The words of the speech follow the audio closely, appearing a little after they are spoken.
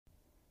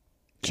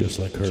Just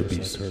like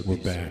herpes, we're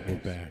back.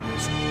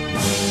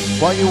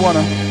 Why you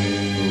wanna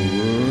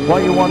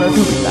do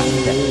me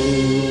like that?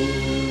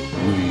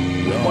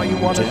 Why you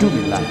wanna do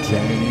me like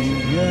that?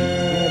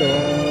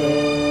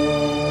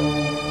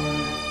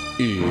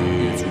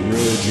 It's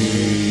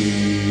Reggie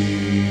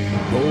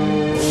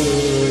Porter,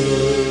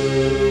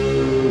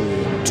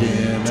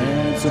 Tim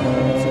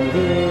Anson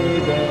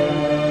middle-aged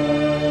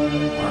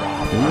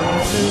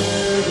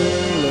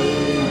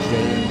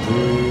and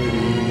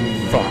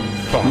pretty. Fuck.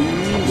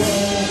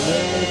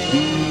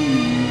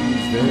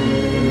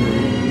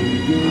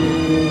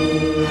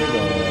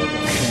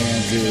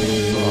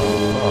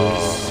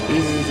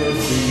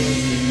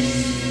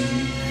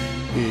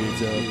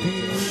 It's a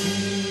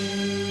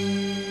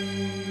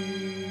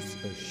piece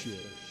of shit.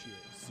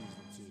 Season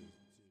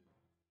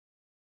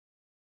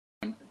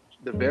 2.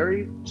 The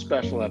very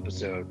special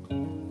episode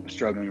of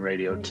Struggling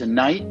Radio.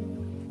 Tonight,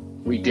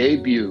 we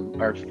debut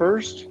our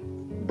first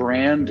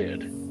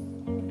branded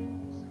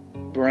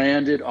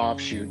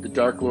offshoot, The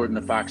Dark Lord and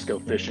the Fox Go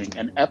Fishing,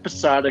 an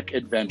episodic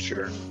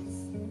adventure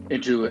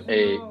into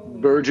a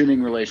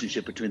burgeoning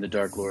relationship between the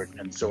Dark Lord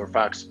and Silver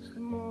Fox.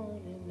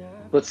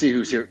 Let's see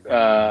who's here.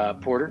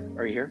 Porter,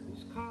 are you here?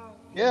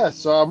 Yeah,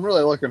 so I'm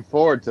really looking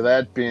forward to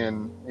that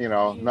being,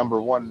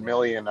 number 1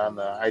 million on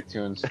the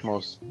iTunes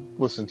most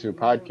listened to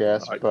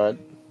podcast. But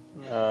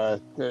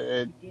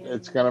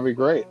it's going to be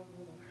great.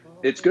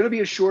 It's going to be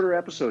a shorter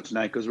episode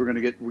tonight because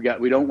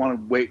we don't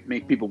want to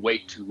make people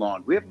wait too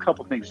long. We have a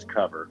couple things to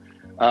cover.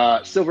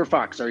 Silver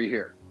Fox, are you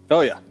here?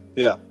 Oh yeah.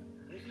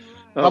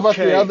 How about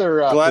the other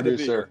Glad to be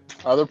producer? here.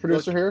 Other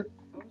producer here?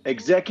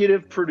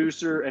 Executive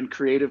producer and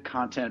creative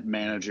content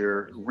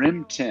manager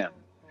Rim Tim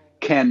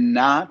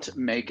cannot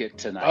make it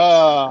tonight.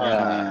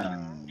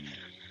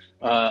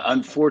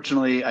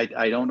 Unfortunately,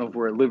 I don't know if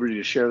we're at liberty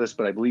to share this,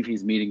 but I believe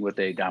he's meeting with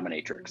a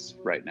dominatrix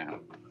right now.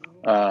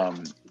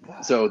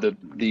 So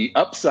the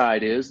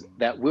upside is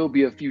that will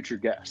be a future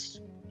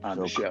guest on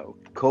the show.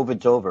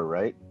 COVID's over,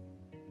 right?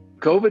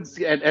 COVID's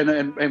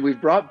and we've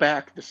brought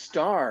back the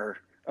star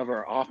of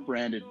our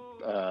off-branded.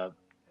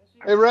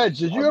 Hey, Reg,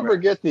 did you ever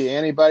get the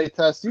antibody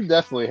test? You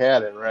definitely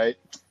had it, right?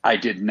 I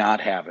did not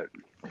have it.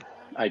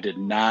 I did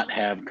not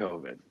have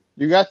COVID.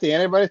 You got the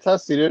antibody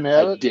test? You didn't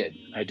have it?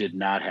 I did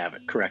not have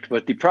it. Correct.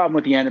 But the problem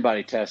with the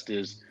antibody test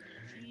is,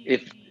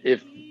 if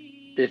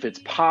it's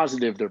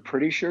positive, they're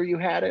pretty sure you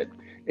had it.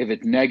 If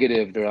it's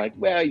negative, they're like,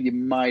 well, you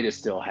might have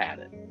still had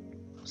it.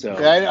 So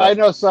yeah, I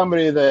know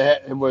somebody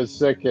that was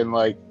sick in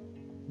in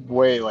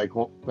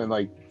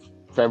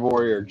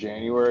February or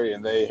January,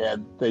 and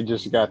they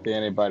just got the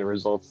antibody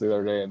results the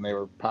other day, and they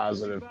were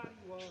positive.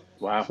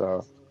 Wow.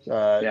 So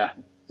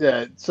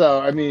yeah. So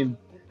I mean,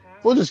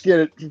 we'll just get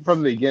it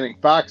from the beginning.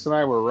 Fox and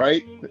I were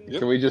right. Yep.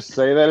 Can we just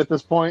say that at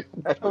this point?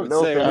 I I don't would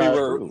know say if that's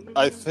we were. true.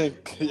 I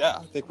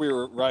think we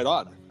were right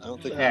on. I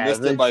don't think we Yeah,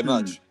 missed it by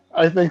much.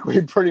 I think we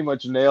pretty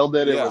much nailed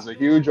it. It Yeah. was a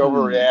huge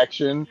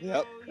overreaction.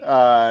 Yep.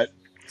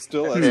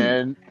 Still is.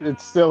 And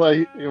it's still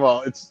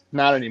it's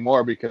not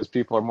anymore because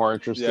people are more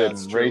interested in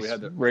it's true. We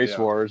had race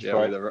wars. Yeah,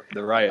 but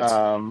the riots.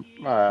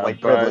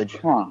 White privilege.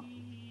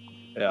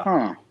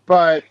 Yeah.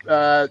 But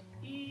I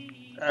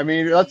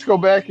mean, let's go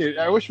back.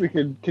 I wish we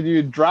could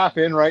you drop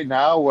in right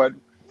now what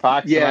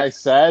Fox and I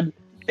said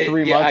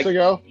 3 months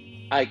ago?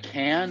 I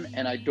can,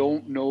 and I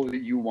don't know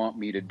that you want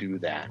me to do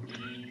that.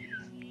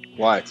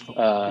 Why?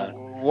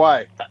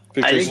 Why?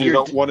 Because you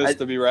don't want us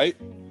to be right?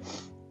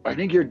 I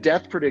think your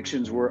death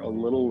predictions were a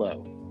little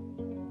low.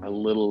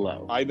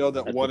 I know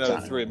that At 1 the out of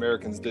time. 3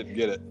 Americans didn't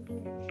get it.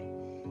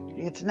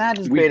 It's not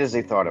as bad as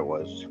they thought it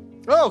was.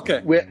 Oh,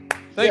 okay.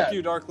 Thank yeah.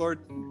 you, Dark Lord.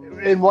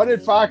 And what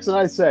did Fox and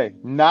I say?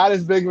 Not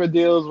as big of a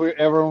deal as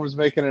everyone was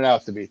making it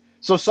out to be.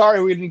 So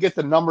sorry we didn't get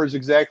the numbers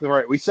exactly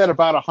right. We said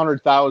about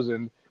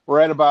 100,000. We're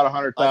at about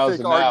 100,000 I now.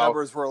 think our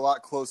numbers were a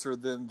lot closer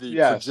than the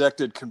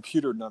projected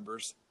computer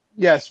numbers.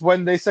 Yes,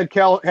 when they said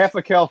half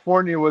of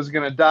California was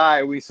going to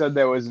die, we said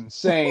that was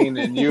insane,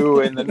 and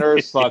you and the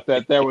nurse thought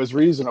that was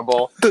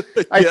reasonable.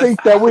 I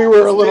think that we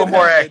were a little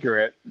more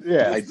accurate.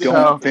 Yeah,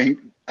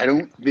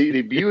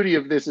 The beauty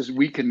of this is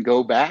we can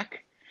go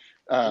back.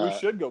 We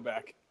should go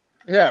back.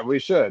 Yeah, we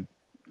should.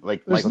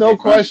 There's Like no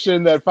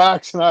question that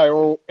Fox and I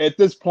will, at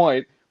this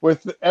point,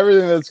 with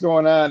everything that's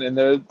going on and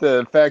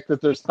the fact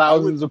that there's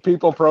thousands of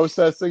people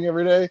protesting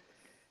every day,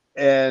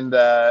 and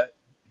I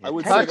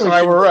would Fox say and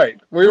I were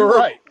right. We were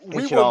right.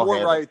 We should were all more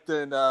have it. right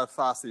than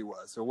Fossey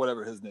was, or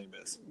whatever his name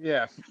is.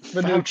 Yeah,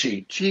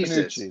 Fauci,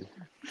 Jesus.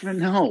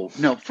 Finucci.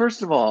 No.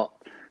 First of all,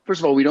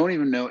 we don't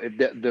even know if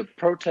the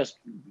protest.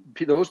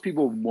 Those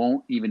people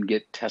won't even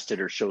get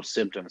tested or show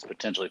symptoms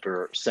potentially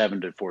for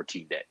 7 to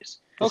 14 days.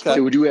 Okay.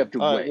 So would you have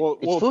to All wait? right,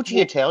 Is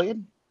Fucci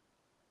Italian?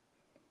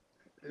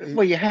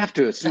 Well, you have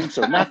to assume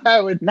so. I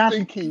would not-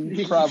 think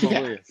he probably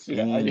Yeah. is.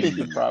 Yeah, I think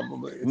he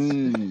probably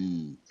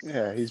is.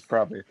 Yeah, he's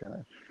probably kind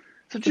of.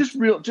 So just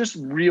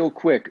real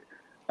quick.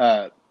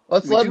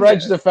 Let's We let do Reg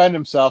have- defend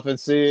himself and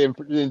see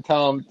and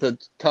tell him to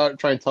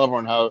try and tell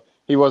everyone how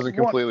he wasn't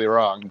completely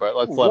wrong. But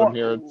let's let him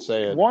hear it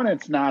say it.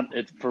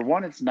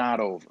 It's not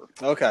over.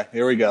 Okay,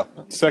 here we go.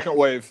 Second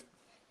wave.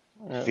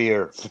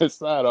 Fear.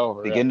 It's not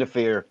over. Begin to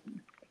fear.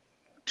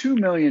 2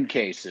 million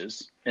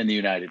cases in the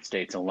United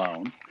States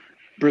alone.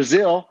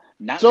 Brazil,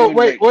 not So doing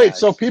wait. great, guys.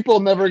 So people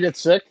never get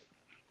sick?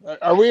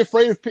 Are we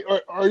afraid of?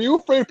 Are you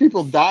afraid of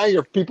people dying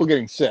or people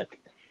getting sick?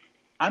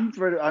 I'm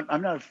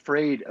not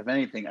afraid of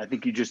anything. I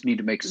think you just need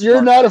to make.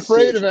 You're not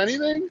afraid decisions. of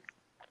anything?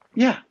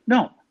 Yeah,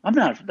 no, I'm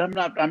not.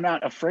 I'm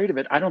not afraid of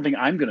it. I don't think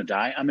I'm going to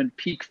die. I'm in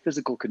peak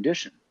physical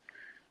condition.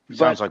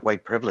 Sounds like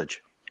white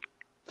privilege.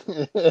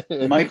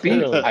 Might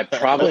be. I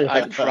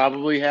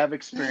probably have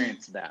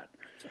experienced that.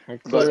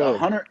 But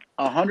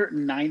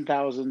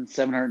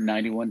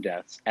 109,791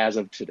 deaths as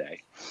of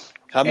today.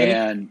 How many?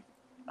 And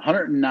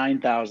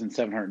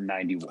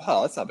 109,791.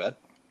 Wow, that's not bad.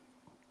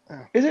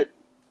 Is it?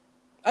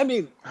 I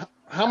mean,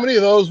 How many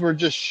of those were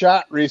just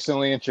shot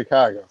recently in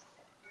Chicago?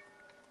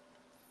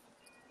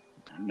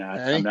 I'm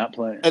not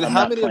playing. and I'm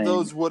how not many playing. of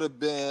those would have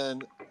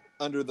been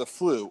under the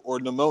flu or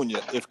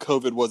pneumonia if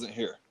COVID wasn't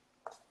here?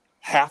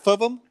 Half of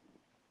them?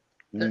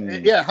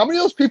 Yeah, how many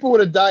of those people would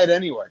have died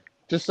anyway?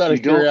 Just out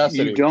of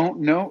curiosity. You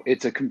don't know.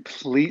 It's a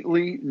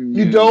completely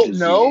new You don't disease.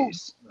 know?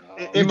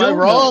 Am I don't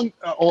wrong?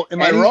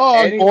 Am I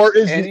wrong? Or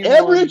is the anyone-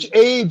 average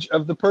age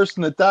of the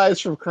person that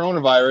dies from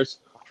coronavirus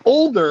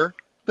older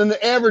than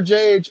the average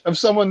age of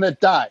someone that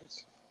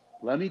dies?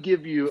 Let me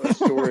give you a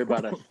story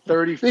about a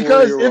 34-year-old.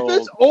 Because if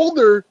it's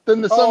older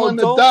than someone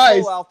that don't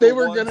dies, pull out they the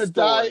were one going to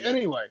die story.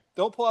 anyway.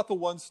 Don't pull out the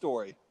one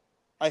story.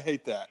 I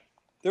hate that.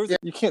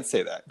 You can't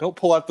say that. Don't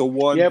pull out the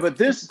one. Yeah, but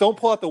don't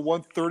pull out the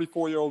one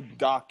 34-year-old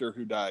doctor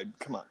who died.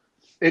 Come on.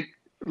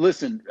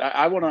 Listen,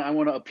 I want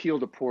to appeal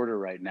to Porter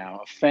right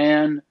now, a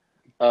fan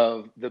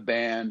of the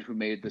band who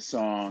made the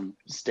song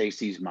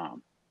 "Stacy's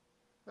Mom,"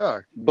 Oh,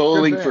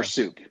 Bowling good for band.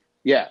 Soup.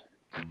 Yeah,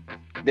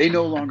 they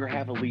no longer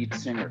have a lead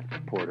singer.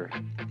 Porter,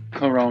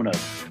 Corona,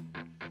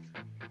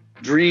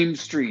 Dream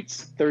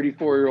Streets,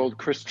 34-year-old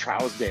Chris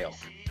Trousdale,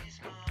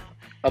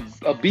 a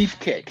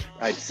beefcake,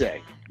 I'd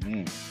say,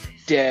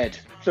 dead,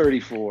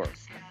 34.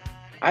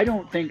 I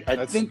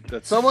think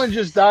Someone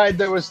just died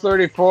that was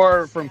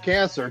 34 from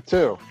cancer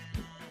too.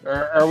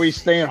 Are we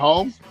staying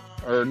home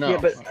or no?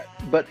 Yeah,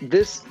 but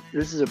this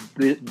is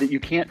that you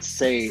can't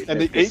say. And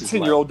the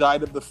 18-year-old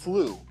died of the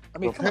flu. I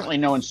mean, Well, apparently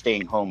no one's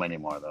staying home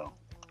anymore, though.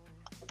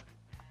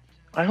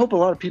 I hope a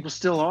lot of people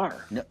still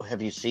are. No,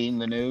 have you seen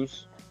the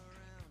news?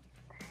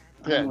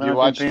 Yeah, I've do you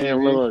watch been paying a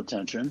TV? little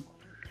attention.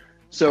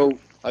 So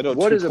I know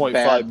what is a 2.5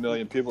 bad?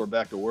 million people are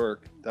back to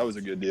work. That was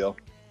a good deal.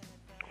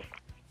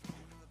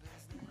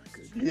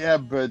 Yeah,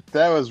 but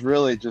that was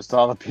really just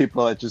all the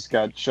people that just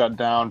got shut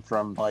down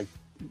from Well,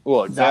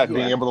 not exactly.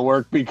 being able to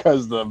work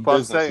because the But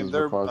businesses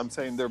were closed. I'm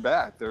saying they're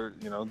back. They're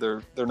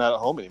not at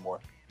home anymore.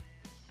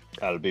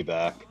 Gotta be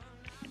back.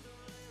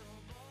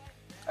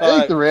 I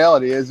think the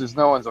reality is there's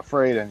no one's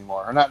afraid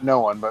anymore. Or not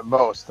no one, but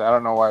most. I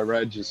don't know why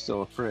Reg is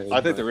still afraid.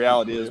 I think the but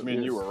reality is, me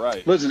and you were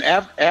right. Listen,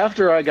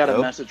 after I got a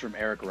Nope. message from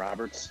Eric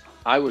Roberts,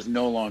 I was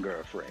no longer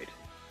afraid.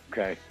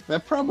 Okay.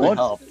 That probably Once-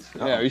 helped.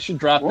 Yeah, we should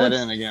drop Once-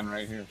 that in again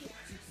right here.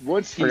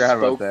 Once he Forgot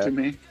about spoke that. to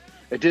me,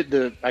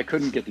 I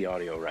couldn't get the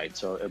audio right.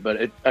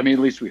 At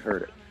least we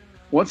heard it.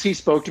 Once he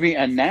spoke to me,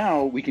 and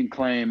now we can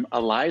claim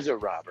Eliza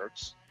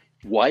Roberts,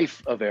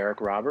 wife of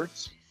Eric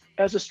Roberts,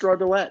 as a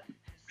strugglette.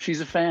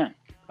 She's a fan.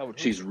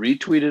 She's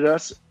retweeted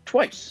us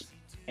twice,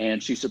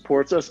 and she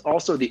supports us.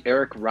 Also, the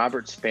Eric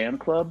Roberts fan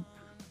club,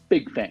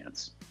 big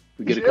fans.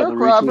 We get a couple Eric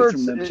retweets Roberts,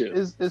 from them too.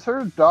 is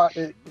her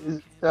daughter?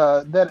 Is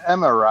that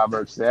Emma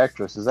Roberts, the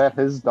actress? Is that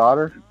his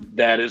daughter?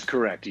 That is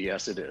correct.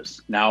 Yes, it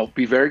is. Now,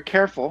 be very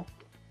careful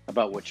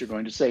about what you're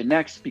going to say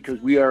next,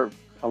 because we are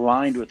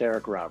aligned with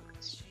Eric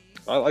Roberts.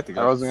 I like the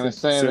guy. I wasn't going to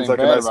say Seems anything like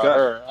a bad nice about guy.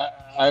 her.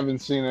 I haven't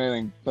seen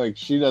anything like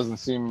she doesn't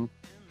seem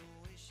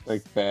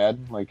like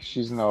bad. Like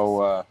she's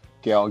no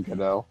Gal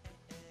Gadot,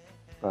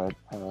 but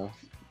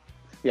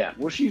Yeah,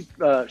 well, she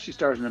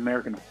stars in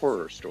American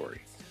Horror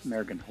Story.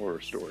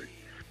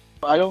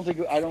 I don't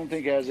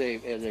think as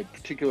a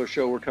particular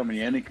show we're coming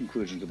to any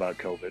conclusions about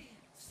COVID.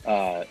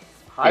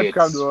 I've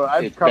come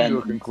to been-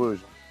 a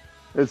conclusion.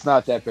 It's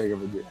not that big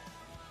of a deal.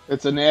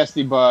 It's a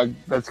nasty bug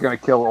that's going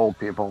to kill old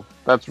people.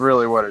 That's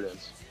really what it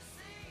is.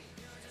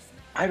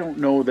 I don't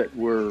know that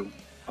we're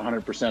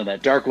 100% of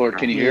that. Dark Lord,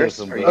 can you hear us?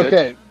 Are you good?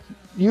 Okay,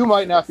 you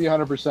might not be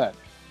 100%.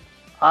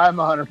 I'm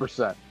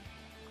 100%.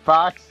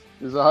 Fox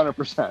is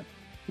 100%.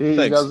 He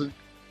Thanks. doesn't.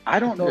 I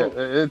don't know.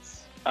 Yeah,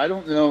 it's. I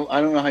don't know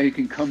how you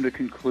can come to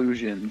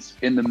conclusions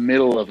in the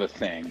middle of a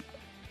thing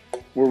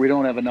where we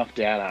don't have enough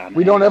data on.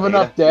 We don't have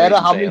enough data.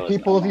 How Say many it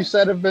people was have you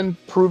said have been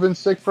proven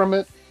sick from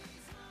it?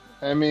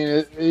 I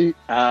mean, 2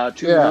 Yeah.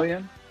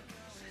 million?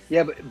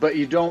 Yeah, but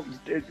you don't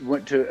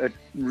to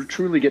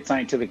truly get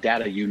scientific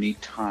data. You need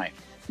time.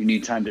 You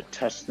need time to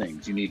test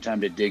things. You need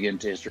time to dig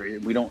into history.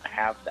 We don't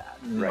have that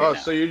right now.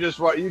 so you just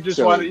want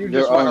So want there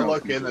to are no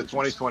look in the conclusions.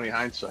 2020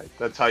 hindsight.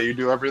 That's how you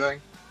do everything.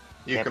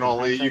 You Yeah, can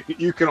only hindsight.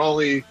 you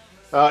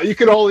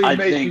can only I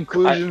make think-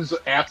 conclusions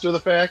after the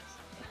fact.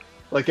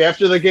 Like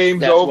after the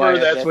game's That's over, why-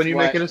 that's that's when you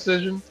why- make a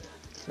decision.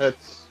 That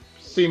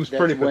seems That's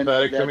pretty when-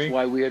 pathetic to that's me.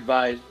 why we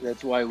advise.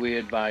 That's why we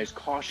advise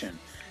caution.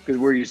 Because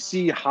where you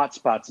see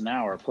hotspots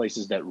now are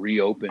places that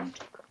reopened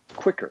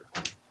quicker.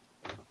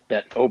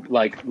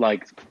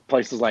 Like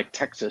places like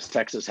Texas.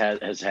 Texas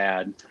has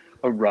had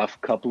a rough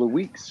couple of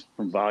weeks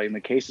from volume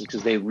of cases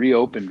because they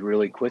reopened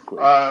really quickly.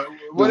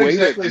 What way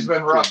exactly that- has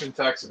been rough in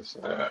Texas?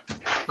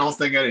 Don't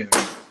think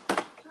anything.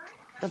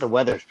 The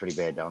weather's pretty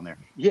bad down there.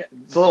 Yeah,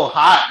 It's a little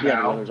hot yeah,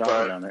 the now. weather's awful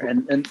but down there,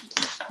 and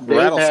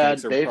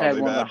Rattlesnakes are they've had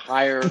probably one of the bad.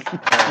 higher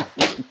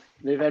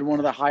they've had one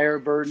of the higher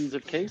burdens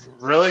of cases.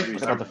 Really?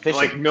 What about the fishing?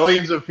 Like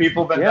millions of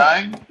people been Yeah.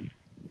 dying?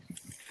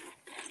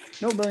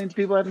 No, millions of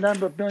people haven't died,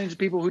 but millions of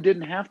people who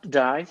didn't have to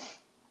die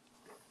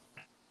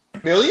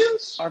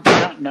Millions? are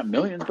not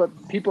millions, but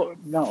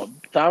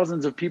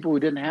thousands of people who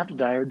didn't have to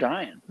die are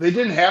dying. They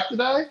didn't have to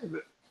die?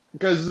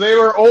 Because they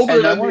were older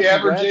And I than wanna the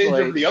average age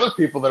congratulate- of the other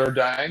people that are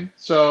dying.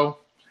 So,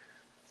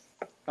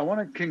 I want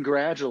to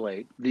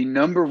congratulate the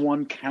number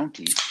one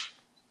county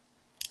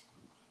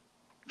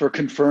for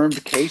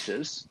confirmed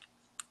cases,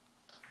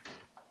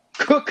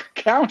 Cook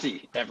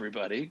County.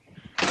 Everybody,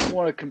 I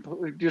want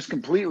to just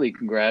completely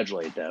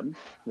congratulate them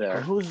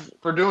there.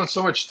 for doing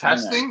so much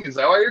testing, is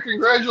that why you're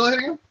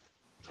congratulating them?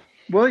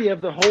 Well, you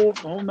have the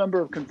whole number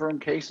of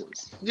confirmed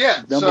cases.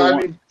 Yeah. Number so, I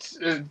one. mean,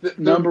 they're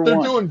Number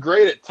one. doing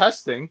great at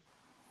testing.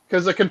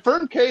 Because a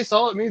confirmed case,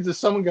 all it means is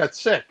someone got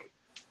sick,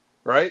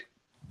 right?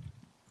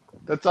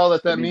 That's all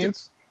that It means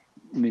means.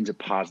 It means a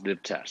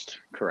positive test.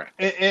 Correct.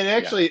 And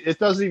actually, it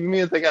doesn't even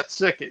mean that they got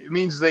sick. It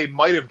means they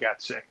might have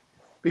got sick.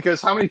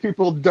 Because how many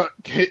people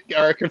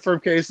are a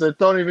confirmed case that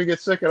don't even get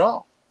sick at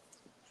all?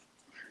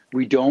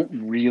 We don't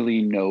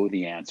really know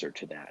the answer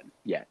to that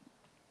yet.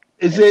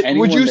 Is And it?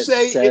 anyone Would you that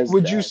say? says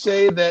Would you that-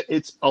 say that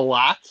it's a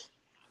lot?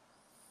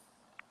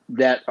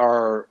 That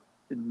are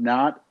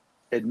not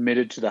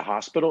admitted to the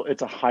hospital,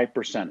 it's a high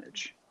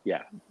percentage.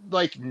 Yeah.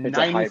 Like It's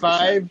a high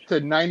 95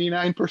 to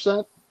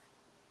 99%?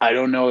 I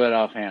don't know that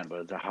offhand,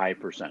 but it's a high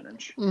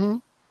percentage. Mm-hmm.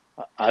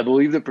 I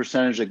believe the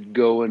percentage that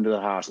go into the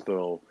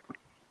hospital,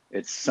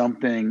 it's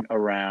something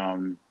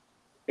around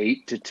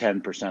 8 to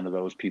 10% of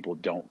those people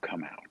don't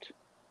come out,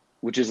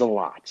 which is a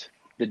lot.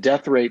 The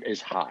death rate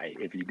is high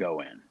if you go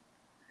in.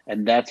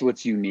 And that's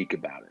what's unique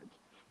about it.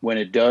 When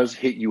it does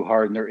hit you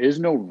hard, and there is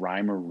no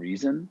rhyme or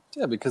reason,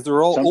 Yeah, because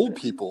they're all Something. old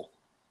people.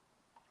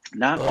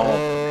 not all of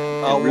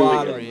them. A It really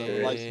lot of is.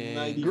 them, like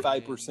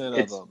 95% of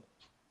It's- them.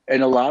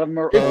 And a lot of them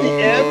are If the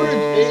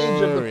average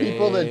age of the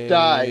people that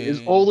die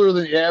is older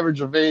than the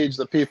average of age of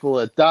the people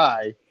that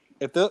die,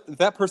 If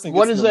that person gets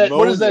what does that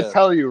pneumonia,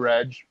 tell you,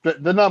 Reg?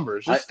 The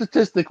numbers, just I-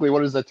 statistically,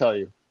 what does that tell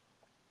you?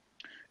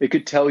 It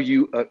could tell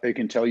you. It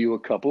can tell you a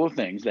couple of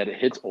things: that it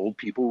hits old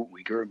people with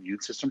weaker immune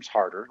systems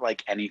harder,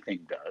 like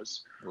anything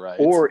does, right?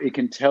 or it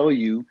can tell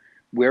you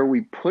where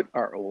we put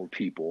our old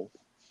people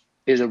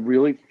is a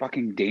really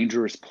fucking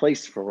dangerous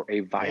place for a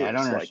virus. Yeah, I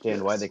don't like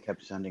understand why this. they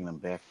kept sending them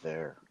back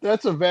there.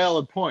 That's a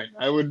valid point.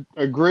 I would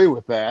agree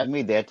with I that.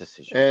 made that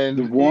decision. And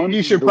The one-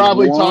 you should the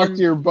probably one- talk to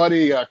your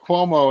buddy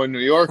Cuomo in New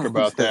York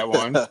about that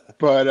one.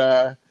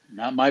 But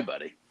Not my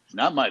buddy. It's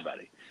not my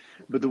buddy.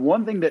 But the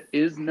one thing that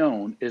is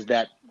known is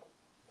that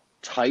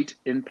tight,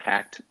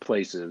 impact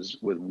places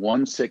with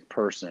one sick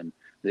person,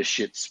 this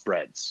shit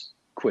spreads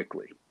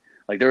quickly.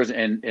 Like there was,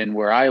 and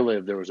where I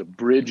live, there was a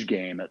bridge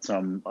game at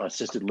some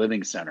assisted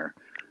living center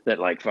that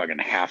like fucking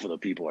half of the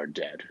people are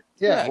dead.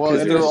 yeah, well,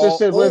 'cause an they're all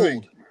assisted living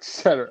old.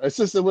 center,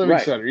 assisted living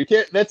Right. center. You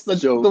can't. That's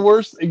So- the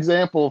worst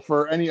example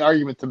for any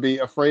argument to be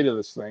afraid of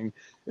this thing.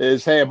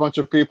 Is hey, a bunch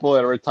of people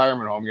at a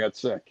retirement home got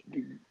sick.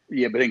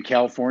 Yeah, but in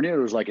California, there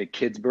was like a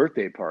kid's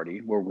birthday party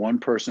where one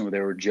person,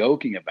 they were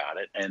joking about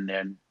it, and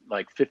then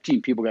like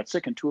 15 people got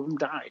sick and 2 of them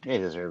died. They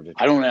deserved it.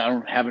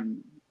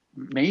 haven't,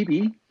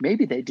 maybe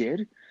they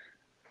did,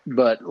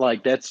 but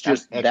like that's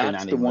Actually, that's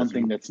not the even one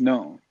listening. thing that's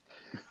known.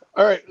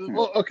 All right.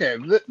 Well, okay.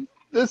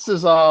 This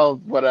is all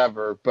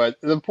whatever,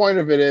 but the point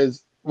of it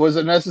is, was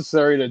it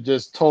necessary to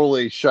just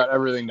totally shut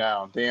everything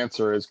down? The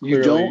answer is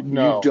You clearly don't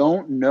no. you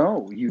don't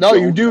know. You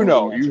don't do the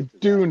know. answer You to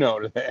do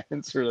know the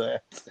answer to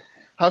that.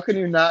 How can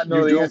you not know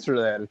You the don't- answer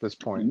to that at this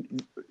point?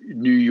 that.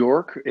 New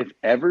York, if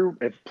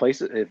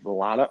a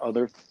lot of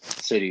other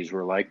cities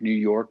were like New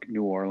York,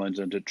 New Orleans,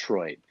 and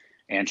Detroit,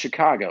 and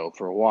Chicago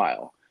for a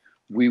while,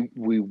 we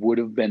would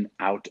have been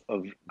out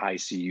of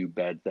ICU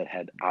beds that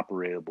had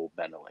operatable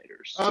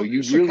ventilators. So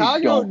you really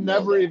Chicago don't know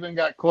never that. even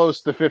got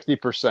close to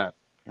 50%.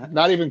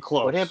 Not even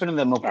close. What happened to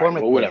the right,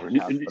 McCormick well, whatever.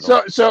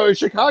 Hospital? So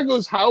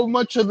Chicago's how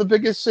much of the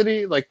biggest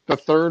city? Like the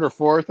third or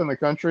fourth in the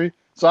country.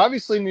 So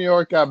obviously New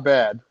York got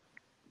bad.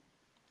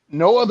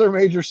 No other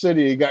major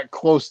city got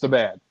close to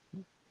bad.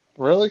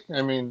 Really?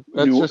 I mean,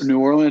 that's just New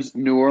Orleans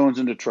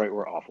and Detroit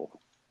were awful.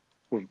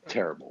 Were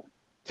terrible.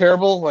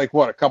 terrible. Like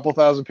what? A couple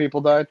thousand people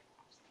died.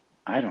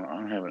 I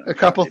don't have it. A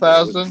couple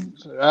thousand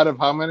out of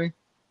how many?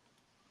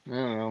 I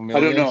don't know. I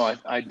Millions? don't know.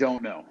 I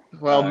don't know.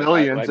 Well,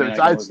 millions. I mean,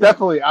 I It's know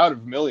definitely out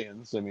of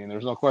millions. I mean,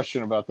 there's no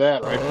question about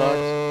that, right,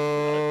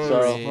 Fox?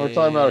 So we're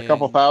talking about a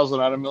couple thousand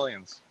out of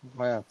millions.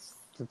 Yeah,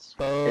 it's If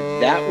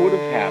that would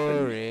have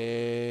happened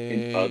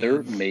in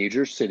other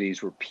major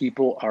cities where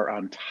people are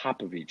on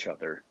top of each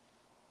other,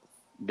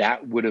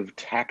 that would have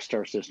taxed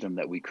our system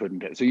that we couldn't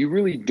get. So you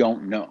really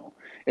don't know.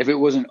 If it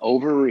was an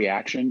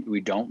overreaction, we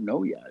don't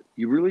know yet.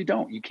 You really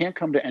don't. You can't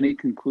come to any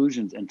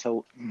conclusions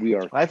until we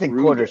are. I think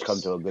through Porter's this.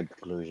 come to a good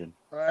conclusion.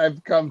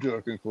 I've come to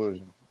a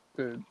conclusion.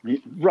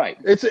 Right.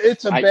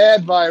 It's a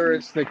bad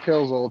virus that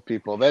kills old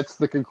people. That's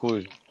the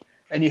conclusion.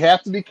 And you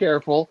have to be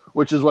careful,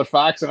 which is what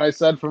Fox and I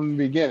said from the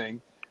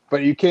beginning,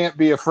 but you can't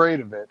be afraid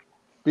of it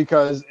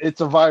because it's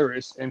a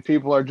virus and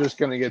people are just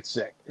going to get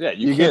sick. Yeah,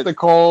 You get the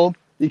cold.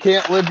 You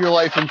can't live your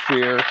life in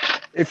fear.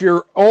 If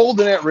you're old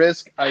and at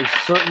risk, I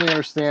certainly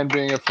understand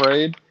being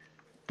afraid.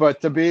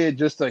 But to be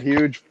just a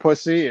huge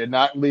pussy and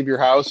not leave your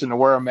house and to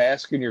wear a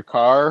mask in your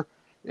car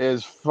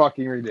is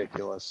fucking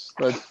ridiculous.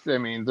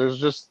 There's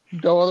just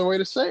no other way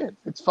to say it.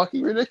 It's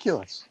fucking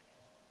ridiculous.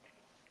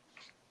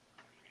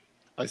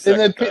 I And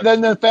second that.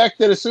 then the fact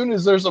that as soon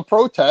as there's a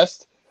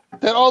protest,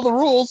 then all the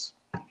rules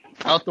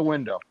out the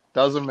window.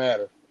 Doesn't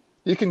matter.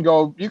 You could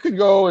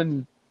go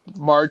and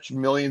march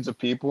millions of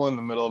people in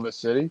the middle of a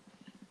city.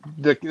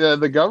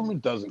 The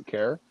government doesn't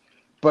care.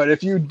 But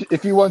if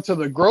you went to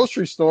the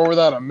grocery store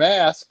without a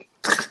mask,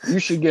 you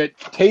should get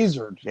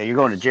tasered. Yeah, you're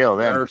going to jail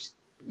then. Or,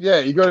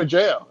 you go to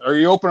jail. Or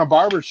you open a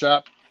barber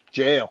shop,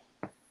 jail.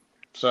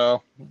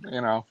 So,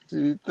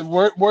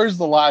 where's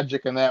the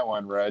logic in that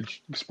one, Reg?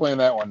 Explain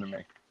that one to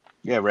me.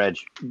 Yeah, Reg.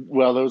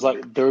 Well,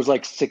 there was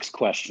like 6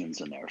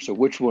 questions in there. So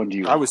which one do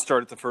you? I would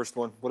start at the first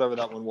one, whatever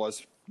that one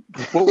was.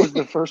 What was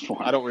the first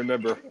one? I don't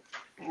remember.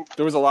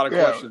 There was a lot of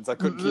questions. I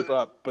couldn't keep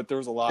up, but there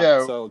was a lot.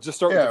 Yeah. So just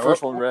start with the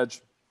first one, Reg.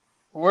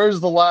 Where's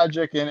the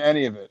logic in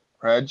any of it,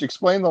 Reg?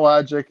 Explain the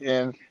logic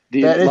in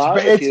The that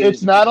logic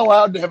it's not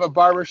allowed to have a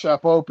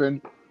barbershop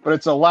open, but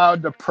it's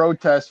allowed to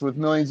protest with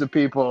millions of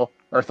people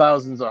or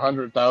thousands or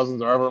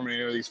 100,000s or however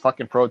many of these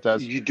fucking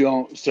protests. You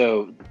don't.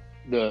 So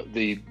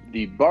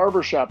the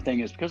barbershop thing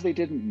is because they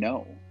didn't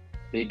know.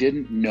 They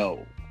didn't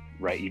know,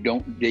 right?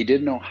 They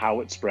didn't know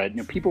how it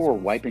spread. People were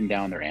wiping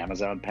down their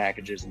Amazon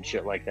packages and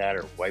shit like that,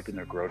 or wiping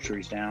their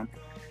groceries down.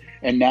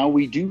 And now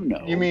we do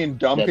know. You mean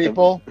dumb that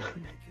people?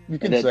 You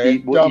can that say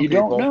dumb you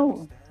people. don't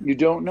know. You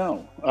don't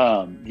know.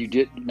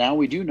 Now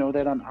we do know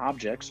that on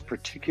objects,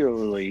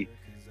 particularly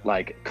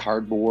like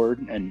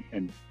cardboard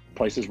and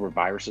places where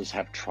viruses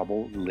have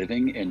trouble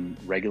living in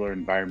regular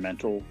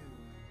environmental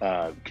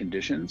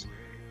conditions,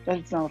 that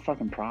it's not a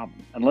fucking problem.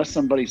 Unless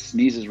somebody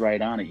sneezes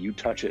right on it, you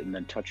touch it and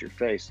then touch your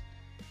face.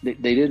 They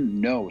didn't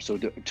know. So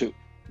to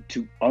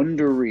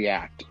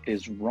underreact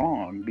is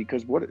wrong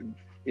because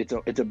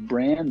it's a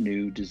brand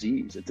new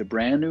disease. It's a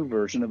brand new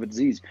version of a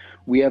disease.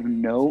 We have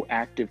no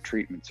active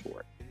treatments for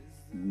it.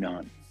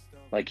 None.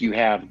 Like you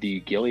have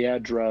the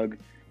Gilead drug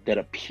that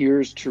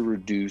appears to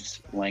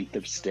reduce length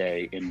of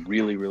stay in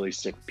really, really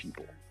sick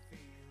people.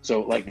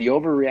 So like the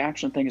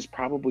overreaction thing is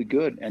probably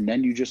good. And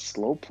then you just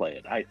slow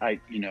play it.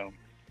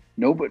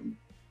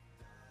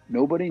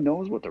 Nobody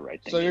knows what the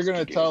right thing is. So you're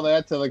going to tell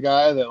that to the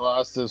guy that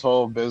lost his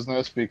whole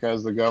business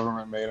because the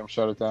government made him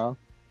shut it down?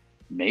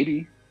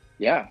 Maybe.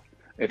 Yeah.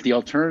 If the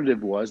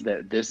alternative was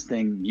that this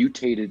thing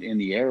mutated in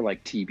the air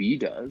like TB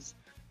does,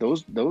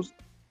 those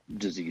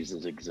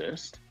diseases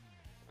exist,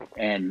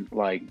 and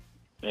like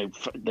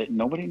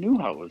nobody knew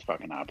how it was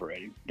fucking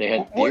operating. They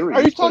had theories.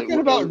 Are you talking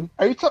about?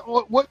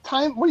 What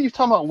time? What are you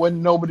talking about?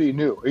 When nobody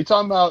knew? Are you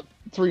talking about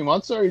 3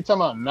 months ago? Or are you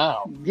talking about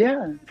now?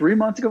 Yeah, 3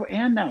 months ago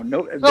and now.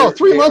 No,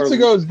 3 months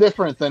ago is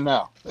different than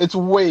now. It's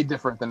way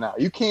different than now.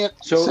 You can't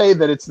say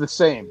that it's the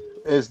same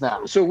as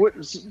now. So what?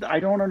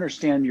 I don't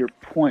understand your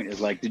point.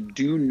 Is like to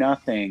do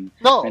nothing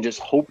and just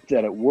hope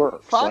that it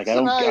works. Fox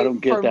I don't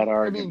get that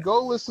argument. I mean,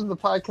 go listen to the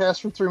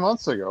podcast from 3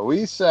 months ago.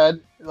 We said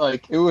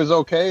like it was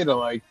okay to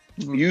like.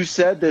 You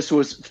said this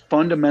was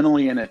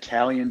fundamentally an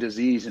Italian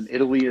disease, and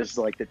Italy is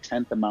like the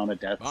 10th amount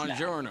of deaths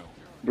now.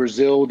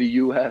 Brazil, the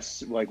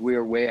U.S., like we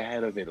are way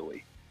ahead of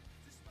Italy.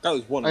 That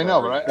was one. I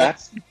know, but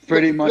that's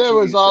pretty much. There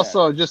what was you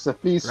also said. just a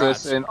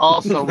thesis, and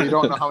also we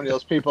don't know how many of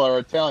those people are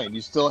Italian.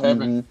 You still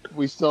haven't.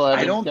 We still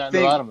haven't gotten to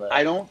the bottom of that.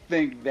 I don't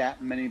think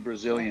that many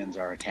Brazilians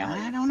are Italian.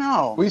 I don't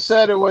know. We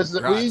said it was.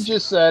 We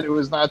just said it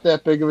was not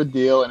that big of a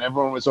deal, and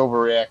everyone was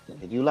overreacting.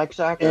 Did you like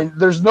soccer? And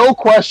there's no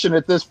question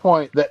at this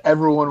point that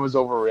everyone was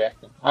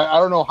overreacting. I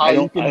don't know how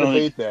you can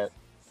debate that.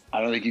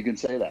 I don't think you can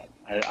say that.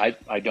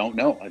 I don't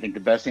know. I think the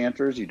best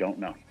answer is you don't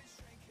know.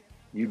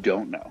 You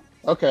don't know.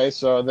 Okay,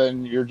 so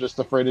then you're just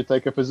afraid to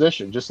take a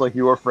position, just like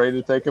you were afraid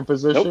to take a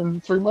position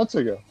 3 months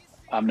ago.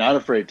 I'm not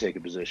afraid to take a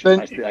position.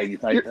 Then I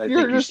think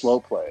you slow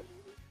play it.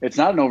 It's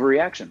not an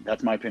overreaction.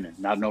 That's my opinion.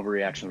 Not an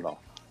overreaction at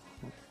all.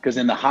 Because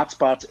in the hot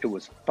spots, it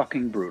was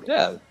fucking brutal.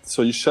 Yeah,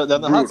 so you shut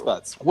down the hot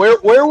spots.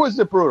 Where was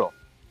it brutal?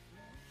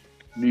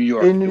 New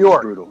York. In New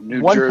York. Was brutal.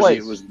 New One Jersey,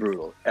 place. it was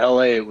brutal.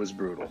 L.A., it was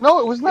brutal.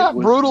 No, it was not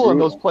brutal in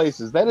those brutal.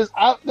 places. That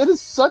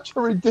is such a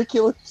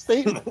ridiculous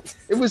statement.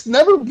 It was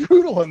never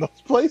brutal in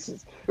those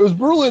places. It was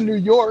brutal in New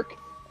York,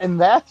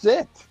 and that's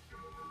it.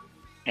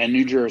 And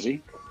New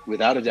Jersey,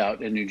 without a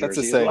doubt, in New That's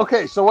Jersey. the same.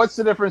 Okay, so what's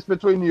the difference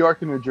between New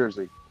York and New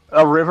Jersey?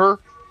 A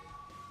river?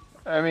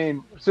 I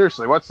mean,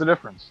 seriously, what's the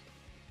difference?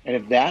 And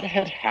if that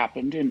had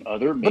happened in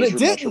other But it major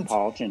didn't.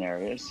 metropolitan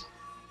areas,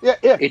 Yeah,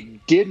 yeah.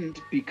 It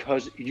didn't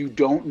because you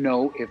don't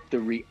know if the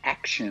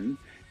reaction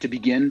to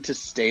begin to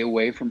stay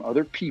away from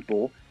other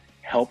people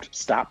helped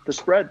stop the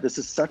spread. This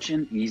is such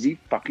an easy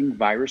fucking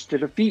virus to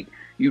defeat.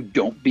 You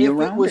don't be If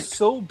around it was it.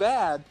 so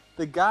bad,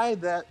 the guy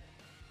that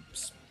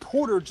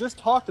Porter just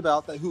talked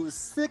about, that who was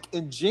sick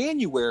in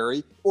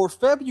January or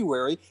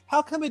February,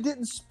 how come it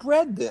didn't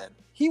spread then?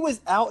 He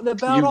was out and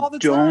about You all the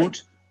don't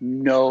time.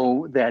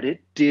 know that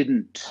it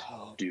didn't,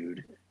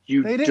 dude.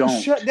 You They didn't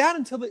don't. shut down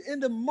until the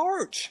end of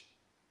March.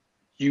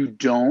 You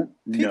don't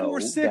People know were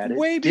sick that it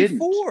way didn't.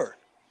 before.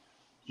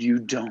 You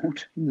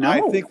don't know.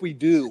 I think we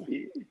do.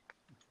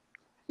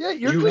 Yeah,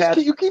 You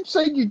you keep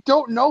saying you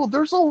don't know.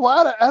 There's a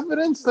lot of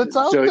evidence that's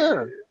out So-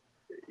 there.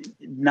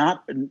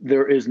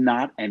 There is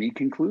not any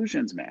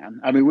conclusions, man.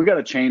 I mean, we got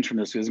to change from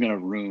this because it's going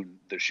to ruin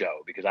the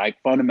show because I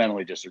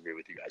fundamentally disagree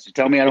with you guys. You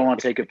tell me I don't want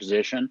to take a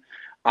position.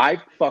 I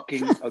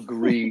fucking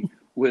agree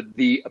with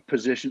the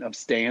position of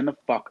staying the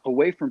fuck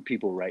away from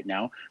people right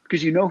now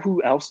because you know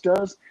who else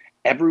does?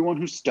 Everyone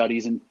who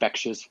studies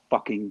infectious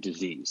fucking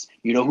disease.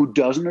 You know who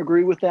doesn't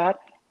agree with that?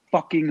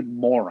 Fucking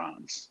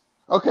morons.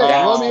 Okay,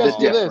 That's let me the ask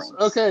you this. difference.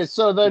 Okay,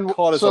 so then, You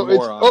called us so a it's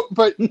moron.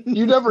 but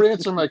you never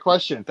answer my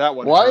question. That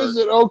one Why hurt. is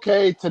it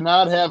okay to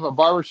not have a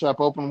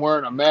barbershop open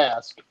wearing a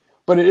mask,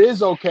 but it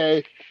is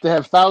okay to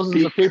have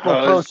thousands of people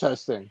Because-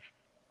 protesting?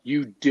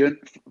 You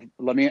didn't.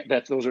 Let me.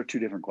 Those are two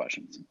different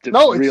questions.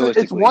 No, it's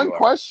Realistically, one you are.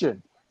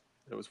 question.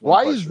 It was one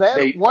Why question. is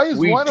that? Why is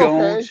we one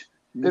don't okay?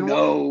 and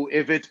know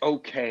if it's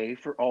okay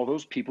for all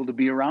those people to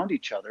be around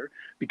each other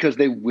because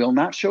they will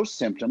not show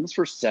symptoms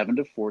for 7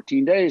 to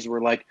 14 days.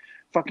 We're like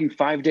fucking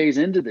 5 days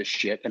into this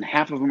shit, and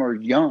half of them are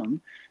young,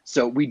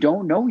 so we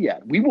don't know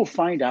yet. We will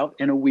find out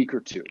in a week or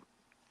two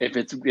if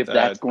that's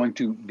going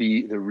to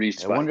be the I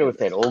respite. wonder if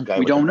that old guy We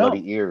with the don't know.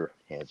 bloody ear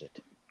has it.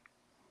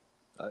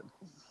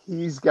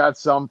 He's got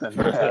something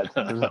bad.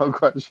 There's no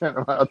question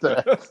about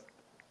that.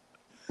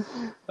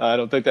 I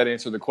don't think that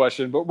answered the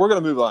question, but we're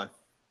going to move on.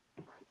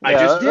 I Yeah,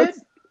 just did.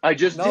 that's- I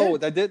just No,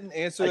 did. that didn't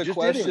answer I the just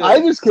did question. it. I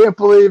just can't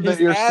believe that He's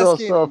you're still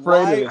asking, so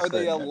afraid why of this are they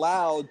thing.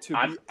 allowed to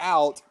I'm- be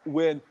out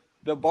when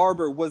the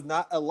barber was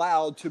not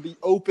allowed to be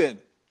open?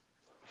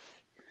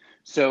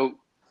 So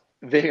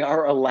they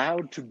are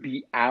allowed to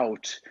be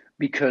out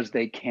because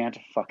they can't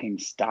fucking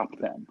stop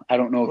them. I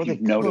don't know Well, if they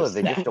you've noticed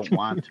could. They just that. don't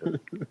want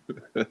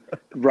to.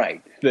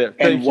 Right. There, And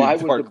thank why you,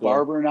 was the Dark Lord.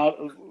 barber not?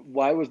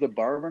 Why was the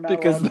barber not?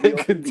 Because allowed to they be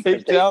open? could Because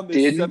take they down this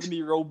didn't.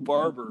 70-year-old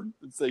barber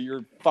and say,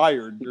 you're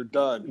fired, you're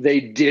done. They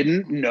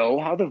didn't know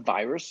how the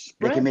virus They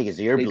spread. can make his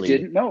ear They bleed.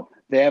 didn't know.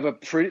 They have a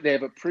pretty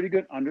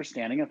good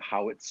understanding of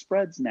how it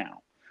spreads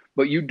now.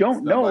 But you don't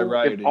It's not my know if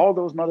writing. all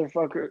those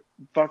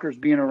fuckers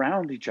being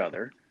around each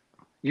other.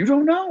 You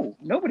don't know.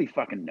 Nobody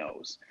fucking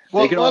knows.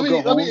 Well, They can all let go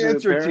me home to their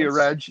answer it to you,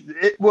 parents. Reg.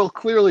 It will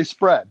clearly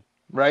spread,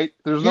 right?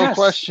 There's no Yes,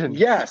 question.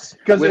 Yes,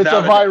 Because it's without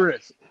a doubt.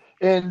 virus.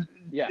 And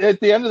Yeah.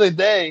 at the end of the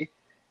day,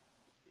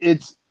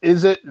 is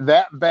it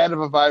that bad of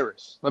a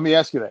virus? Let me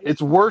ask you that.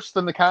 It's worse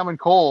than the common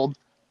cold,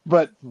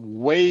 but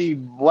way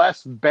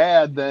less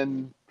bad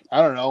than,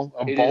 I don't know,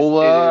 It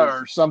Ebola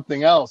is. or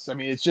something else. I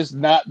mean, it's just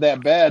not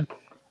that bad.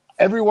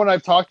 Everyone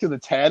I've talked to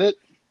that's had it,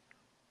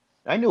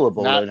 I knew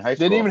Ebola in high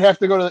school. didn't even have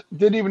to go to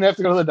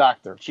the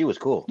doctor. She was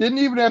cool. Didn't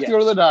even have to Yes. go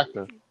to the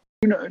doctor.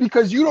 You know,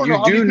 Because you don't You know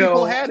how many do people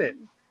know- had it.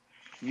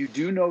 you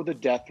do know the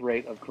death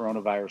rate of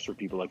coronavirus for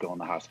people that go in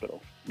the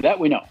hospital. That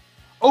we know.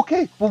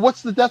 Okay, well,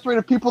 what's the death rate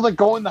of people that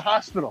go in the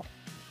hospital?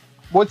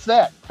 What's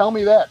that? Tell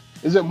me that.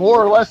 Is it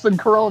more or less than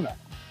corona?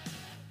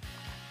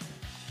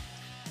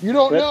 You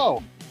don't But-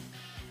 know,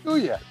 do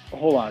you?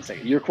 Hold on a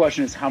second. Your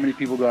question is how many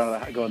people go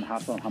in the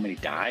hospital and how many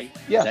die?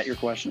 Yes. Is that your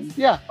question?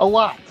 Yeah, a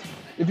lot.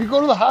 If you go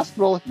to the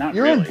hospital, Not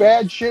you're in really.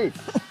 bad shape.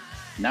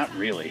 Not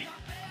really.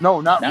 No,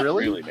 not Not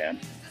really. really, man.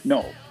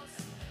 No.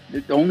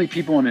 The only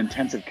people in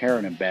intensive care are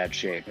in bad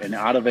shape. And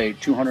out of a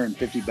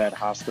 250 bed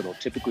hospital,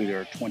 typically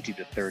there are 20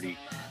 to 30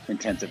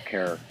 intensive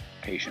care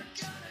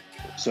patients.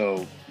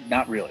 So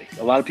not really.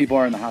 A lot of people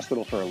are in the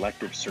hospital for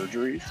elective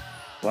surgeries.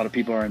 A lot of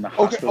people are in the Okay.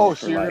 hospital Oh, for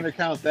so you're like, going to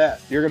count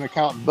that. You're going to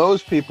count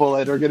those people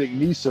that are getting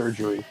knee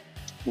surgery.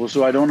 well,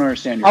 so I don't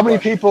understand your How many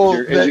question. people?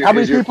 How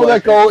many people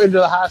that go into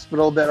the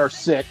hospital that are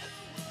sick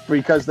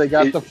because they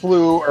got It- the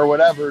flu or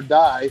whatever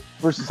die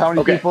versus how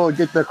many Okay. people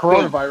get the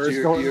coronavirus?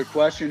 So going, your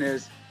question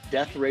is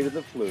death rate of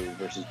the flu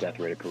versus death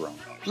rate of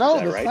coronavirus. No, is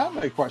that that's right? not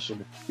my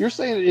question. You're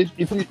saying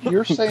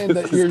you're saying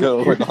that This is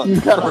going on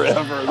you've got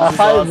forever. a This is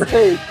high awesome.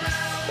 rate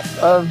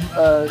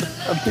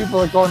of people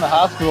that go in the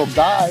hospital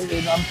die,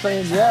 and I'm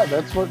saying yeah,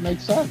 that's what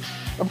makes sense.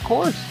 Of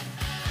course,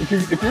 if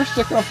you're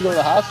sick enough to go to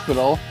the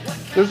hospital,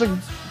 there's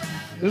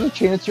a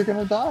chance you're going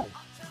to die,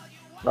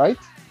 right?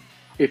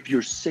 If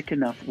you're sick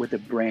enough with a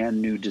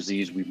brand new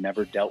disease we've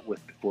never dealt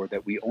with before,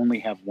 that we only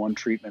have one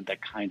treatment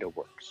that kind of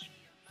works.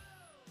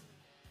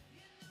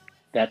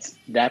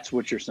 That's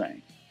what you're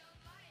saying.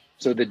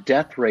 So the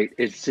death rate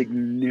is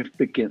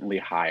significantly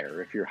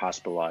higher if you're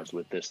hospitalized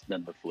with this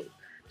than the flu.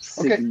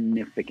 Okay.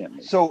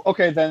 Significantly. So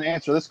okay, then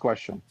answer this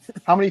question: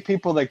 how many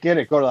people that get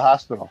it go to the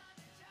hospital?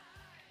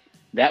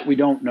 That we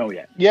don't know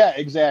yet. Yeah,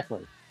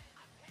 exactly.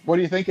 What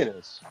do you think it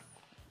is?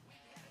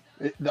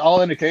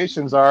 All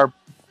indications are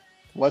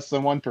less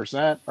than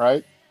 1%,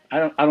 right? I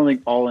don't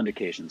think all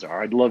indications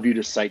are. I'd love you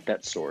to cite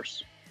that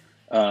source.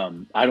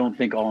 I don't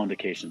think all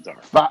indications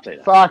are. Say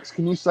that. Fox,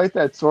 can you cite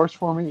that source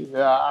for me?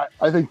 Yeah,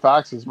 I think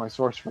Fox is my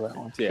source for that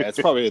one. Yeah, it's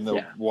probably in the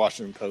Yeah.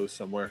 Washington Post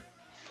somewhere.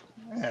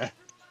 Yeah.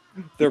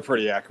 They're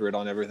pretty accurate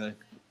on everything.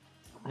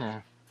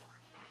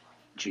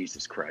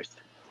 Jesus Christ.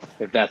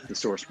 If that's the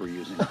source we're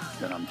using,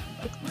 then I'm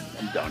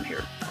done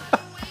here.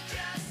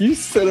 You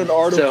said an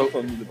article So,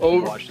 from the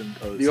Washington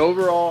Post. The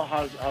overall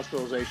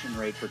hospitalization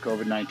rate for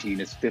COVID-19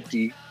 is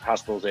 50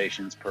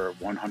 hospitalizations per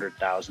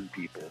 100,000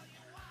 people.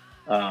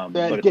 But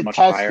That it's get much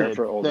higher tested.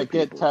 for older That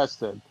get people.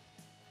 tested.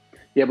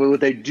 Yeah, but what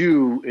they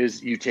do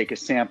is you take a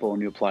sample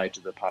and you apply it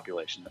to the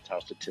population. That's how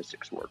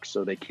statistics work.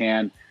 So they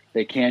can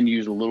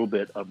use a little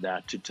bit of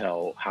that to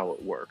tell how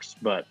it works.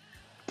 But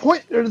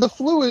The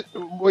flu is,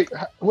 wait,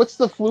 what's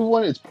the flu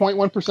one? It's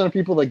 0.1% of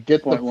people that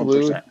get the flu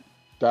 0.1%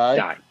 die.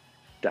 die.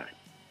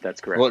 That's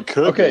correct. Well, it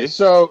could Okay, be.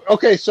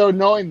 so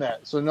knowing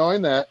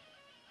that,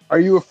 are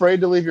you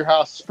afraid to leave your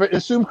house?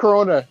 Assume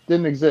Corona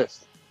didn't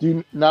exist.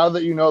 Now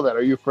that you know that,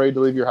 are you afraid to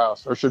leave your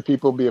house, or should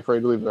people be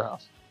afraid to leave their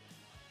house?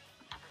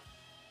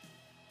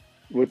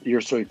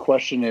 Your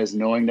question is,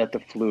 knowing that the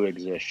flu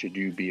exists, should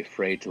you be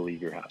afraid to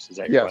leave your house? Is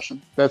that your Yes,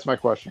 question? that's my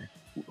question.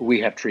 We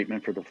have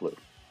treatment for the flu,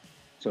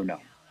 so no.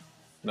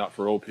 Not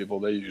for old people.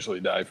 They usually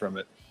die from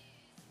it.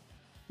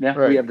 Yeah,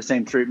 Right. we have the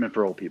same treatment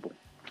for old people.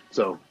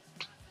 So,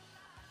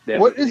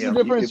 What is the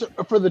difference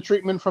for the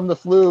treatment from the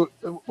flu?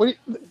 There is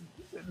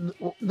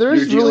You're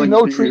really dealing- no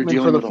you're treatment for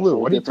dealing the with a flu.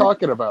 whole What are you different-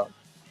 talking about?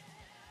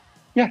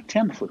 Yeah,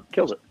 Tamiflu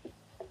kills it.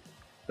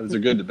 It was a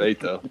good debate,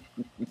 though.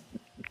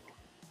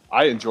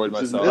 I enjoyed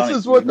This is myself. not- This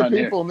is what the not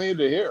here. people need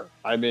to hear.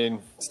 I mean,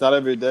 it's not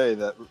every day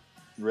that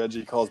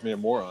Reggie calls me a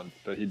moron,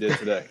 but he did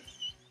today.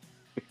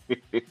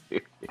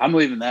 I'm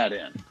leaving that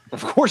in.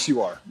 Of course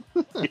you are.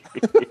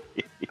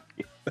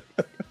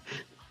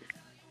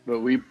 But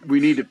we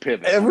need to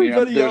pivot.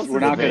 Everybody else we're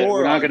is not a gonna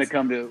we're not moron. gonna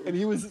come to And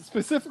he was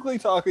specifically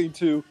talking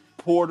to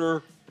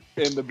Porter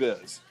and the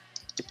Biz.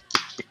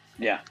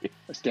 I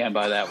stand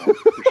by that one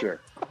for sure.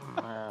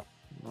 All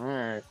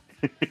right.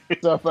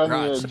 Stuff on the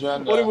Gosh.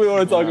 agenda. What do we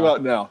want to talk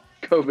about now?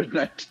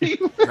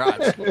 COVID-19.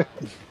 Gosh.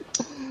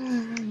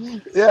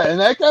 Yeah, and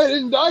that guy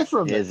didn't die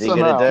from it. Is he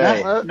somehow.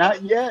 gonna die?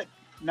 Not yet.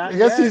 Not I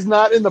guess yet. he's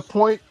not in the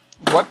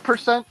what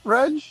percent,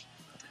 Reg?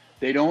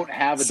 They don't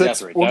have a Six-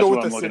 death rate. we'll That's go what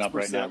with I'm the looking up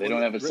right 6%. now. They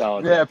don't have a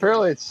solid. Yeah,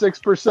 apparently it's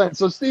 6%.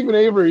 So Stephen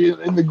Avery,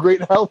 in the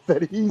great health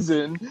that he's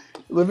in,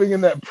 living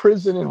in that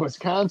prison in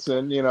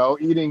Wisconsin,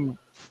 eating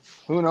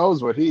who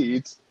knows what he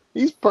eats,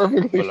 he's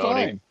perfectly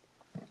Bologna.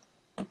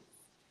 fine.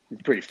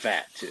 He's pretty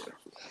fat too.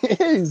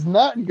 He's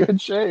not in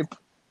good shape.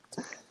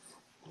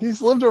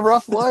 He's lived a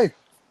rough life.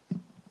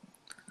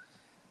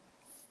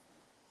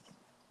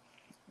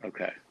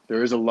 Okay,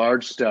 there is a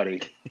large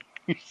study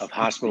of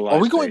hospitalized. Are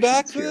we going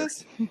back to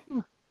patients this?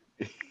 here.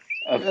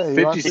 Of Yeah,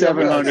 you want to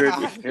 5,700.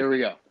 see Here we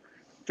go.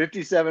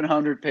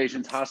 5,700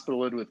 patients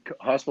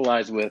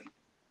hospitalized with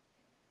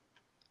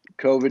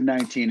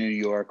COVID-19 in New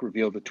York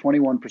revealed a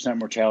 21%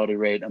 mortality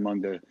rate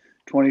among the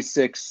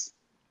 26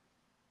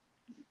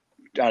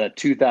 out of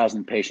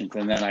 2,000 patients,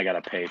 and then I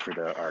got to pay for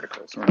the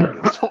articles. We're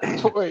not doing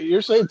that. Wait,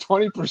 you're saying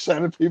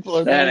 20% of people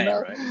are That dying ain't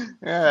now? right.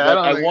 Yeah, But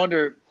I I don't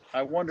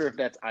think... wonder if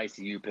that's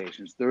ICU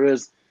patients. There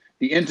is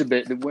the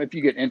intubate. If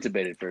you get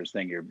intubated for this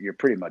thing, you're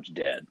pretty much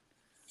dead.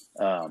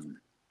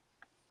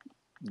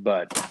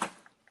 But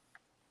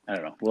I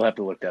don't know. We'll have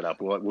to look that up.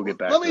 We'll get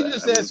back. Let to me that.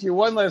 just I mean, ask you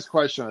one last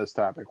question on this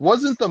topic.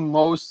 Wasn't the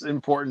most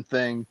important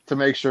thing to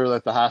make sure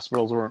that the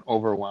hospitals weren't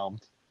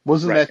overwhelmed?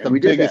 Wasn't right, that the and we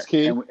did biggest that.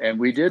 key? And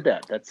we did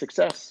that. That's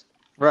success.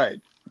 Right.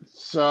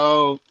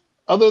 So,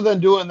 other than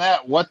doing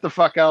that, what the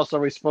fuck else are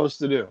we supposed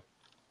to do?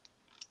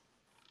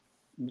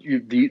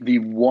 The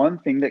one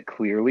thing that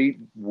clearly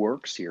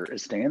works here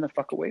is staying the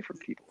fuck away from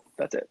people.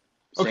 That's it.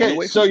 Staying Okay,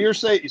 away so from you're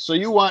people. saying, so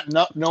you want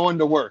no one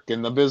to work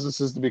and the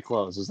businesses to be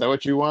closed. Is that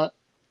what you want?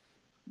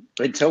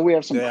 Until we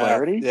have some Yeah,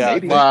 clarity, yeah.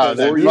 maybe. Wow, Or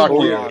then you fuck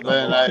were you. on.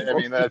 Then I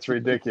mean, that's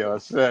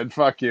ridiculous. Then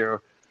fuck you.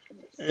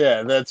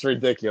 Yeah, that's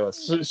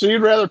ridiculous. So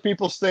you'd rather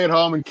people stay at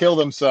home and kill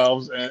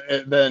themselves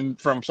than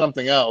from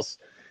something else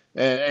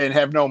and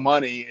have no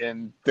money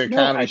and the No,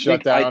 economy I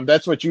shut think I- down.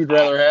 That's what you'd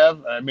rather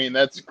have? I mean,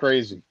 that's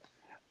crazy.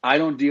 I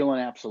don't deal in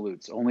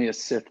absolutes. Only a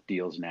Sith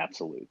deals in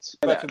absolutes.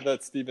 Back to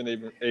that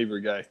Stephen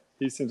Avery guy.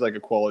 He seems like a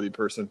quality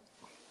person.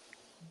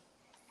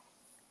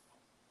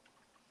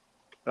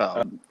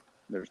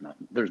 There's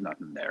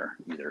nothing there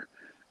either.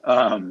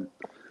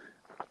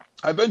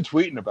 I've been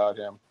tweeting about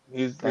him.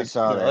 I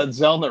saw that. That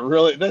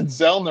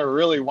Zellner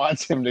really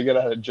wants him to get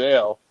out of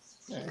jail.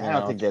 I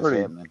don't think that's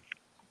happening.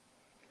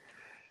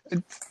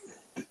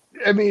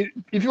 I mean,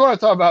 if you want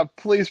to talk about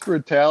police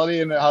brutality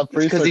and how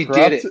priests 'cause are he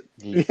corrupt, did it.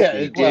 He did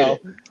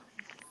it.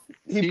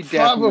 he He definitely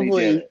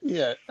probably, did it.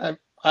 yeah.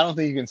 I don't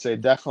think you can say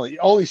definitely.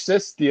 Only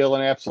cis deal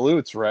in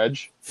absolutes, Reg.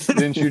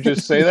 Didn't you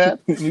just say that?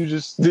 You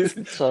just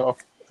did. So,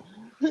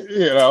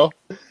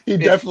 he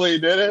definitely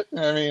did it.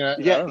 I mean, I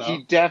Yeah, don't know.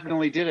 he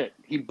definitely did it.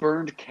 He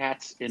burned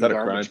cats in that a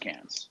garbage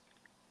cans.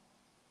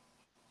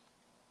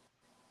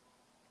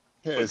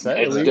 Yeah, is that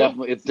It's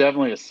illegal?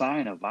 definitely a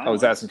sign of violence. I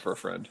was asking for a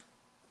friend.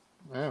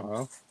 Yeah,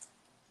 well,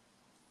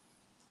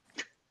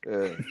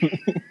 Uh,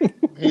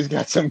 he's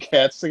got some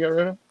cats to get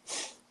rid of.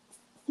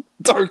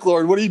 Dark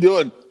Lord, what are you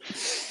doing?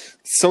 He's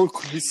so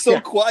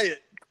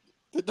quiet.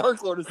 The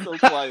Dark Lord is so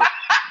quiet.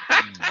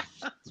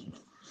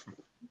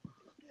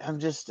 I'm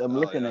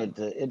looking at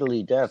the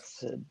Italy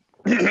deaths.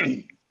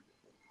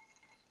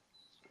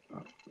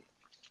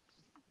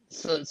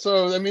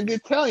 So I mean, the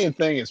Italian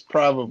thing is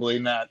probably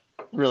not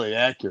really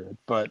accurate,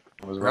 but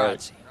I was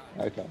right.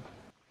 Okay.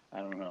 I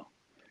don't know.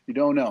 You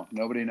don't know.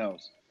 Nobody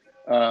knows.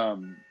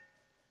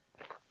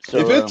 So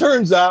if it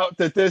turns out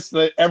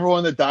that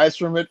everyone that dies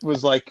from it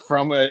was like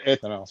from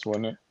anything else,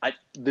 wouldn't it?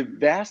 The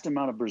vast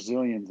amount of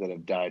Brazilians that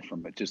have died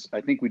from it,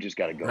 I think we just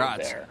got to go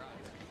there.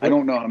 I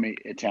don't know how many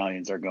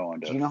Italians are going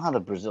to. do you know how the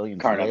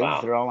Brazilians Carnival.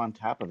 live? They're all on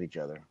top of each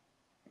other.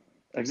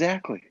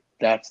 Exactly.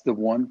 That's the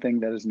one thing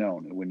that is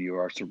known. When you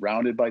are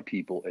surrounded by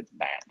people, it's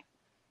bad.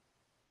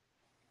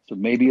 So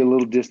maybe a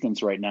little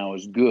distance right now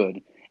is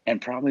good. And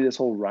probably this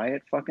whole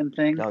riot fucking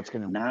thing, No, it's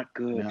gonna not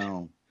good.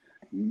 No,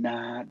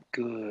 Not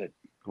good.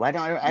 why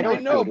don't I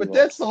don't know, good but at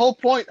that's the whole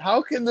point.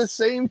 How can the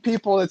same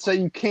people that say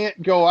you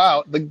can't go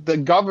out, the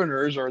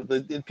governors or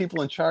the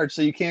people in charge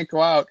say you can't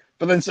go out,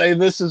 but then say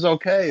this is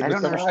okay? I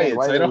don't the understand riots,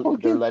 why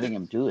they're letting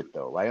him do it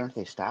though. Why aren't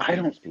they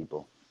stopping these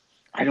people?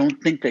 I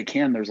don't think they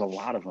can. There's a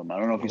lot of them. I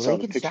don't know if you saw They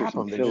the can pictures stop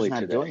from them. They're Philly just not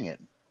today. doing it.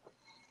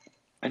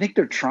 I think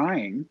they're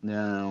trying.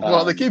 No.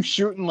 Well, they keep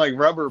shooting like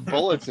rubber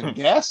bullets and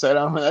gas at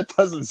them, and that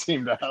doesn't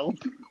seem to help.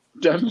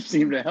 Doesn't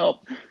seem to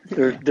help.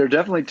 They're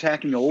definitely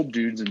attacking old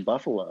dudes in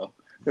Buffalo.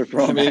 They're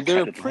throwing. I mean, that they're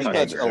kind of pretty thing.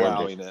 much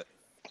allowing it.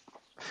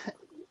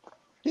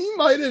 He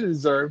might have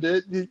deserved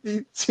it.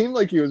 He seemed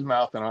like he was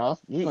mouthing off,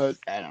 but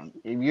I don't.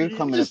 If you're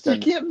coming you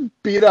up, can't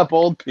beat up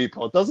old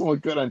people. It doesn't look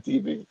good on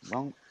TV.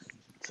 well,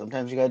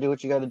 sometimes you gotta do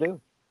what you gotta do.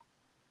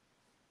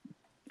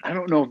 I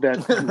don't know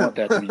if you want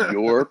that to be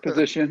your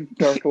position,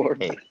 Dark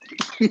Lord.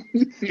 Hey,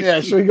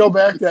 Yeah, should we go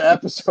back to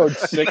episode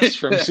 6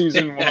 from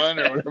season 1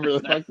 or whatever the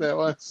fuck that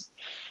was?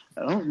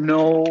 I don't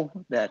know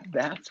that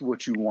that's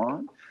what you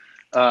want.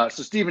 So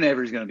Stephen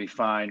Avery's going to be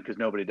fine because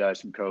nobody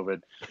dies from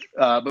COVID.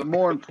 But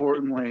more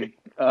importantly,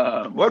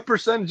 What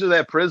percentage of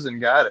that prison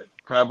got it?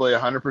 Probably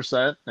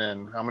 100%.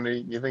 And how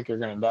many do you think are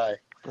going to die?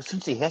 well,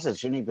 since he has it,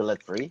 shouldn't he be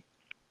let free?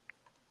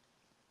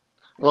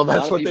 Well, A lot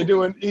that's of what they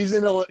people- do.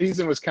 He's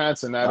in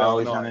Wisconsin, not Oh,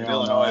 he's Illinois. not in In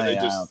Illinois, they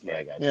yeah, just okay,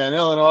 I got in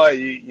Illinois,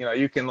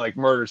 you can like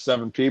murder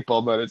 7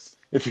 people, but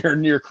if you're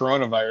near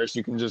coronavirus,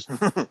 you can just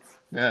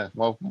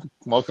well,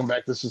 welcome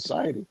back to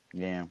society.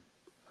 Yeah.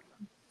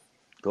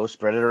 Go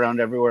spread it around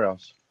everywhere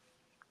else.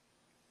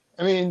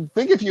 I mean,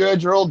 think if you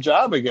had your old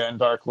job again,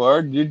 Dark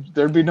Lord,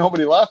 there'd be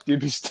nobody left. You'd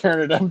be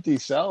staring at empty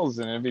cells,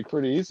 and it'd be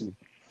pretty easy.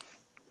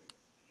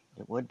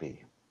 It would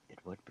be. It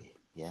would be.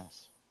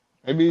 Yes.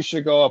 Maybe you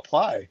should go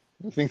apply.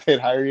 You think they'd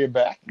hire you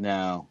back?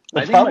 No.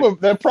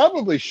 They're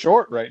probably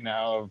short right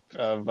now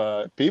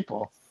of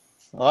people.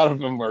 A lot of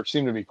them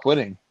seem to be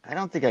quitting. I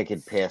don't think I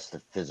could pass the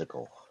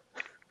physical.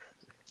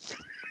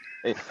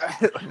 It's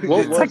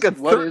like a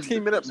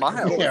 13-minute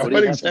mile. Yeah, What do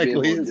what you have to be exactly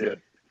able to is do? it?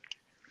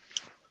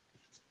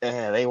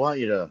 Yeah, they want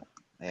you to.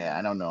 Yeah,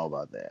 I don't know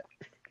about that.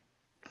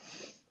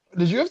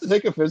 Did you have to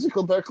take a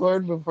physical, Dark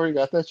Lord, before you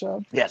got that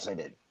job? Yes, I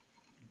did.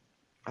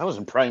 I was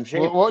in prime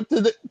shape. What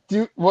did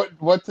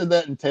what did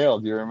that entail?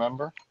 Do you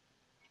remember?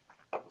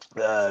 I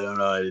don't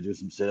know. I had to do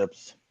some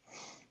sit-ups,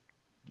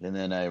 and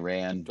then I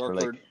ran Dark for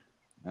like Lord.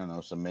 I don't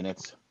know some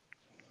minutes.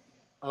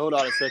 Hold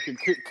on a second.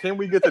 Can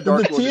we get the Did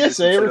Dark the Lord to do some TSA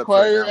sit-ups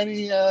require right now?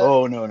 any?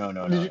 Oh no.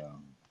 did you-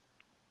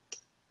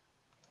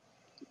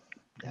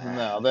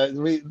 No,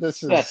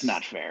 this is That's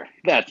not fair.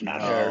 That's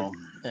not fair. No.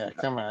 Yeah,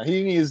 come on.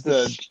 He needs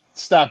to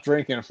stop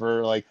drinking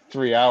for like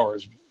 3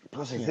 hours.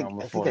 Plus, I You think know,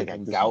 I before think I he got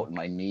can do gout something. in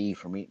my knee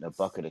from eating a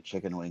bucket of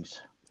chicken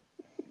wings.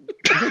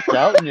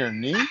 Gout in your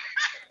knee?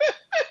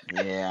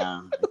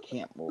 Yeah, I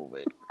can't move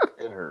it.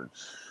 It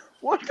hurts.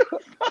 What the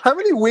How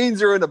many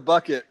wings are in a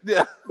bucket?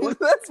 Yeah,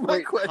 that's my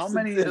Wait, question. how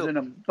many too. is in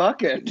a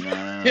bucket?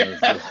 No,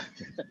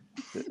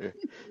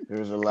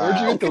 there's a lot.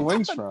 Where'd you get the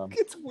wings from?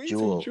 It's wings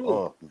Jewel. and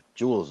Jewel. Oh,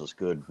 Jewel's is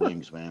good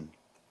wings, man.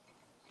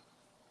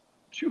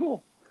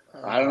 Jewel.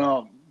 I don't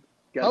know.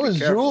 Gotta How be has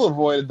careful. Jewel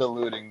avoided the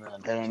looting then? I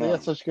don't They know.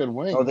 got such good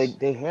wings. Oh,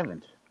 they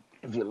haven't.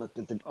 Have you looked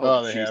at the?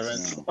 Oh, they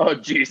Jesus. haven't. Oh,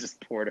 Jesus,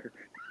 Porter.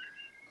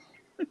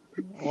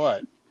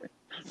 What?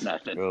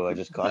 Nothing. Oh, I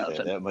just caught that.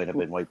 Nothing. That might have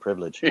been white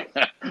privilege.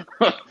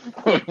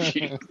 Oh,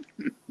 Jesus.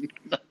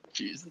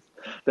 Jesus.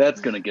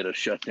 That's going to get us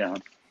shut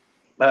down.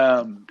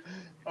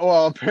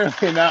 Well,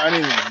 apparently not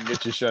anything can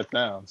get you shut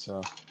down.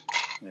 So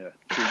Yeah.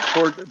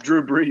 Poor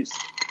Drew Brees.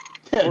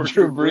 Poor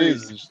Drew Drew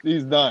Brees,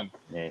 he's done.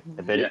 Yeah,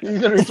 I bet Yeah.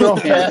 He's gonna be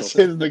throwing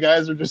passes. The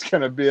guys are just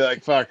gonna be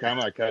like, "Fuck, I'm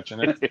not catching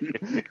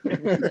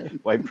it."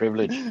 white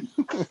privilege.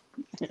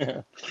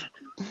 Yeah.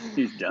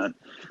 He's done.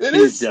 It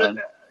He's is,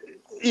 done.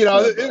 you know,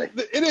 Oh, boy.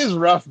 it is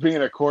rough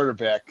being a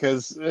quarterback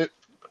because,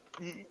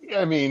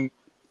 I mean,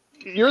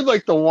 you're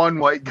like the one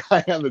white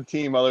guy on the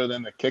team other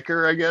than the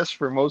kicker, I guess,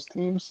 for most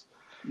teams.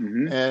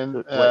 Mhm. And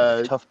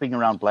What, tough being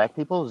around black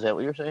people? Is that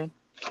what you're saying?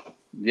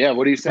 Yeah,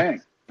 what are you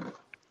saying?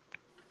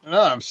 No,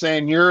 I'm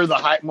saying you're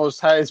the most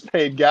highest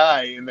paid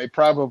guy, and they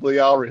probably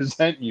all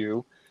resent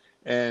you.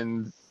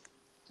 And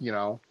I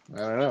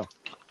don't know.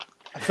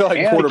 I feel like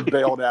And Porter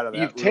bailed out of that.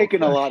 You've real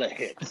taken a quick. lot of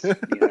hits,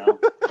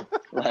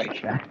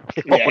 Like, yeah, Oh,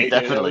 he did. That was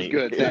definitely.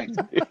 good. Thanks.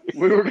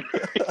 We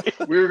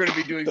were going to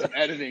be doing some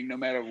editing, no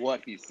matter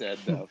what he said,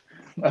 though.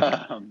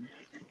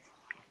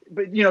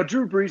 But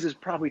Drew Brees has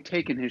probably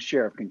taken his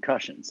share of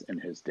concussions in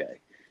his day,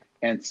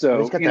 and so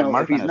He's got that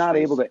mark if he's on his not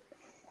face. able to,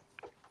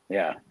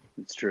 yeah,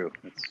 it's true.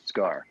 It's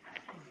Scar.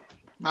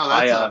 No,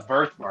 that's a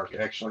birthmark.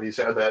 Actually, he's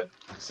had that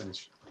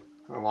since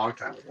a long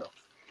time ago.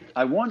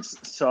 I once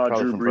saw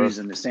Probably Drew from Brees birth.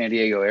 in the San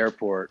Diego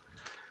airport,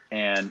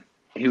 and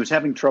he was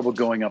having trouble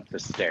going up the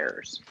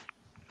stairs.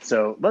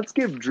 So let's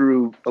give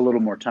Drew a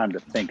little more time to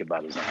think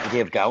about his Did answer. he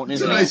have gout in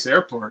It's his a knee? nice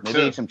airport, Maybe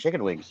too. eat some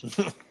chicken wings.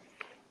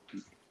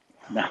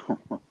 No.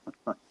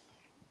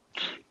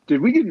 Did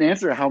we get an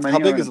answer? How many? How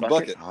big are in is the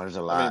bucket? Oh, there's a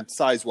I lot. mean,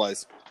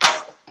 size-wise.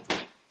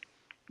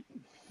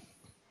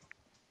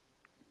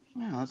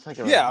 Yeah, that's like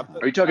Yeah.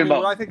 Are you talking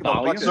about when I think about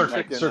volume? bucket, I'm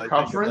thinking,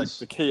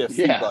 Circumference? like the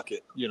KFC Yeah.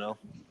 bucket,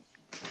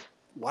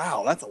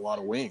 Wow, that's a lot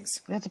of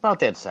wings. It's about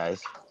that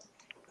size.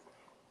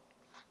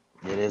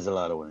 It is a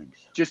lot of wings.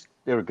 Just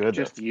They were good.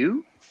 just Though.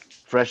 you?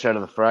 Fresh out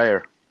of the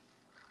fryer.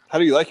 How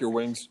do you like your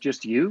wings?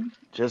 Just you?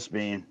 Just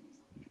being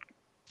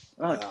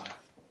Oh, a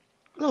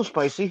little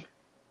spicy.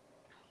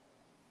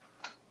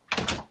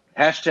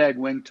 Hashtag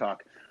wing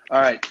talk.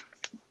 All right.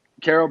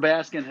 Carol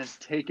Baskin has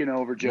taken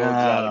over Joe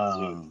Exotic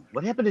Zoo.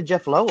 What happened to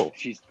Jeff Lowe?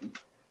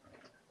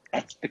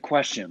 That's the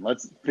question.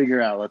 Let's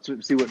figure out. Let's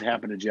see what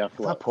happened to Jeff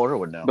I Lowe. thought Porter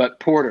would know. But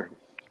Porter,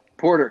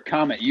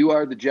 comment. You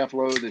are the Jeff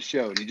Lowe of the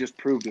show. And you just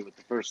proved it with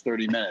the first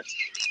 30 minutes.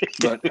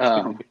 But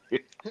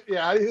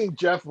Yeah, how do you think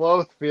Jeff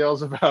Lowe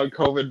feels about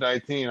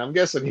COVID-19? I'm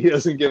guessing he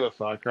doesn't give a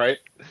fuck, right?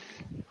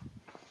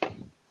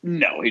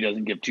 no, he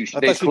doesn't give two shits. I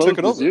They thought she closed took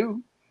it the over.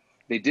 zoo.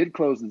 They did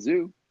close the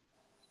zoo.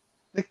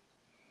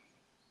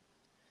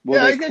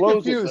 Yeah, I they get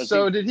closed it, confused. so I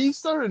So think- did he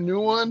start a new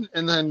one,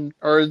 and then,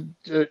 or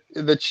the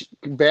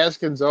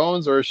Baskins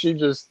owns, or is she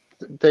just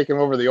taking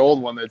over the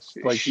old one that's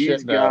like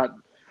shit now?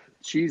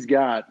 she's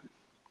got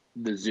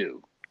the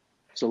zoo.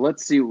 So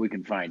let's see what we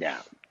can find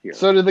out here.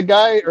 So did the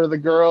guy or the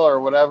girl or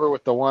whatever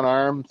with the one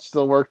arm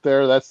still work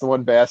there? That's the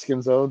one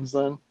Baskins owns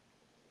then,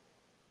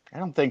 I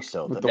don't think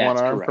so. with But the that's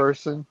one arm correct.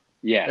 person,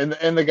 yeah.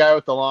 and the guy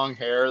with the long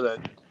hair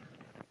that,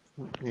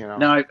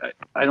 Now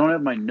I don't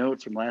have my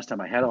notes from last time.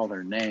 I had all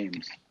their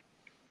names.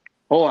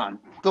 Hold on.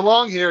 the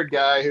long haired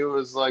guy who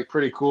was like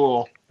pretty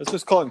cool. Let's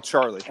just call him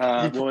Charlie.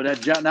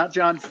 Not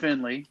John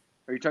Finley.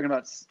 Are you talking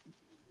about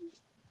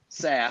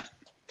Saf?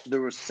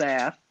 There was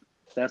Saf.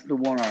 That's the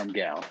one-arm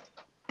gal.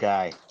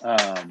 guy.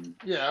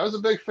 Yeah, I was a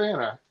big fan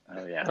of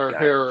Oh yeah. her got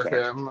hair it, or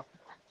sorry. him.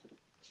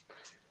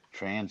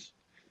 Trans.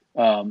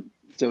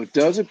 So it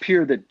does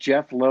appear that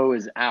Jeff Lowe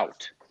is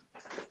out.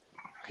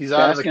 He's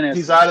out Baskin has-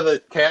 he's out of the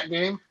cat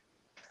game.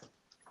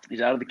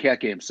 He's out of the cat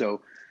game.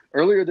 So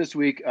earlier this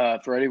week,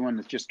 for anyone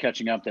that's just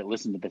catching up that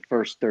listened to the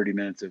first 30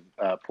 minutes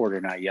of Porter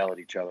and I yell at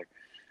each other,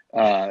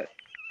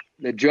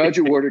 the judge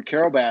awarded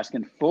Carol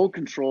Baskin full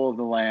control of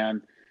the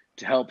land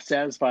to help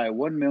satisfy a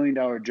 $1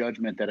 million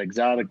judgment that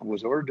Exotic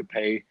was ordered to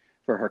pay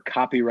for her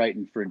copyright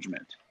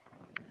infringement.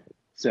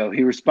 So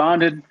he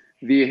responded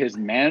via his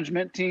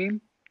management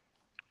team.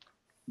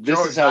 This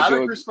Joe is how Exotic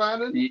Joe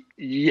responded.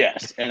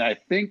 Yes, and I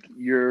think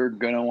you're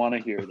gonna want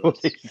to hear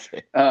What this. did he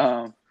say?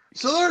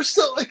 So they're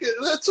still like,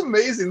 that's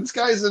amazing. This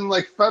guy's in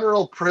like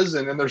federal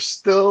prison, and they're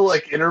still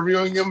like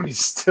interviewing him, and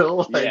he's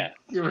still like Yeah.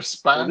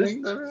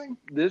 responding to everything.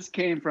 This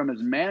came from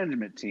his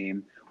management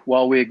team.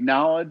 While we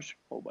acknowledge,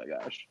 oh my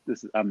gosh,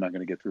 I'm not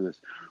going to get through this.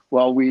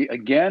 While we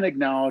again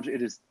acknowledge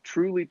it is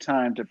truly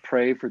time to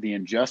pray for the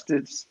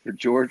injustice for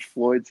George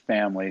Floyd's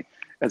family,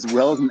 as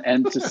well as an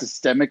end to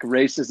systemic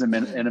racism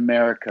in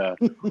America,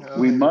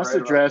 we you're must right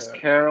about address that.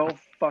 Carol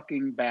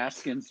fucking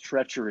Baskin's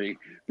treachery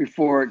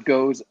before it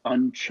goes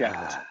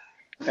unchecked.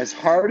 As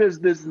hard as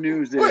this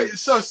news is, Wait,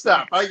 so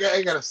stop. I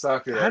gotta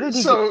stop you How there. did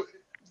he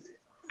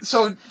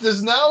So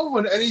does now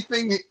when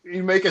anything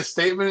you make a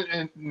statement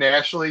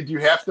nationally, do you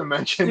have to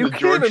mention You the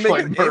can't George even make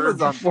Floyd an murder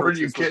Amazon before you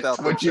purchase get without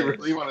to what them you saying it.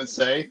 really want to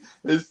say?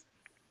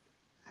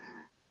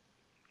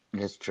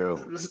 It's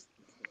true.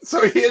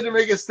 So he had to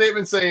make a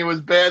statement saying it was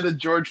bad that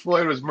George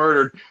Floyd was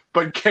murdered,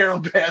 but Carol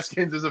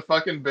Baskins is a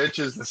fucking bitch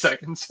is the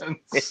second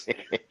sentence.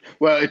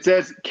 well, it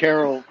says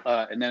Carol,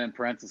 and then in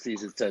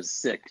parentheses it says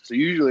sick. So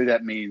usually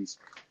that means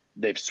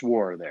they've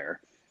swore there,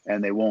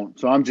 and they won't.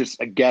 So I'm just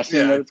guessing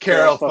Yeah, that it's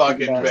Carol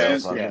fucking Baskin.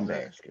 Baskin. Yeah. Fucking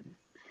Baskin.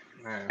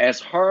 Yeah. As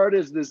hard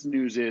as this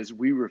news is,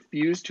 we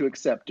refuse to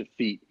accept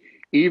defeat.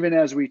 Even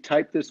as we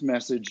type this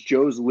message,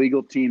 Joe's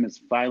legal team is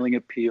filing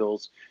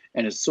appeals,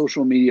 and his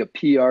social media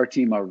PR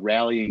team are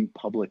rallying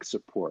public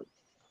support.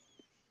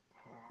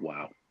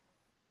 Wow.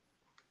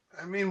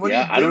 I mean, what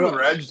Yeah, I do you don't do,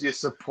 know. Reg? Do you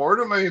support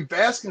him? I mean,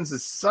 Baskins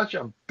is such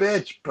a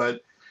bitch,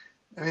 but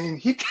I mean,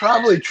 he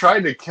probably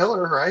tried to kill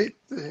her, right?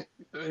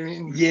 I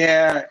mean,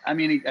 Yeah, I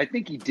mean, I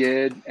think he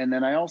did, and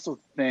then I also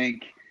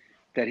think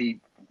that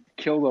he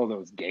killed all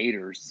those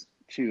gators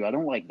too. I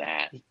don't like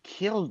that. He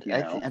killed. You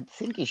know? I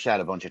think he shot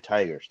a bunch of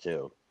tigers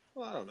too.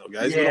 Well, I don't know,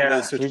 guys. We don't know the Yeah. He's not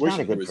a situation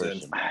he good was in.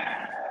 person.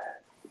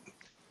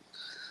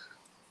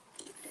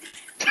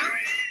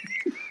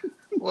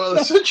 Well,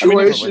 the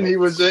situation he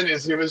was in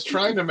is he was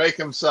trying to make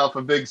himself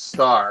a big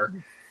star,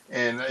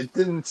 and it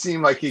didn't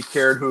seem like he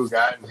cared who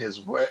got in his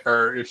way,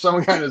 or if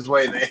someone got in his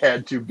way, they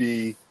had to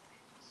be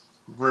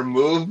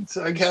removed,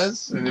 I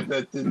guess. And if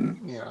that didn't,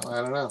 I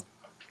don't know.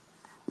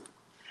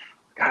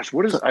 Gosh,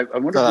 what is? I wonder No,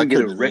 if we that can get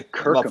a couldn't be Rick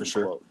me. I'm not Kirkham for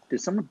sure. quote.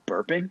 Is someone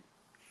burping?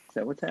 Is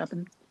that what's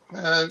happened?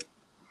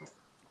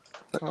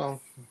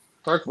 Well,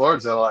 Dark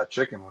Lord's had a lot of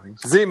chicken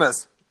wings.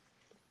 Zimas.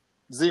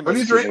 What are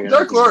you drinking,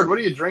 Dark Lord? What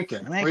are you drinking?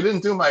 I'm We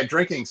didn't do my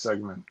drinking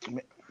segment.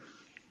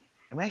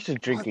 I'm actually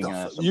What drinking.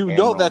 the Some you know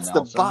Admiral that's the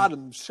Nelson.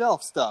 bottom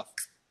shelf stuff.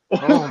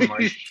 Oh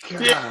my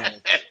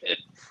god!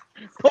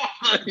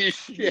 Holy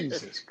shit!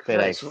 Jesus that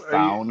I Christ!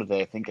 found that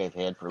I think I've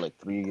had for like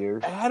 3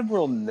 years.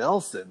 Admiral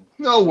Nelson.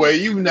 No way!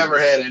 You've never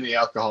had any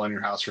alcohol in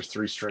your house for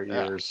 3 straight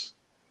Yeah. years.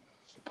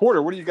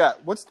 Porter, what do you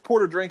got? What's the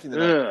Porter drinking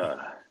tonight? Ugh.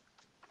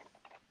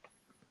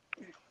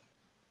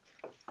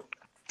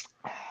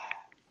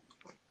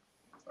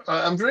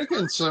 I'm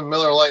drinking some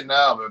Miller Lite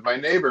now, but my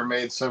neighbor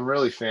made some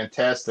really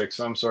fantastic,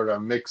 some sort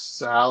of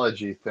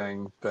mixology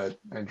thing that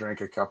I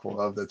drank a couple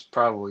of that's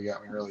probably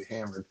got me really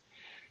hammered.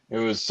 It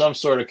was some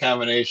sort of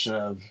combination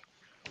of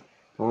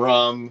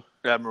rum,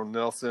 Admiral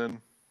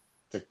Nelson.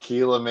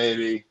 tequila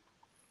maybe,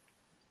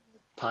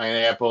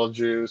 pineapple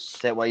juice.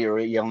 Is that why you were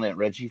yelling at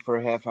Reggie for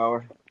a half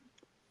hour?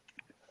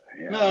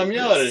 Yeah. No, I'm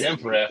yelling at him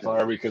for half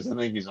hour because I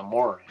think he's a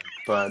moron,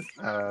 but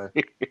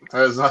it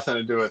has nothing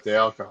to do with the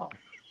alcohol.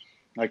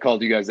 I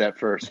called you guys that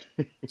first.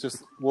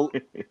 Just we'll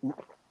All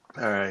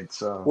right,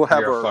 so We'll have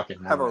you're a our-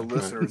 fucking have our moron.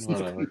 listeners-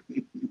 Whatever.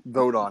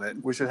 vote on it.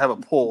 We should have a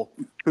poll.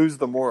 Who's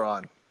the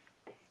moron?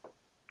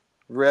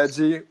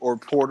 Reggie or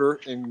Porter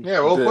and Yeah,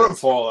 we'll Biz? put a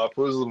poll up.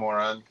 Who's the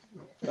moron?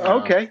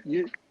 Okay.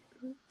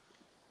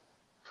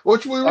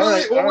 Which we really,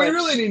 right, what all we right.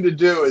 really need to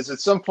do is at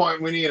some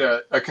point we need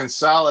a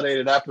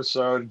consolidated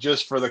episode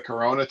just for the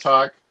Corona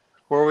Talk,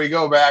 where we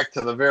go back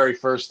to the very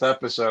first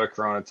episode of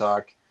Corona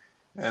Talk,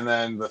 and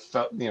then put it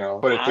I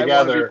want to be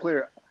together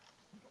clear.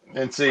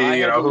 and see, I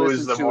had to who is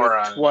listen the to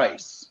moron. it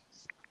twice,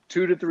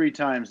 2 to 3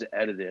 times to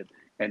edit it,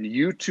 and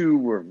you two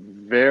were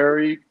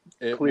very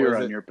It clear on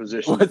wasn't- your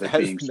position was of it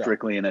that- being no.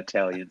 strictly an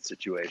Italian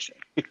situation.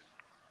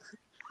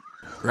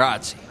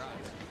 Grazie.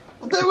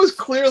 That was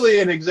clearly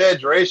an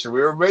exaggeration.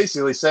 We were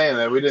basically saying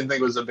that we didn't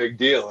think it was a big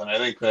deal, and I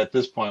think at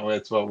this point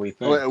that's what we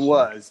think. Well, it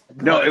was.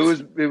 No,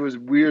 but- it was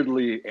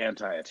weirdly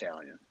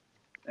anti-Italian,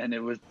 and it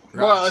was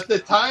Well, at the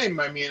time,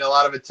 I mean, a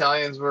lot of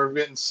Italians were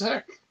getting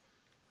sick.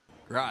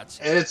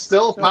 Grazie. And it's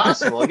still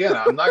possible. Again,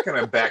 I'm not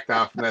going to back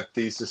down from that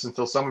thesis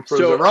until someone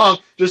proves So- it wrong.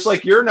 Just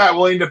like you're not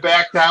willing to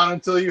back down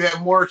until you have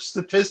more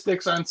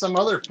statistics on some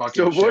other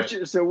fucking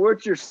shit. So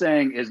what you're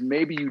saying is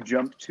maybe you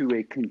jumped to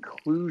a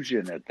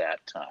conclusion at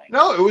that time.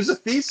 No, it was a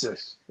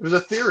thesis. It was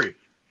a theory.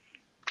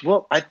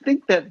 Well, I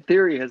think that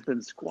theory has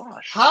been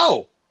squashed.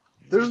 How?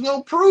 There's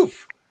no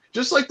proof.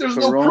 Just like there's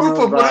no proof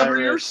of whatever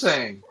you're Coronavirus.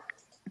 saying.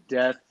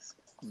 Deaths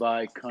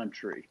by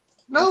country.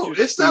 No, Let's just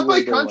it's not see by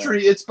where they're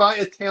country. It's by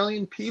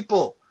Italian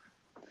people.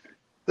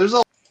 There's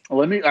a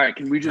All right,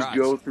 can we just Right.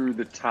 go through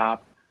the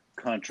top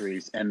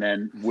countries and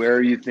then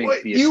where you think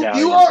Wait, the you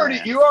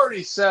Italians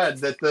already said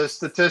that the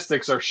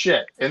statistics are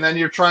shit, and then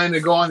you're trying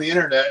to go on the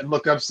internet and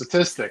look up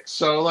statistics.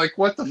 So, like,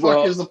 what the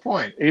Well, fuck is the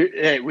point?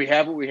 Hey, we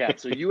have what we have.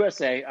 So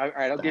USA, all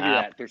right, I'll give you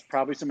Ah. that. There's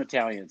probably some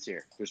Italians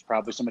here.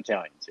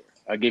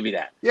 I'll give you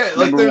that. Yeah,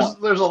 like Number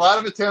there's a lot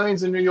of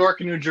Italians in New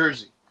York and New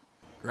Jersey.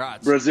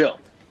 Grazie. Brazil,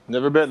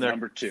 Never been there.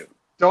 number 2.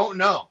 Don't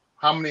know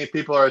how many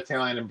people are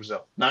Italian in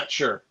Brazil. Not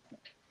sure.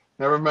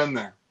 Never been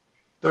there.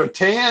 They're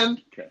tan.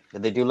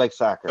 Did they do like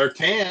soccer? They're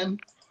tan.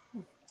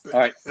 All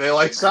right, They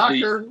like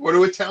soccer. What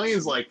do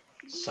Italians like?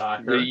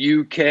 Soccer. the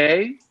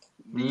UK.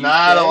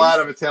 Not a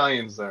lot of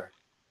Italians there.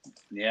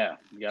 Yeah,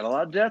 you got a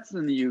lot of deaths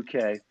in the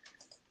UK.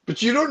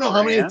 But you don't know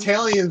how many France?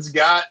 Italians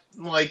got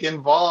like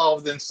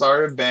involved and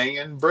started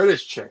banging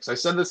British chicks. I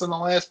said this on the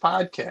last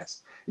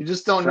podcast. You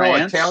just don't know.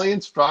 France?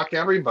 Italians fuck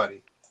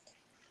everybody.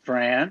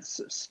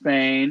 France,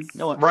 Spain,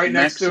 No one, Right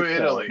next to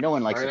Mexico. Italy. No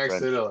one likes right a next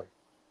French. to Italy.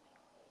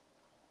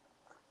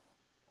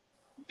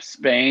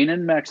 Spain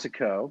and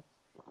Mexico.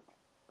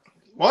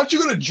 Why don't you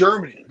go to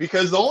Germany?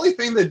 Because the only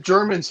thing that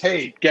Germans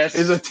hate Guess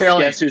is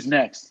Italian. Guess who's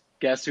next?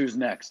 Guess who's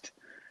next?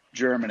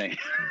 Germany.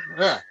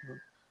 Yeah.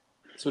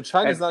 So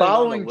China's And not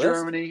following even on the list?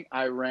 Germany,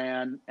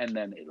 Iran, and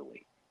then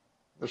Italy.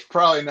 There's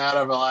probably not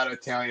a lot of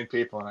Italian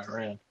people in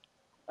Iran.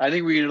 I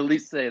think we can at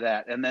least say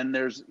that. And then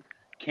there's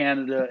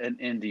Canada and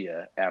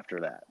India after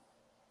that.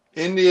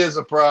 India is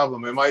a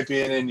problem. It might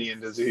be an Indian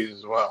disease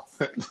as well.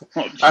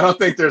 Oh, I don't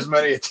think there's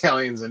many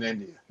Italians in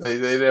India. They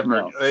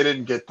No.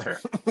 didn't get there.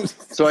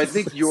 So I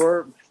think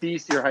your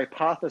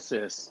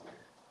hypothesis,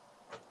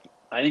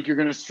 I think you're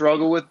going to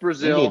struggle with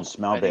Brazil. Indians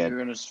smell I think bad. you're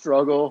going to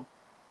struggle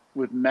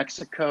with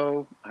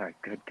Mexico. All right,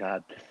 good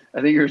God.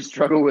 I think you're going to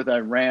struggle with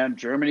Iran.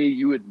 Germany,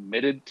 you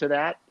admitted to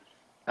that.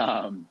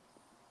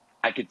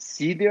 I could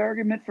see the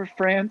argument for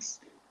France.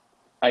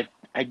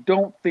 I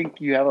don't think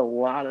you have a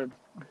lot of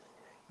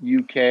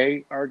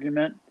UK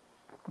argument,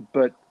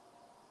 but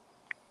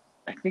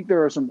I think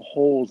there are some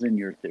holes in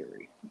your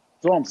theory.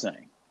 That's all I'm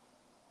saying.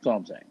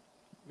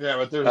 Yeah,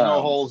 but there's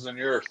no holes in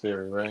your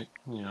theory, right?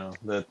 You know,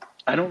 that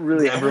I don't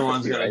really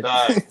everyone's have a going to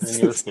theory. die in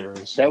your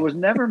theory. So. That was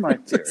never my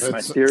theory.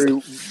 My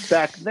theory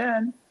back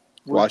then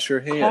was Wash your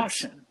hands.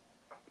 caution.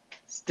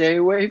 Stay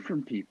away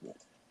from people.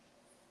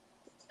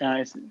 And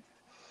I said,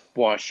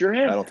 wash your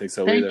hands. I don't think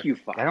so Thank either. you,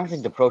 Fox. I don't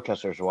think the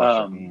protesters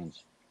wash their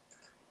hands.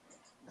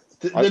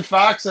 Did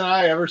Fox and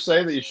I ever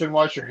say that you shouldn't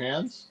wash your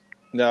hands?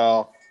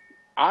 No.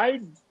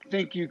 I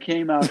think you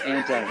came out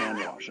anti-hand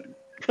washing.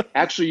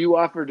 Actually, you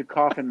offered to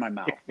cough in my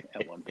mouth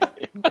at one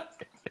point.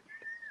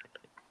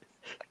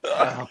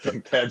 I don't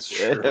think that's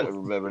I true. don't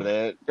remember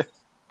that.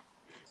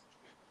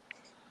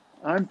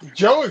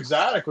 Joe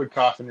Exotic would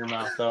cough in your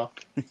mouth, though.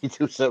 You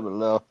do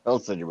something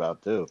else in your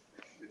mouth too.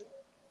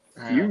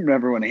 You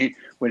remember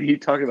when he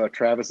talked about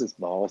Travis's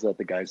balls at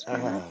the guy's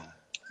funeral?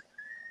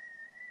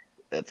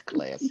 That's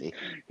classy.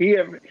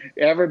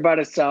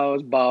 Everybody saw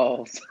his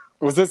balls.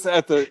 Was this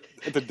at the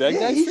dead Yeah,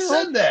 guy's he funeral?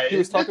 said that. He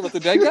was talking about the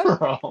dead guy?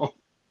 guy?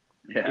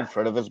 Yeah, In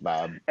front of his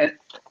mom.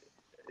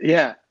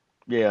 yeah.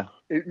 Yeah.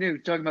 He was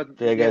talking about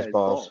Dead guy's his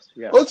balls.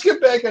 Yeah. Let's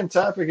get back on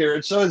topic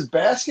here. So has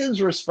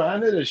Baskins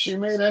responded? Has she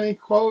made any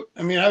quote?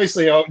 I mean,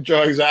 obviously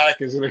Joe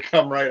Exotic is going to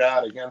come right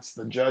out against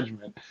the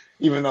judgment,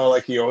 even though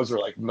like he owes her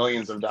like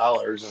millions of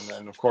dollars. And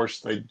then, of course,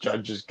 the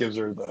judge just gives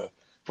her the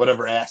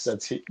whatever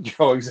assets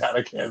Joe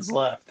Exotic has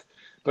left.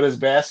 But has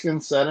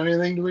Baskins said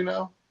anything? Do we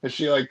know? Has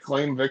she like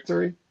claimed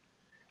victory?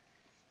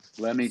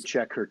 Let me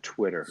check her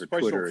Twitter. Her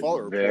Surprised you Twitter don't follow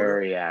her, is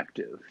very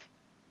active.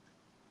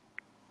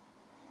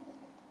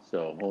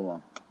 So hold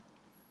on.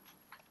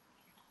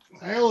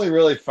 I only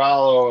really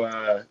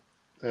follow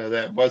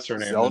that. What's her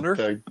name? Zellner?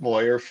 The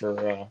lawyer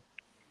for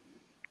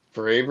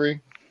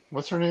Avery.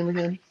 What's her name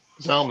again?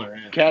 Zellner.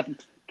 Yeah.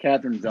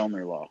 Catherine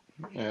Zellner Law.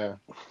 Yeah.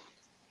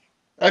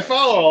 I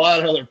follow a lot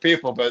of other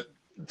people, but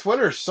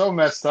Twitter's so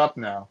messed up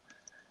now.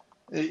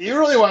 You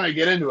really want to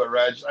get into it,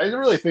 Reg? I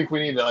really think we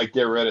need to like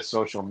get rid of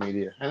social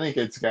media. I think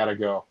it's got to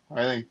go.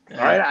 I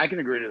I can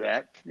agree to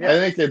that. Yeah. I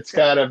think it's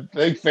got to. I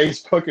think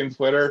Facebook and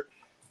Twitter.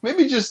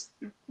 Maybe just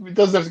it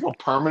doesn't have to go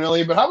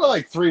permanently, but how about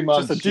like 3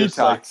 months? Just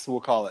a detox, we'll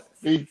call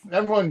it.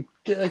 Everyone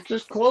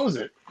just close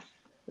it.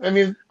 I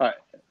mean,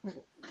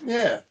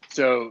 yeah.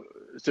 So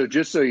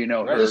just so you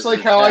know, Just like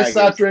how I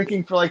stopped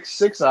drinking for like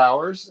 6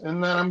 hours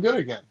and then I'm good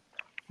again.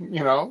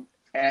 You know?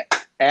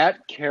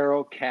 At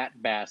Carol Cat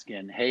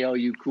Baskin. Hey, all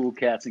you cool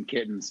cats and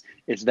kittens.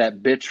 It's that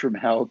bitch from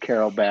hell,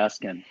 Carol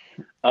Baskin.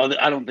 Oh,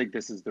 I don't think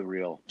this is the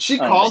real. She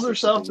calls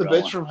herself the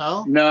bitch from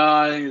hell? No,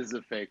 I think this is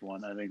a fake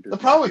one. I think this the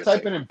problem with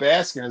typing in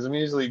Baskin is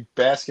immediately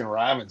Baskin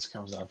Robbins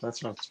comes up.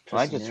 That's what's pissing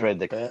I just me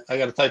read off. I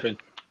got to type in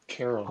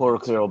Carol. Poor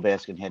Carol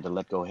Baskin had to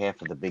let go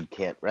half of the big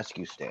cat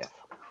rescue staff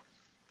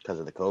because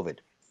of the COVID.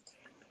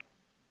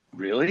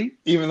 Really?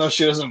 Even though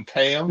she doesn't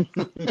pay him,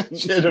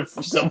 she had to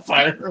still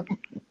fire him.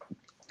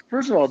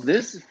 First of all,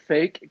 this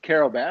fake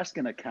Carol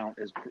Baskin account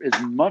is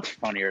much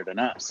funnier than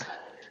us.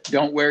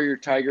 Don't wear your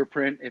tiger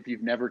print if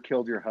you've never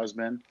killed your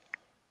husband.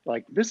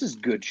 Like, this is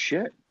good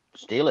shit.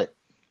 Steal it.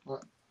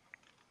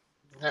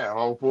 Yeah,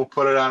 well, we'll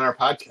put it on our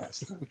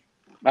podcast.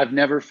 I've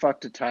never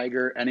fucked a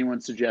tiger. Anyone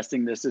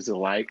suggesting this is a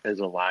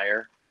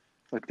liar.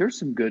 Like, there's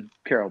some good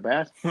Carol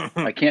Baskin.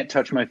 I can't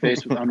touch my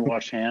face with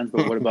unwashed hands,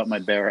 but what about my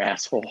bare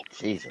asshole?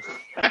 Jesus.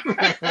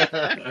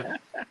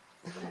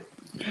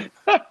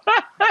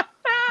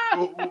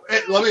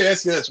 Let me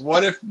ask you this.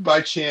 What if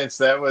by chance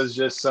that was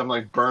just some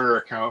like burner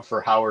account for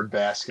Howard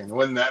Baskin?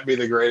 Wouldn't that be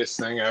the greatest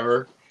thing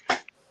ever?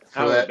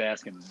 Howard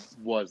Baskin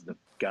was the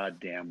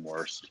goddamn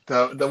worst.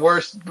 The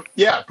worst.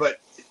 Yeah,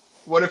 but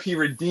what if he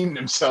redeemed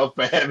himself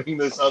by having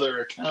this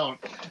other account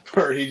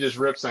where he just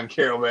rips on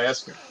Carol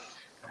Baskin?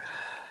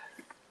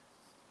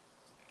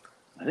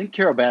 I think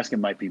Carol Baskin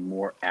might be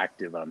more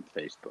active on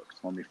Facebook. So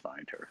let me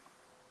find her.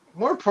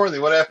 More importantly,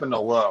 what happened to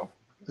Lowe?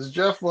 Is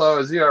Jeff Lowe,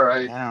 is he all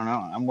right? I don't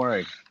know. I'm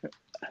worried.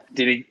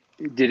 Did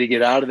he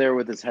get out of there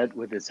with his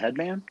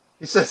headband?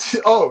 He says,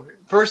 oh,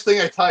 first thing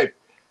I typed,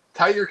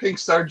 Tiger King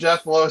star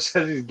Jeff Lowe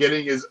says he's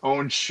getting his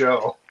own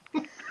show.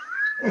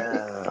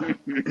 I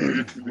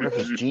wonder if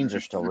his jeans are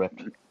still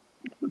ripped.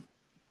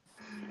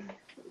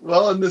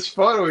 Well, in this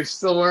photo, he's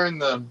still wearing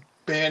the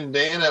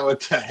bandana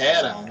with the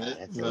hat on it.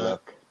 That's a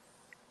look.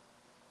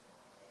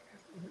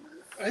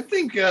 I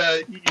think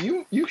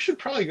you should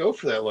probably go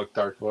for that look,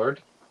 Dark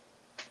Lord.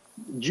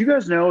 Did you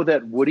guys know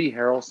that Woody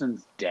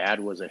Harrelson's dad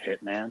was a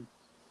hitman?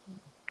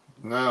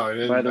 No, I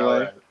didn't By the know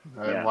way,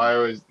 that. yeah.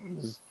 Why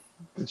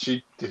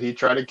did he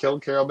try to kill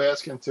Carol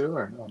Baskin too,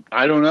 or no?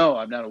 I don't know.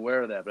 I'm not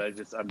aware of that, but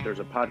there's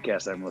a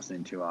podcast I'm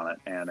listening to on it,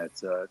 and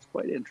it's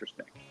quite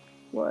interesting.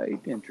 Quite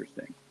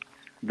interesting.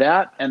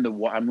 That and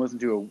I'm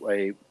listening to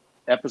a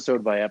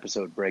episode by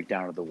episode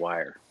breakdown of The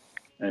Wire,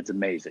 and it's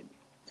amazing.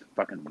 It's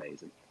fucking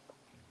amazing.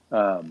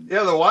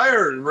 Yeah, The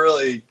Wire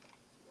really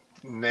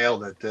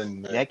nailed it,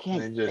 didn't they? Yeah, I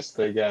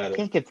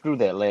can't get through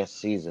that last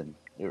season.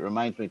 It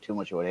reminds me too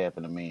much of what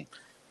happened to me.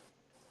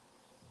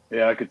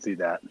 Yeah, I could see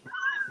that.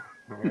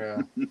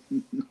 Yeah.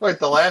 Like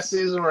the last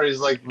season where he's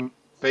like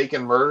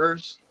faking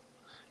murders.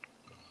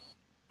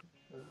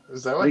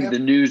 Is that I what think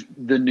happened?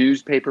 the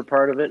newspaper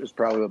part of it is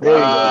probably what There you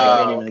go. bothered me.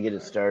 I Oh. can't even get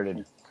it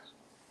started.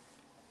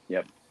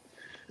 Yep.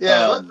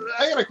 Yeah, Um,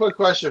 I got a quick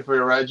question for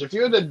you, Reg. If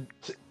you had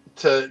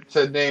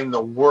to name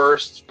the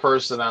worst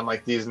person on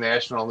like these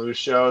national news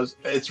shows,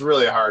 it's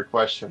really a hard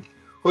question.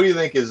 Who do you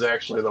think is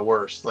actually the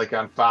worst? Like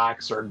on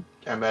Fox or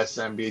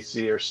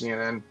MSNBC or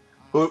CNN?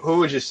 Who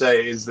would you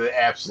say is the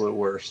absolute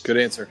worst? Good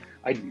answer.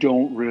 I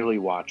don't really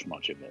watch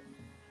much of it.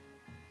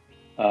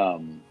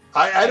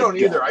 I don't I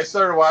either. don't. I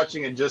started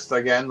watching it just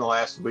again the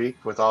last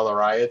week with all the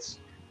riots,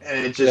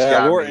 and it just Yeah,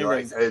 got Laura me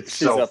like, Ingram, it's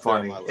she's so up there on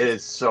funny. my It list.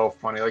 is so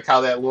funny. Like how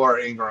that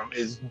Laura Ingram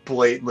is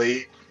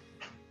blatantly.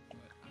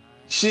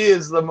 She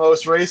is the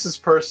most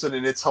racist person,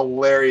 and it's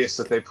hilarious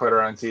that they put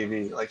her on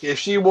TV. Like if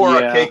she wore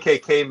Yeah. a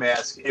KKK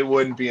mask, it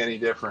wouldn't be any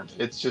different.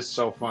 It's just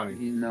so funny.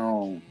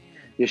 No.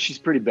 Yeah, she's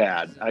pretty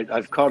bad.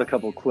 I've caught a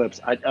couple of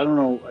clips. I don't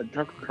know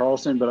Tucker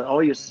Carlson, but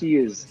all you see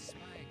is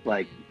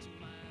like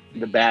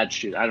the bad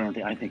shit.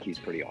 I think he's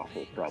pretty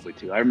awful, probably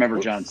too. I remember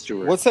Jon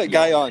Stewart. What's that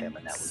guy yelling at on? him,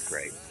 and that was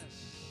great.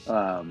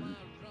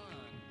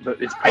 But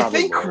it's I probably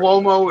think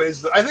Laura.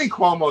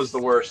 Cuomo is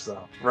the worst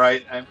though,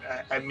 right?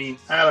 I mean,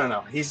 I don't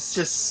know. He's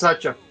just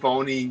such a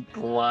phony,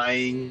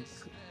 lying.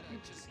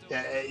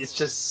 It's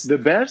just The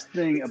best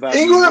thing about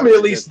Ingram New York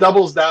at least is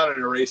doubles down on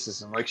her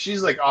racism. Like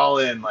she's like all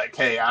in. Like,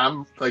 hey,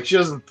 I'm like she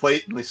doesn't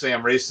blatantly say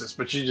I'm racist,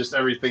 but she just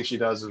everything she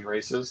does is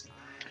racist.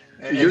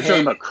 that you're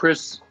talking about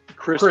Chris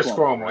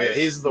Cuomo. right? Yeah,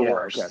 he's the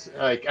worst. Okay.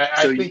 Like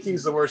I So think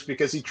he's the worst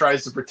because he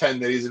tries to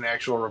pretend that he's an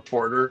actual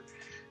reporter,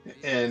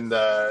 and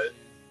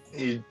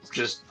he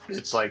just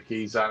it's like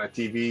he's on a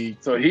TV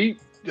So he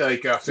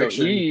like a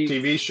fiction he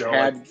TV show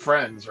had- like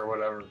Friends or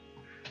whatever.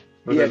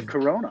 he had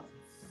Corona,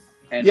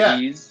 and Yeah.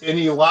 he's And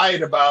he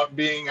lied about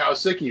being how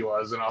sick he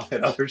was and all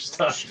that other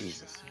stuff.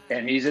 Jesus.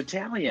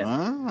 Italian.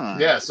 Ah.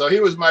 Yeah, so he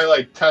was my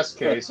like test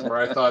case where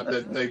I thought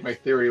that like my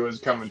theory was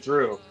coming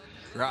through.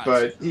 Grazie.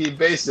 But he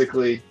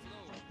basically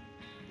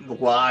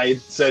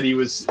lied, said he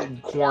was in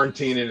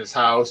quarantine in his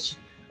house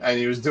and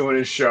he was doing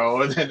his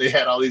show, and then they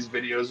had all these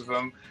videos of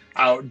him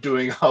out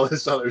doing all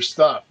this other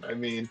stuff. I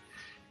mean,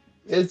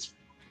 it's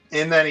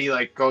and then he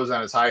like goes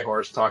on his high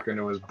horse talking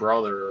to his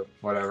brother or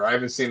whatever. I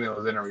haven't seen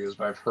those interviews,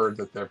 but I've heard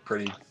that they're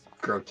pretty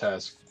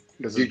grotesque.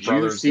 Because his Did you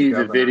brother's see the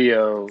governor.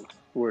 video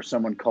where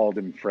someone called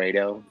him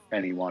Fredo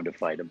and he wanted to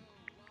fight him?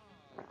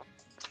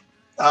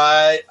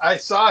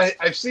 I've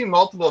seen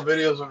multiple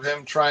videos of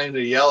him trying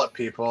to yell at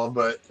people,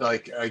 but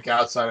like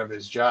outside of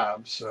his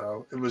job.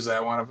 So was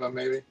that one of them,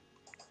 maybe?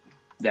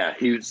 Yeah,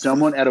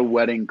 someone at a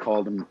wedding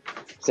called him,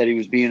 said he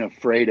was being a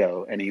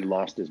Fredo, and he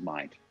lost his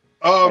mind.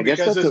 Oh, I guess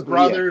because that's his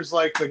brother's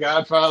like the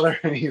Godfather,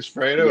 and he's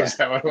Fredo. Yeah, Is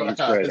that what it He's was?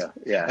 Fredo.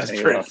 Yeah, That's and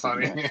he pretty lost his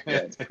funny. mind. Yeah,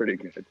 it's pretty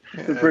good.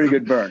 It's a Yeah, pretty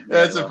good burn.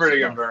 That's Yeah, a he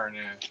pretty lost his good mind. burn.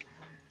 Yeah.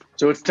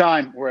 So it's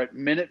time. We're at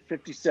minute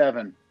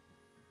 57.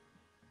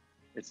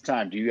 It's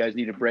time. Do you guys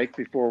need a break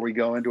before we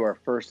go into our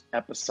first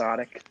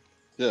episodic?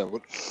 Yeah.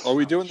 What, are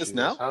we doing this Jesus,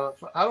 now?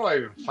 How do I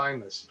even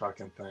find this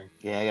fucking thing?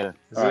 Yeah, I gotta.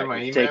 Is All it right, in my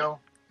take- email?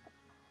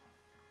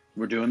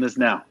 We're doing this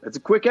now. It's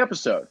a quick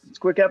episode. It's a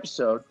quick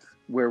episode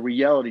where we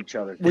yell at each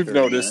other. for We've 30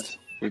 noticed. minutes.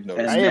 We've I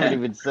noticed. And haven't then-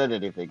 even said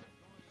anything.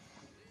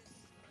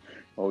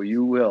 Oh,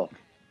 you will.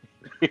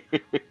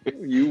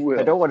 You will.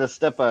 I don't want to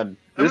step on.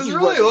 I This was is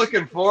really what-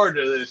 looking forward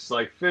to this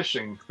like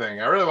fishing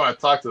thing. I really want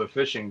to talk to the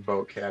fishing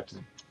boat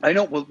captain. I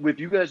know. Well, if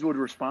you guys would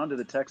respond to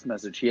the text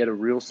message, he had a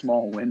real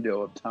small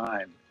window of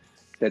time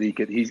that he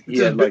could. He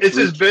had like It's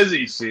three- his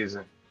busy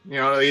season. You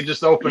know, he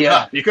just opened Yeah.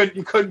 up. You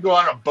couldn't go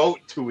on a boat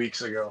 2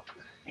 weeks ago.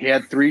 He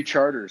had 3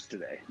 charters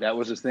today. That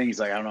was his thing. He's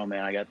like, I don't know,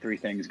 man. I got 3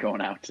 things going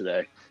out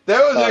today. That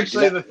was Oh,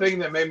 actually yeah. the thing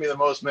that made me the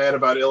most mad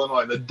about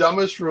Illinois. The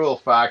dumbest rule,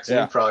 Fox, and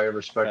Yeah. you probably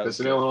respect That this, was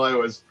in good. Illinois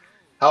was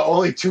how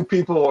only 2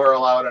 people were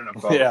allowed on a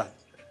boat. Yeah.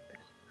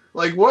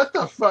 Like, what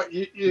the fuck?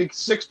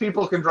 6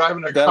 people can drive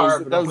in a That car,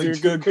 was- but that was only a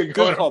 2 good- can good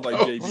go on a call by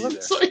boat. JB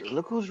It's there. like,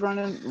 Look who's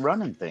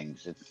running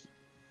things. It's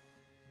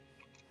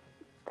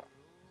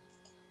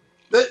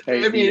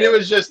Hey, I mean, the, it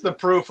was just the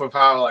proof of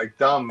how like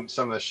dumb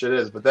some of the shit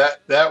is. But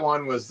that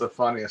one was the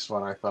funniest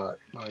one, I thought.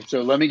 Like,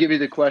 So let me give you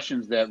the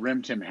questions that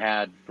Rim Tim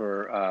had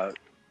for,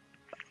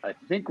 I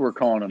think we're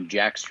calling him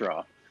Jack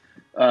Straw.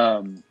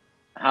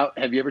 How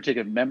have you ever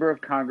taken a member of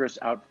Congress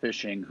out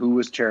fishing? Who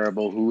was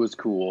terrible? Who was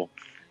cool?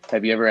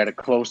 Have you ever had a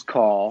close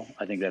call?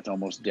 I think that's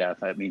almost death.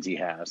 That means he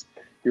has.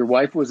 Your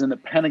wife was in the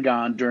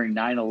Pentagon during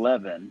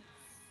 9/11.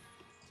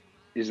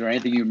 Is there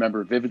anything you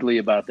remember vividly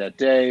about that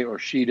day, or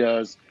she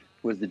does?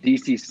 Was the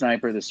DC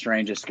sniper the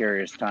strangest,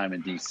 scariest time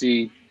in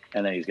DC?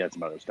 And then he's got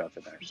some other stuff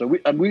in there. So we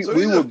so we he's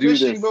will a do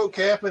fishing this. boat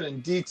captain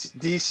in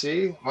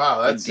DC.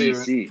 Wow, that's In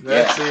DC,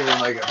 even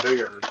like a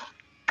bigger.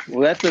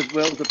 Well, that's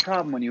the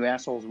problem when you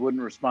assholes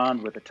wouldn't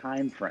respond with a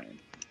time frame.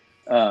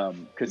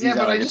 Because Yeah,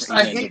 but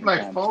I hate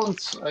my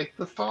phones. Like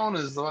the phone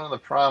is one of the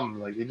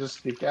problems. Like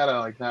you gotta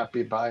like not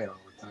be by it all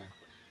the time.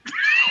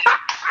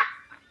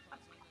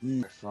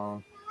 My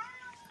phone.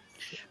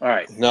 All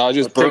right, No, I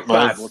just we'll burnt take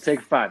mine. 5. We'll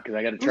take 5 because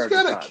I got to Who's charge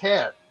got the a 5.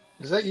 cat?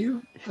 Is that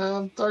you,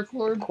 Dark Of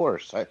Lord?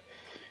 course. I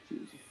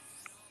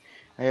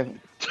have.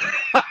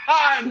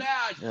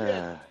 Nah, shit.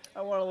 Uh,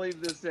 I want to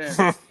leave this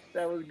in.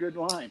 That was a good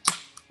line.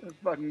 That's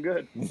fucking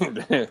good.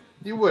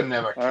 You wouldn't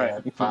have a All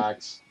right. cat,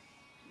 Fox.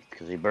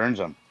 because he burns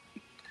them.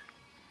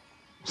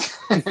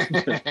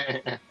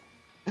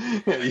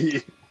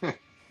 Wait,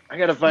 I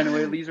got to find a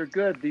way. These are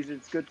good.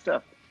 It's good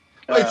stuff.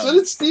 so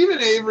did Stephen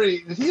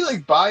Avery? Did he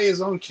like buy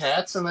his own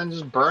cats and then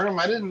just burn them?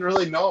 I didn't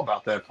really know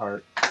about that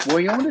part. Well,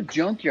 he owned a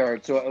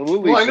junkyard, so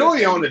Well, I know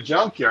he owned a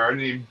junkyard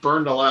and he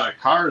burned a lot of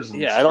cars.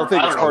 And Yeah, I don't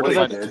think it's know hard what to he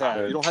find a did, cat.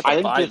 but- You don't have I to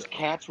think buy his them.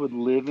 cats would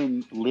live.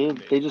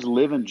 They just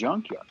live in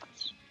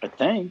junkyards. I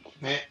think.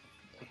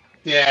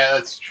 Yeah,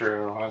 that's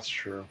true. That's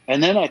true.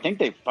 And then I think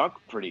they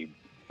fuck pretty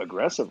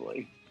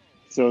aggressively.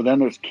 So then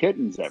there's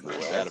kittens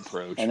everywhere. That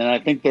approach. And then I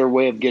think their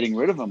way of getting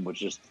rid of them was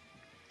just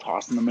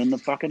tossing them in the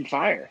fucking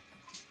fire.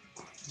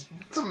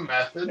 It's a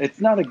method.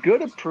 It's not a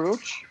good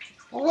approach.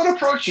 Well, what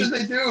approach should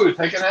they do?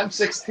 Take an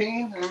M16?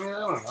 I mean, I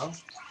don't know.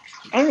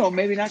 I don't know.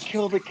 Maybe not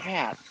kill the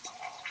cat.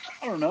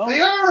 I don't know.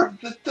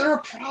 They're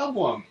a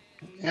problem.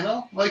 You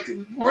know, like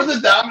we're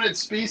the dominant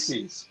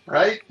species,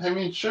 right? I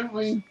mean, shouldn't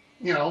we?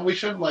 You know, we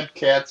shouldn't let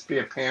cats be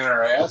a pain in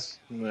our ass.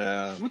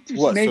 Yeah.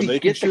 What, maybe so they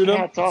get can the shoot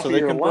cats them? off So of they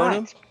your can burn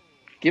them? lot.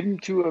 Give them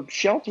to a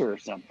shelter or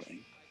something.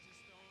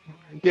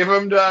 Give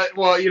them to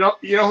you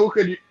know who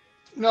could.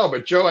 No,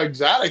 but Joe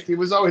Exotic, he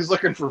was always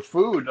looking for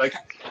food. Like,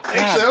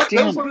 actually,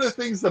 that was one of the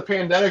things the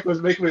pandemic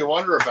was making me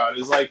wonder about.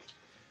 Is like,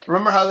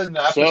 remember how in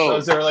the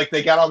episodes they were like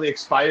they got all the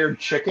expired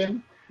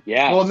chicken.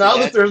 Yeah. Well, now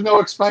that there's no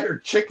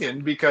expired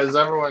chicken because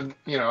everyone,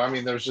 you know, I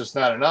mean, there's just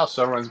not enough,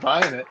 so everyone's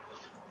buying it.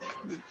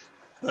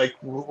 Like,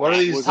 what are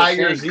these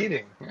tigers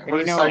eating? What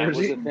are these tigers that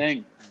was eating? a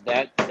thing.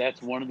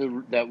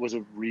 That was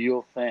a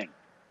real thing.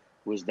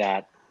 Was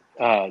that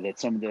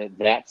some of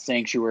that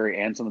sanctuary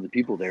and some of the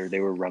people there, they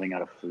were running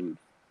out of food.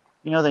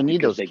 You know, they need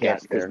those Because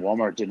cats because there.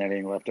 Walmart didn't have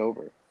anything left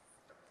over.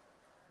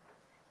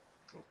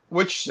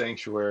 Which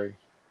sanctuary?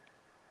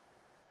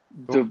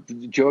 The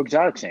Joe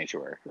Exotic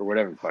Sanctuary or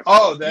whatever the fuck.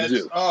 Oh,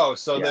 it's called.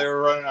 that's Zoo. they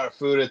were running out of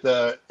food at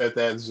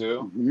that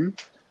zoo. Mm-hmm.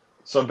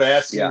 So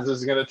Bastians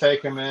is going to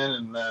take them in,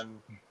 and then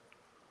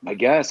I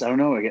guess I don't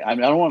know. I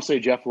don't want to say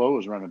Jeff Lowe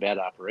was running a bad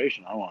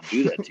operation. I don't want to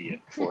do that to you,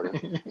 Porter.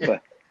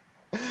 But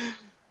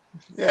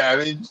yeah, I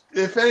mean,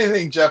 if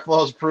anything, Jeff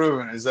Lowe's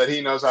proven is that he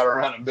knows how to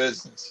run a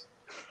business.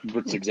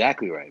 that's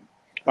exactly right.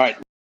 All right,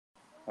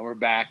 and we're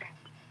back.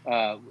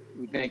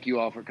 Thank you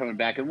all for coming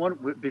back.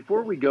 And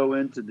before we go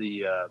into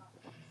the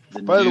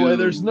By the way,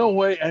 there's no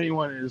way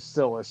anyone is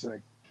still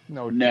listening.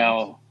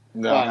 No.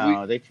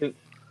 No, they took.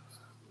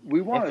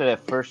 We want After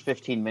that first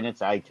 15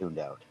 minutes, I tuned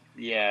out.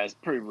 Yeah, it's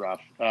pretty rough.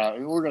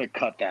 We're going to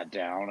cut that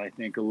down, I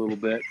think, a little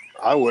bit.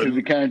 I would.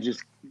 We kind of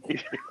just.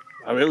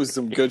 I mean, it was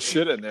some good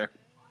shit in there.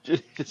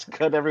 Just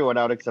cut everyone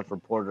out except for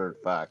Porter and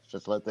Fox.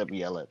 Just let them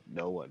yell at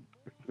no one.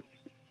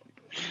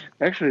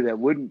 Actually, that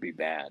wouldn't be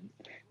bad.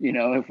 You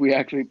know, if we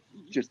actually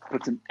just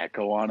put some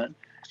echo on it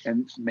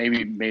and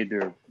maybe made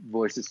their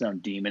voices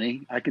sound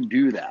demony, I can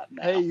do that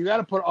now. Hey, you got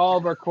to put all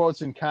of our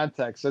quotes in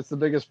context. That's the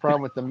biggest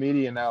problem with the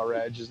media now,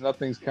 Reg, is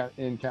nothing's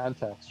in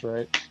context,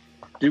 right?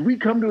 Did we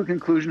come to a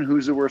conclusion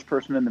who's the worst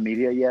person in the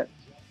media yet?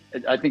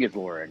 I think it's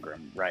Laura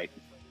Ingraham, right?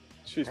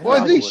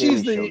 Well, I think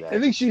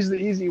Probably. she's the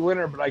easy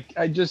winner, but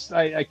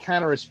I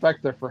kind of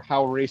respect her for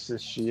how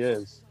racist she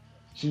is.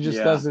 She just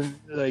doesn't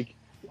like.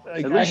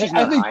 At least she's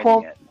not I think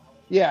hiding it.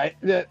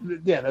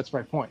 Yeah, that's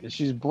my point.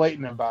 She's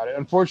blatant about it.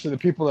 Unfortunately,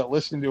 the people that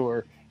listen to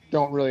her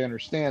don't really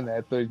understand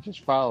that. They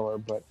just follow her.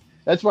 But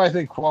that's why I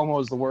think Cuomo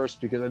is the worst,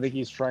 because I think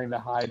he's trying to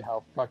hide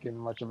how fucking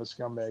much of a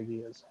scumbag he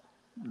is.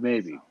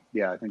 Maybe.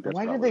 Yeah, I think that's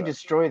Why did probably they right.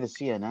 destroy the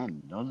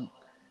CNN?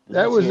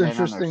 That was CNN on their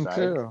interesting side?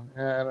 too.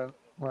 Yeah, I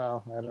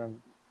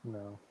don't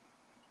know.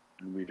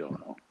 We don't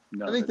know.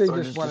 No, I think they Or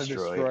just just want to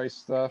destroy destroy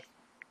stuff.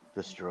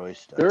 Destroy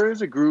stuff. there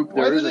is a group.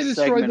 Why There did is they a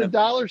destroy segment the of,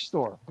 dollar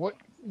store? What,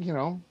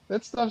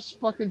 that stuff's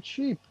fucking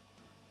cheap.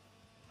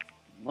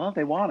 Well,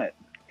 they want it,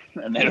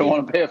 and they don't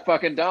want to pay a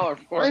fucking dollar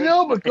for it. I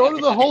know, but go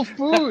to the Whole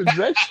Foods.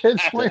 That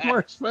shit's way more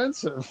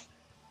expensive.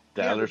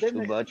 Dollar's but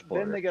too much, Then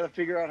Porter. they got to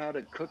figure out how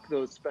to cook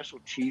those special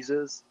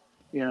cheeses.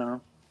 You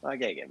know, I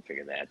gotta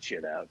figure that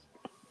shit out.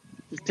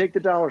 Just take the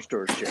dollar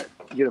store shit.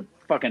 You get a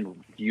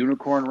fucking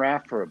unicorn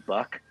wrap for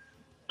 $1.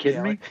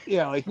 Kidding me?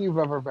 Like you've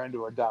ever been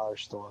to a dollar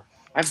store.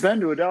 I've been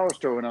to a dollar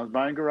store when I was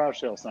buying garage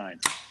sale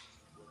signs.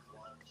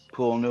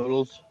 Pool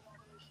noodles.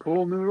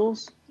 Pool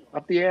noodles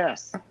up the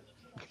ass.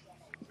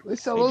 They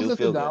sell They those do at the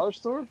feel good. dollar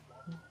store?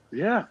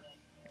 Yeah.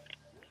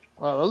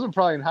 Well, those are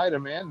probably in high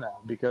demand now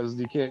because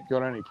you can't go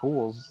to any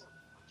pools.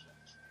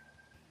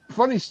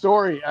 Funny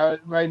story.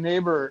 My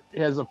neighbor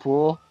has a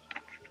pool,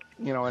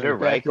 in Is his there a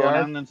riot going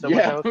backyard. on in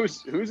someone's Yeah.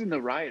 house? Who's in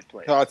the riot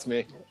place? Oh, it's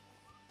me.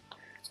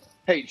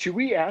 Hey, should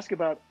we ask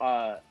about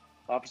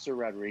Officer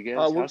Rodriguez?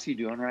 How's he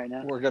doing right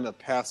now? We're going to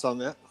pass on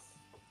that.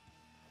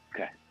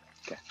 Okay.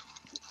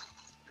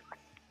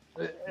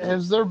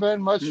 Has there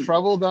been much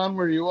trouble down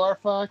where you are,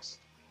 Fox?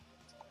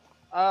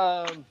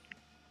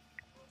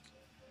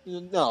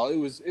 No, it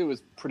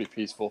was pretty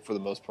peaceful for the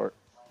most part.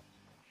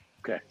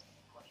 Okay.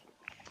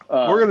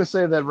 We're gonna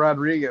say that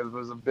Rodriguez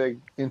was a big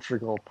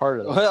integral part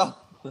of it. Well,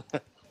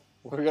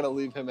 we're gonna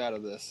leave him out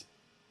of this.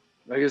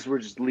 I guess we're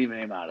just leaving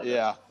him out of it.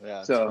 Yeah,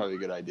 that's So- probably a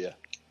good idea.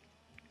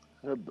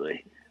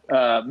 Probably.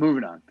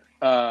 Moving on.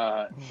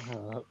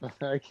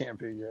 That can't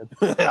be good.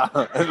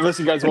 Unless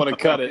you guys want to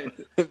cut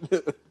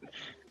it.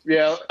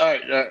 Yeah. All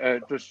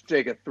right. Let's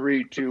take a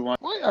 3, 2, 1.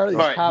 Why are these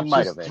All right, cops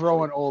might just have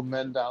throwing old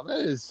men down? That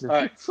is All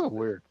right. it's so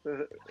weird.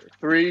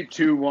 3,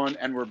 2, 1,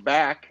 and we're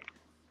back.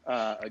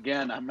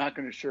 Again, I'm not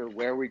going to sure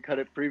where we cut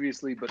it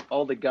previously, but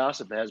all the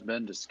gossip has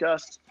been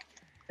discussed,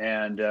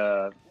 and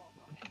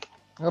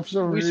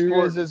Episode We Rodriguez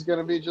sport- is going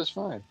to be just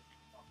fine.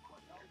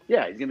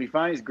 yeah, he's going to be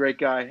fine. He's a great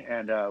guy,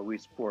 and we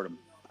support him.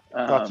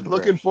 Thoughts and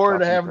Looking forward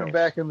to Thoughts and having him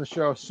prayers. back in the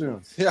show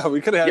soon. Yeah,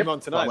 we could have had Yep. him on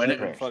tonight. When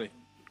That'd it- been funny.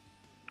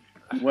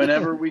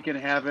 Whenever we can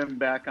have him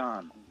back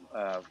on,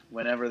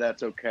 whenever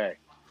that's okay,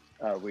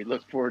 we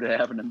look forward to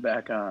having him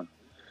back on.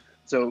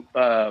 So,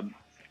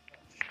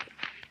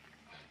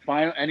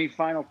 any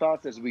final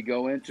thoughts as we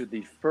go into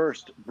the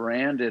first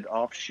branded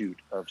offshoot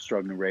of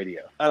Struggling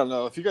Radio? I don't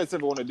know. If you guys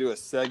ever want to do a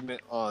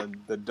segment on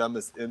the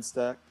dumbest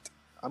insect,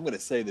 I'm going to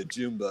say the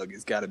June bug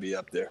has got to be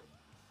up there.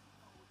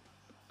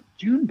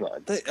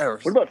 Junebug. What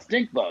What about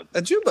stink bug?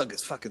 a June bug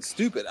is fucking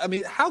stupid. I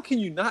mean, how can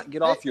you not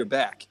get off your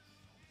back?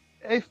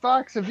 Hey,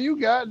 Fox, have you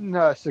gotten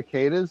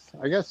cicadas?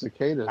 I got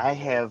cicadas. I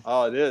have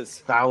Oh, it is.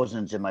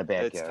 thousands in my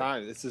backyard. It's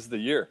time. This is the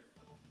year.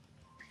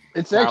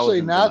 It's actually thousands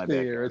in not my the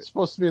year. backyard. It's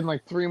supposed to be in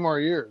like 3 more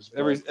years.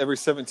 but- Every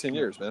 17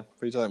 years, man. What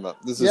are you talking about?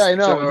 This is yeah, I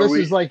know. So but are this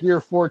we- is like year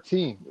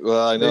 14.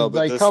 Well, I know, They but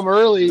like this, come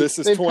early. this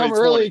is They've come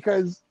 2020. early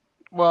because,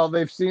 well,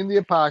 they've seen the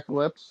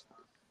apocalypse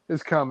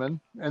is coming,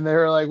 and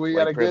they're like, we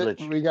White gotta privilege.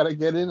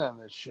 get in on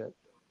this shit.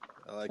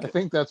 I like I it.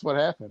 think that's what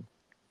happened.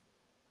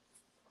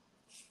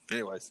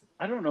 Anyways,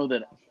 I don't know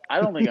that. I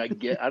don't think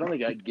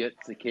I'd get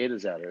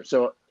cicadas out here.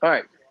 So, all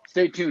right,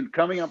 stay tuned.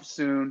 Coming up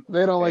soon,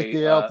 They don't like Hey,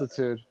 the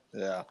altitude.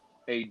 yeah.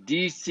 a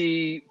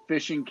DC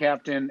fishing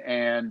captain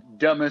and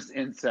dumbest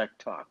insect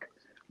talk.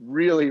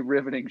 Really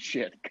riveting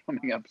shit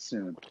coming up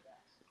soon.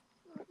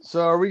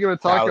 So, are we going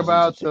to talk Thousands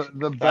about of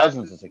the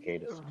Thousands best? of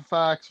cicadas.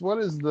 Fox, what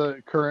is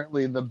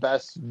currently the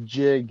best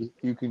jig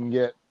you can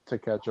get to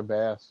catch a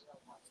bass?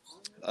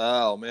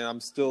 Oh man,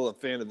 I'm still a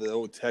fan of the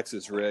old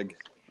Texas rig.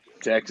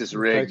 Texas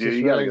rig, Texas dude.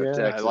 You gotta rig, go yeah.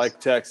 Texas. I like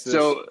Texas.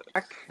 So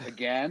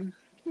again.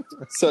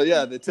 So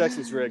yeah, the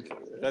Texas rig.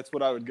 That's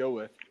what I would go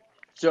with.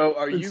 So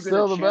are you It's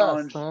still going the to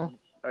challenge? best, huh?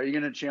 Are you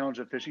going to challenge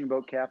a fishing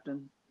boat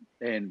captain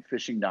in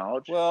fishing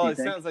knowledge? do Well, you it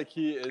think? sounds like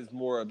he is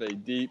more of a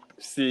deep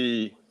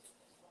sea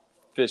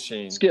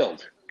fishing.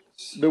 Skilled.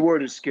 The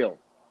word is skill.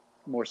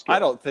 More skilled. I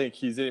don't think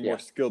he's any more Yeah.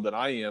 skilled than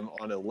I am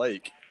on a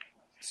lake.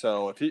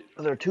 So if he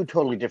They're two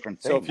totally different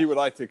things. so if he would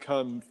like to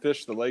come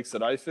fish the lakes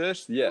that I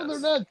fish, yes. Well, they're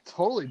not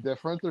totally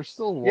different. They're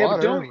still Yeah, but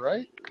water, don't-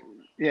 right?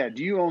 Yeah.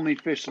 Do you only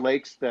fish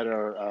lakes that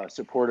are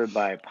supported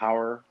by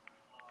power,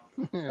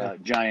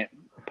 giant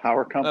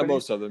power companies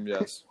Most of them,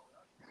 yes.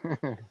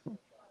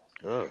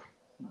 Ugh.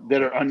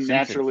 that are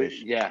unnaturally?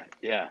 fish. Yeah.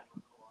 Yeah.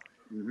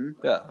 hmm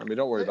Yeah, I mean,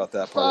 don't worry about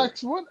that part.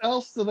 Fox, what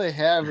else do they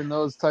have in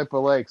those type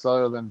of lakes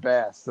other than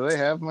bass? Do they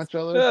have much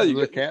other? Yeah, Is you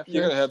there got, catfish?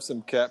 you're gonna have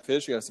some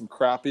catfish. You got some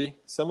crappie.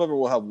 Some of them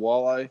will have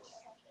walleye.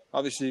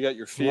 Obviously, you got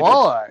your feeder.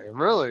 Walleye,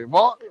 really?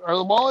 Are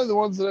the walleye the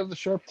ones that have the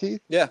sharp teeth?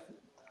 Yeah.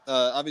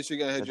 Obviously,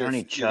 you're gonna have Is there any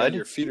you got chud?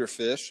 your feeder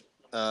fish,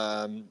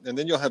 and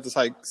then you'll have this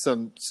like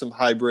some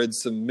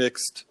hybrids, some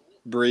mixed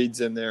breeds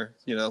in there.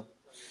 You know,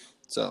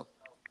 so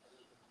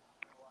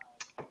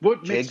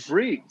What Jigs? mixed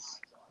breeds?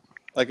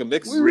 like a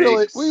mixed We really,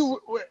 Rigs.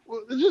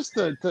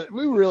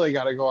 we really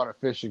got to go on a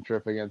fishing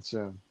trip again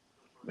soon.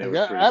 They Like,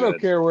 were pretty I don't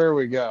good. care where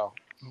we go.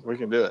 we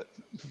can do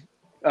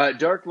it.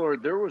 Dark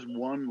Lord, there was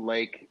one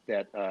lake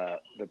that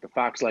that the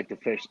Fox liked to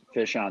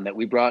fish on that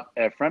we brought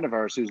a friend of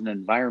ours who's an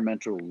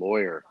environmental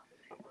lawyer.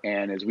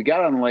 And as we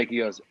got on the lake, he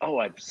goes, "Oh,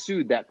 I've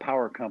sued that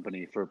power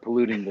company for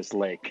polluting this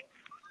lake."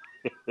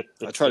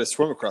 I tried to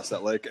swim across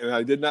that lake, and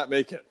I did not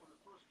make it.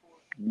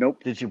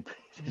 Nope. Did you?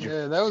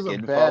 Yeah, that was a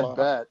skin bad fall off?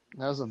 bet.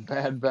 That was a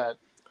bad bet.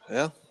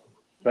 Yeah.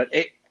 But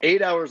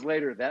eight hours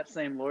later, that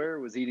same lawyer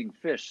was eating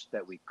fish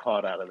that we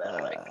caught out of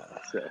that lake.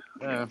 So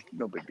Yeah.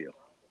 no big deal.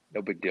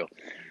 No big deal.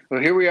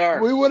 Well, here we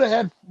are. We would have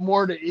had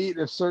more to eat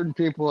if certain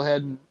people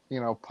hadn't,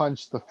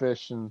 punched the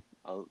fish and.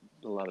 A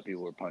lot of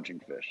people were punching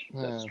fish.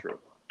 That's Yeah. true.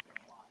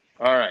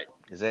 All right.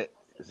 Is that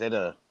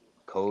a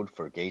code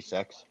for gay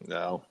sex?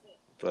 No,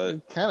 but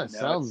It kind of No,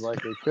 sounds it's-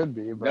 like it could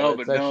be, but No, it's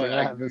but no, actually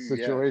I not in this agree,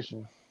 yeah.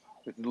 situation.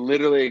 It's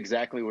literally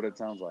exactly what it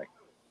sounds like.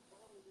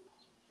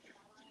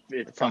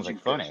 It's It sounds punching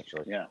like fun, fish.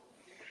 actually. Yeah.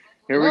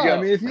 Here No, we go.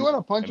 I mean, if you want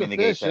to punch I mean, a the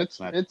gay fish, sex,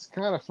 not- it's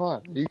kind of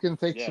fun. You can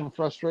take Yeah. some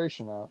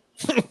frustration out.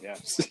 Yeah.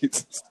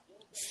 Jesus.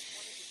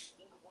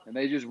 And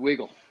they just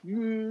wiggle.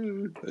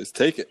 Mm. Let's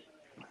take it.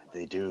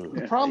 They do.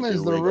 The problem They is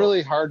do they're wiggle.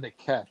 really hard to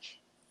catch.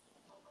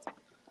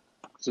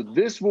 So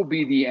this will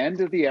be the end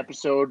of the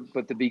episode,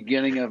 but the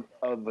beginning of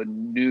a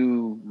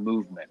new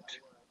movement.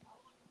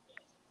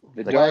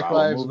 The The dark Black Power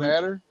Lives movement?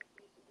 Matter.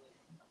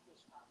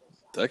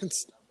 I can.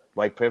 s-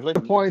 white privilege.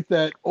 The point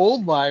that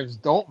old lives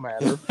don't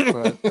matter,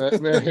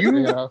 but you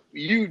know,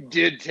 You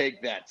did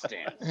take that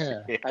stance.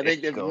 yeah, I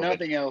think if COVID.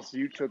 nothing else,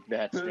 you took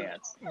that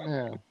stance.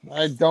 yeah.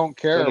 I don't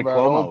care Go to about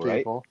Cuomo, old right?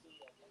 people.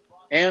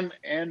 And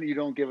you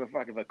don't give a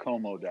fuck if a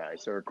Como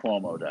dies or a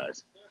Cuomo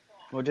dies.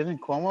 Well, didn't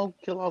Cuomo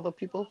kill all the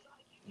people?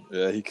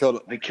 Yeah, he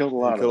killed They killed a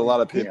he lot killed a of lot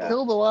them. of He people.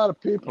 killed a lot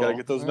of people. Gotta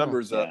get those Yeah.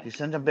 numbers up. Yeah. He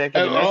sent them back to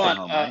the Hold nursing on.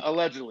 home, right?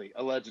 Allegedly.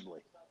 Allegedly.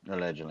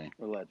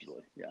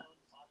 Yeah.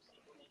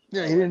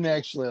 Yeah, he didn't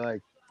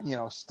actually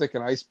stick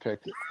an ice pick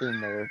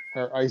in there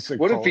or icicle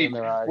What if he? in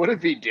their eye. What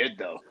if he did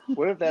though?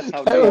 What if that's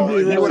how That would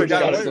be they really would have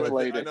got disgusting.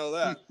 away with it. I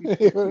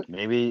inflated? know that.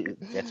 Maybe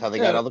that's how they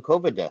Yeah. got all the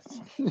COVID deaths.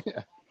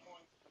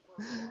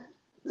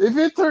 If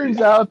it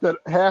turns out that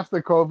half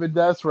the COVID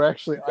deaths were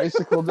actually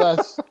icicle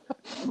deaths,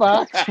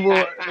 Fox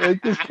will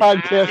this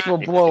podcast will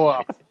blow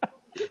up.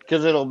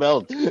 Because it'll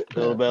melt.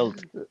 It'll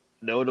melt.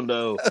 No one will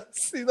know.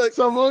 See, like,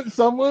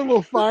 Someone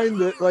will find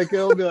it, like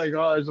it'll be like,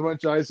 oh, there's a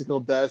bunch of icicle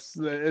deaths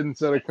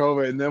instead of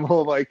COVID, and then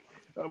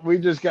we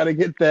just got to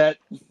get that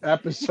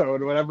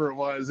episode, whatever it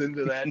was,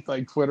 into that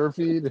Twitter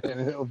feed,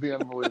 and it'll be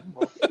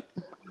unbelievable.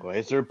 Why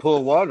is there a pool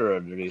of water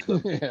underneath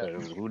them? Yeah.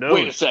 Who knows?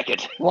 Wait a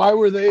second. Why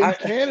were they in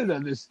Canada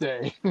this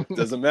day?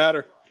 doesn't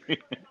matter.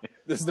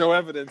 There's no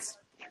evidence.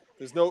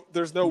 There's no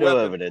No weapon.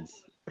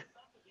 evidence.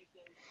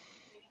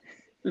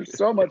 There's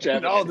so much No,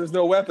 evidence. there's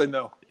no weapon.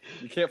 No,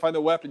 you can't find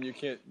the weapon. You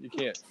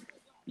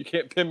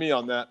can't pin me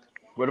on that.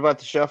 What about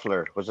the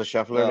shuffler? Was the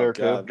shuffler there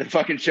God. The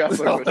fucking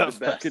shuffler Oh, was that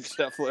the best.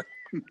 fucking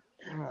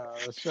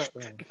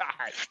Scheffler.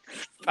 God.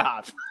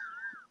 Stop.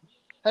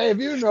 Hey,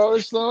 have you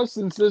noticed though,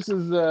 since this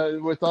is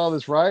with all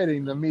this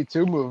rioting, the Me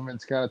Too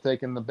movement's kind of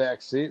taking the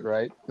back seat,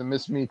 right? The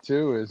Miss Me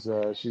Too is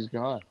she's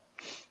gone.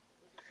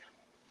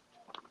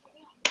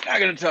 Not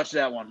gonna touch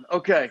that one.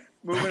 Okay,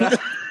 moving on.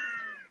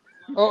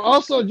 Oh,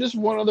 also, just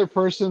one other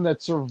person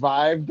that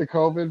survived the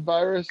COVID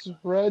virus,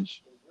 Reg,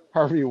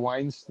 Harvey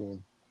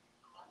Weinstein.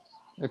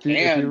 If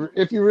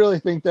you really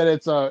think that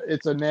it's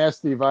a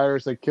nasty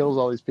virus that kills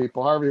all these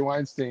people, Harvey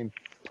Weinstein,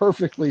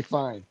 perfectly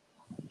fine.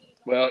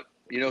 Well,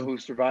 you know who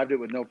survived it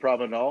with no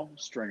problem at all?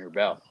 Stringer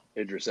Bell,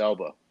 Idris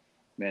Elba.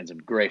 Man's in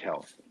great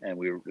health, and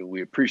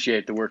we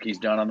appreciate the work he's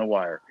done on The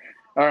Wire.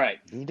 All right.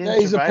 Yeah,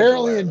 he's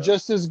apparently in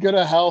just as good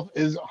a health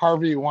as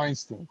Harvey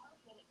Weinstein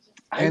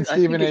and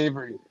Stephen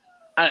Avery.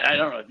 I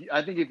don't know.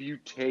 I think if you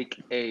take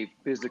a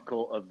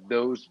physical of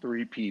those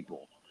three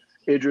people,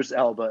 Idris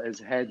Elba is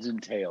heads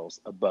and tails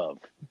above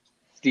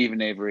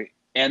Stephen Avery,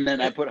 and then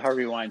I put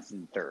Harvey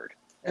Weinstein third.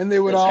 And they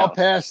would That's all how-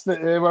 pass.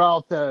 They would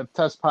all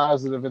test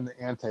positive in the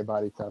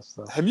antibody test,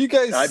 though. Have you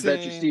guys I seen?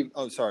 bet you Steve-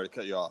 Oh, sorry to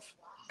cut you off,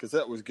 because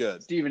that was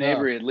good. Stephen Yeah.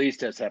 Avery at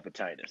least has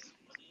hepatitis.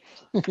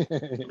 He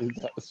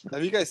does.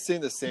 Have you guys seen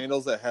the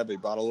sandals that have a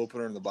bottle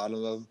opener in the bottom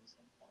of them?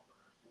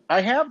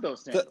 I have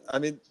those things. I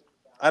mean,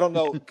 I don't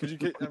know. Could you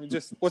get? I mean,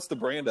 just what's the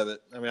brand of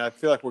it? I mean, I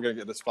feel like we're gonna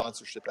get a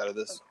sponsorship out of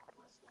this.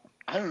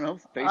 I don't know.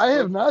 Facebook. I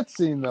have not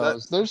seen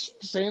those. There's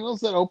sandals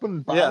that open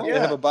Yeah, bottles. they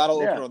have a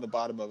bottle Yeah. opener on the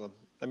bottom of them.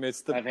 I mean,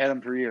 it's the I've had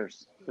them for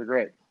years. They're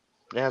great.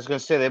 Yeah, I was gonna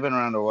say they've been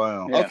around a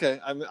while. Yeah. okay.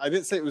 I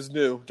didn't say it was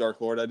new,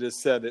 Dark Lord. I just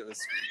said it was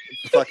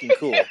fucking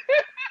cool.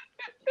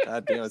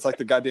 God damn, it's like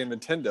the goddamn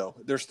Nintendo.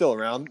 They're still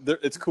around.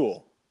 It's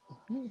cool.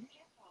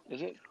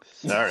 Is it?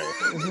 Sorry.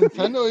 Is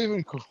Nintendo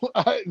even cool?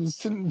 Does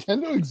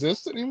Nintendo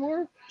exist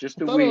anymore?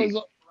 Just I a thought it week.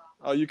 was-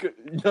 Oh, you could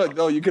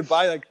you could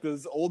buy like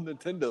those old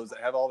Nintendos that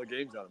have all the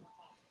games on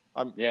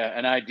them. Yeah,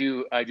 and I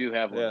do have one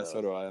Yeah, of those.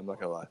 so do I. I'm not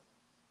gonna lie.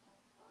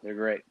 They're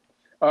great.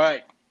 All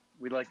right.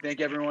 We'd like to thank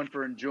everyone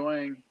for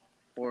enjoying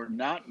or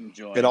not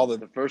enjoying And all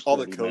the first all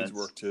the 30 codes minutes.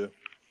 work too.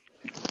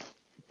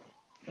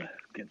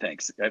 Okay,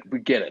 thanks. We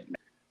get it.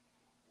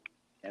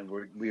 And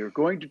we are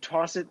going to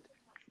toss it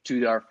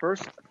to our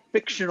first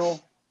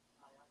fictional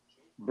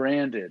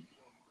branded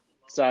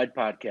side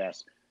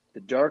podcast,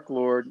 The Dark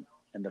Lord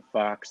and the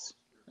Fox.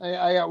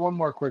 I got one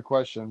more quick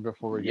question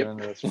before we Yep. get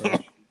into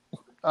this.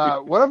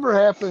 Right? Whatever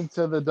happened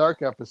to the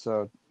Dark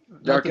episode?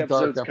 Dark Not the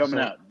episode's coming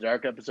out.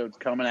 Dark episode's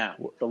coming out.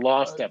 The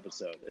Lost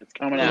episode. It's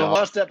coming out. The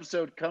Lost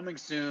episode coming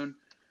soon.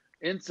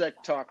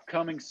 Insect Talk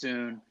coming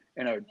soon.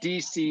 And our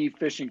DC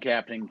fishing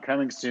captain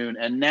coming soon.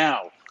 And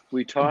now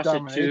we toss it to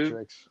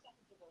Dominatrix.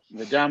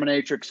 the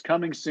Dominatrix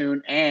coming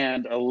soon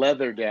and a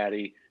Leather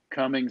Daddy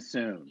coming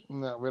soon.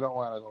 No, we don't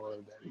want it all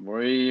day.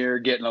 We're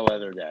getting a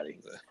Leather Daddy.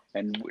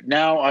 And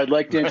now I'd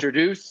like to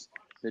introduce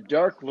the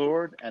Dark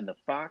Lord and the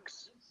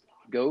Fox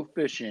Go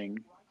Fishing,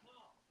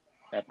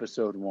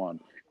 episode 1.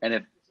 And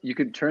if you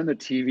could turn the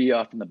TV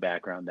off in the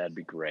background, that'd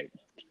be great.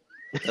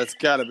 That's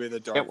got to be the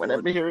Dark What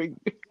I'm Lord. hearing.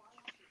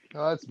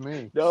 No, that's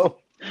me. No.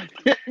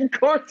 Of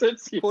course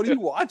it's you. What are you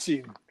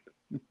watching?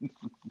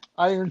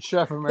 Iron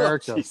Chef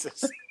America. Oh,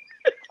 Jesus.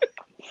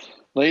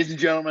 Ladies and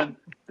gentlemen,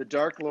 the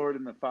Dark Lord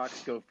and the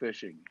Fox Go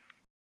Fishing.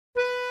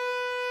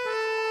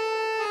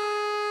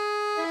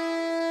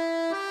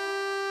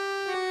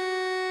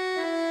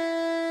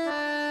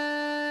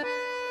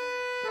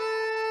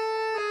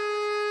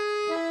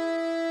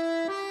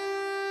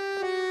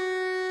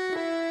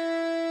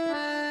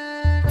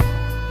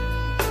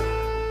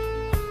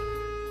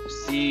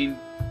 Scene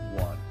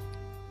 1.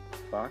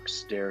 Fox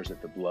stares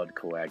at the blood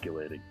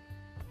coagulating.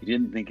 He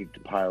didn't think it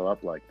could pile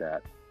up like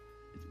that.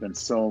 It's been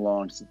so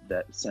long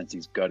since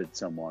he's gutted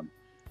someone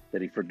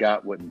that he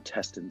forgot what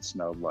intestines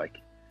smelled like.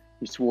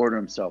 He swore to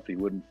himself he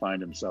wouldn't find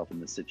himself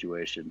in this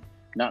situation,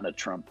 not in a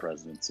Trump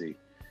presidency.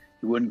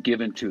 He wouldn't give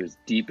in to his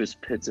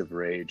deepest pits of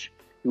rage.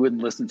 He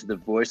wouldn't listen to the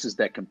voices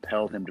that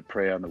compelled him to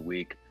prey on the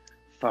weak.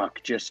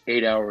 Fuck, just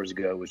 8 hours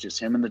ago, it was just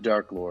him and the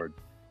Dark Lord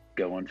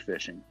going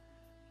fishing.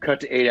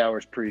 Cut to 8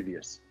 hours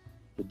previous.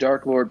 The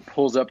Dark Lord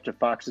pulls up to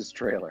Fox's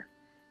trailer,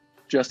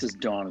 just as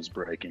dawn is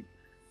breaking.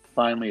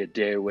 Finally a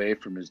day away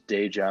from his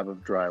day job of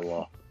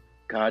drywall.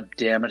 God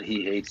damn it,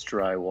 he hates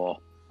drywall.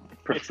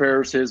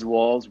 Prefers his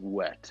walls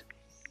wet.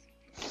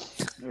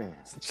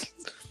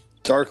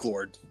 Dark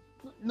Lord.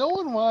 No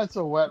one wants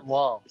a wet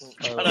wall.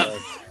 Shut up.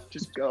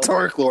 Just go.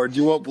 Dark Lord,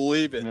 you won't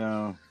believe it.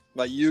 No.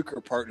 My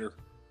euchre partner,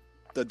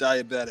 the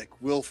diabetic,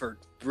 Wilford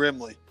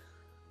Brimley,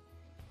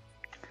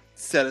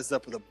 set us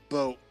up with a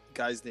boat.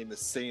 Guy's name is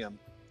Sam.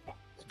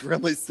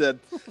 Brimley said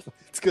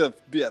it's going to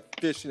be a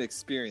fishing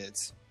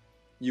experience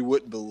you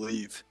wouldn't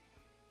believe.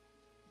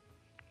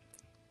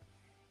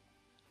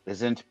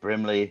 Isn't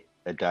Brimley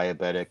a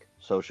diabetic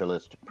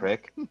socialist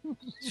prick?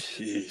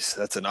 Jeez,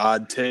 that's an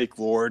odd take,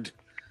 Lord.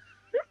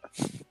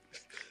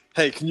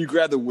 Hey, can you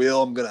grab the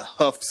wheel? I'm going to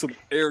huff some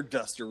air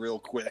duster real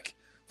quick.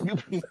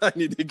 I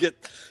need to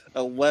get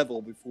a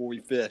level before we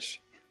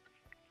fish.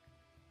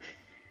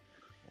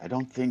 I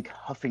don't think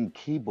huffing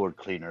keyboard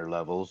cleaner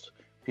levels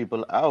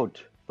people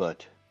out,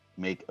 but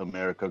make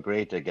America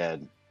great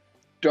again.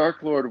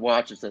 Dark Lord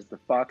watches as the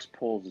Fox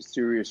pulls a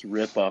serious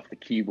rip off the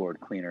keyboard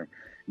cleaner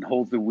and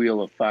holds the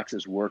wheel of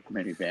Fox's work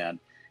minivan.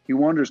 He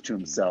wonders to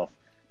himself,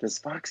 does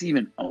Fox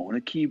even own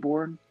a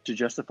keyboard to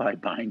justify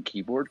buying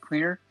keyboard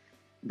cleaner?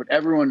 But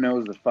everyone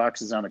knows that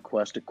Fox is on a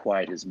quest to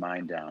quiet his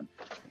mind down.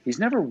 He's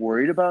never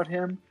worried about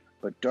him,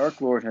 but Dark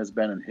Lord has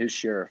been in his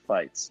share of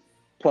fights.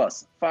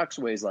 Plus, Fox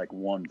weighs like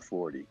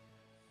 140.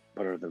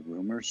 But are the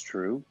rumors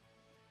true?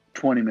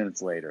 20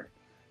 minutes later,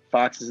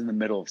 Fox is in the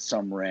middle of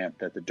some rant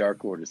that the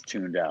Dark Lord has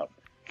tuned out.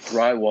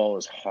 Drywall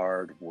is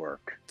hard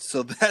work.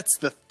 So that's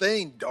the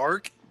thing,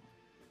 Dark.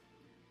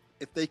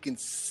 If they can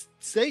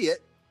say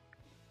it,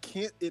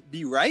 can't it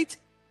be right?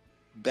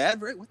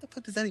 Bad, right? What the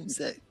fuck does that even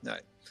say? All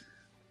right.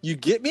 You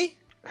get me?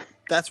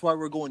 That's why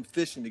we're going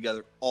fishing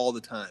together all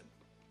the time.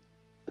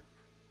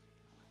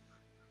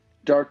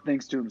 Dark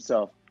thinks to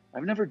himself,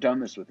 I've never done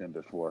this with him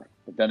before.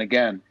 But then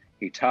again,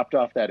 he topped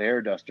off that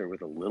air duster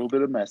with a little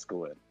bit of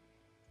mescaline.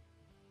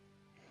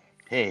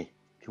 Hey,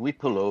 can we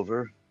pull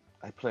over?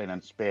 I plan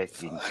on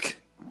smoking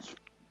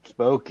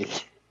Fuck.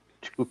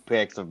 2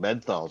 packs of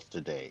menthols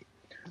today.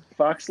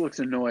 Fox looks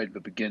annoyed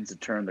but begins to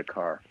turn the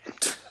car.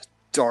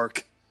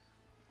 Dark.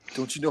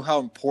 Don't you know how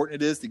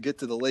important it is to get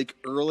to the lake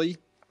early?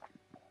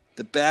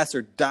 The bass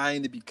are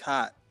dying to be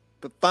caught.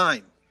 But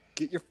fine.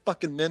 Get your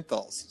fucking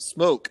menthols.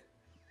 Smoke.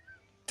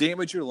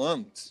 Damage your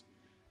lungs.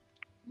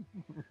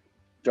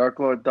 Dark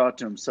Lord thought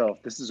to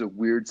himself, this is a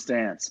weird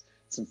stance,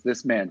 since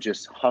this man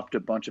just huffed a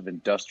bunch of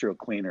industrial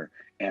cleaner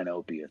and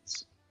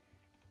opiates.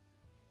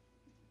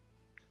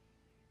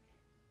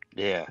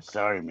 Yeah,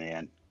 sorry,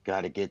 man.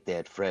 Gotta get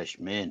that fresh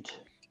mint.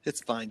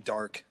 It's fine,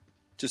 Dark.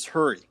 Just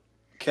hurry.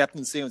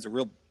 Captain Sam's a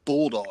real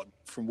bulldog,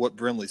 from what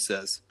Brimley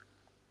says.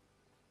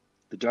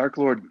 The Dark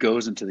Lord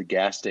goes into the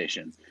gas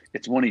station.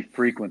 It's one he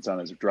frequents on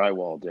his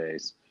drywall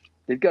days.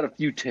 They've got a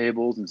few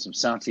tables and some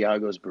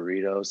Santiago's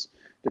burritos.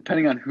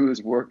 Depending on who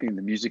is working,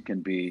 the music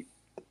can be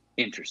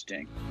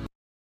interesting.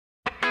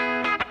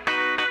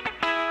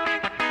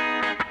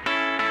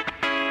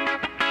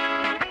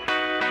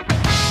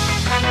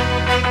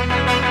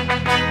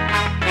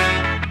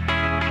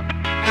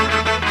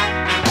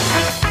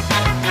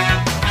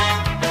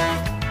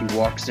 He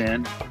walks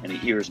in and he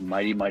hears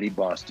Mighty Mighty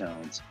Boss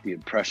Tones, the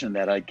impression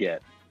that I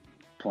get,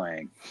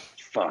 playing.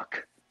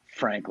 Fuck,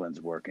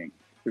 Franklin's working.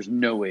 There's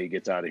no way he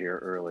gets out of here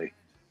early.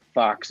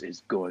 Fox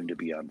is going to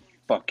be on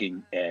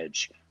fucking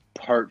edge.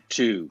 Part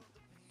 2.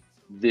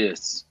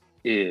 This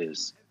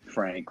is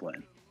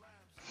Franklin.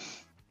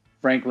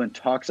 Franklin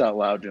talks out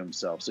loud to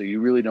himself, so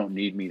you really don't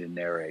need me to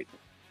narrate.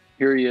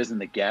 Here he is in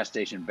the gas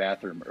station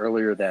bathroom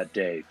earlier that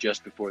day,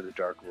 just before the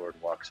Dark Lord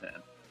walks in.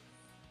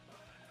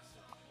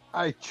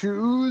 I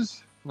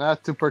choose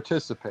not to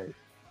participate.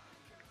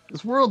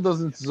 This world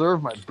doesn't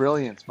deserve my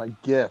brilliance, my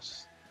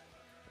gifts.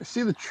 I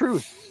see the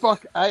truth.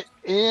 Fuck, I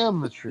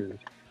am the truth.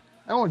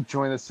 I won't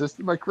join the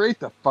system. I create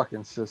the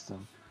fucking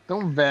system.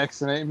 Don't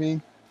vaccinate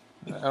me.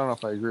 I don't know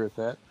if I agree with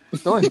that.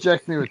 Don't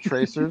inject me with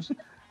tracers.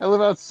 I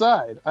live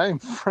outside. I am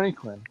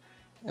Franklin.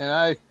 And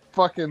I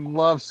fucking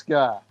love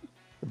ska.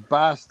 The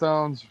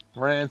Bosstones,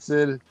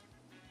 Rancid,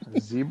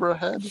 Zebra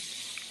Head.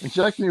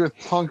 Inject me with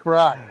punk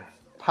rock.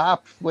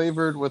 Pop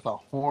flavored with a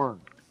horn.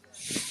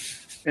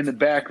 In the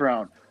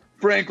background,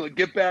 Franklin,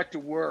 get back to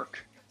work.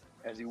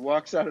 As he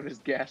walks out of his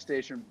gas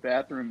station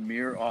bathroom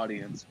mirror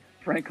audience,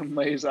 Franklin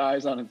lays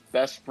eyes on his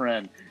best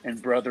friend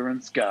and brother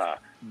in ska,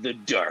 the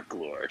Dark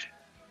Lord.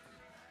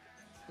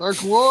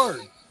 Dark Lord.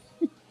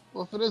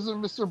 Well, if it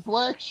isn't Mr.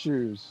 Black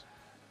Shoes,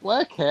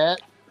 Black Hat,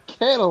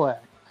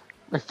 Cadillac,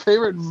 My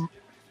favorite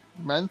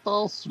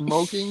menthol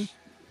smoking,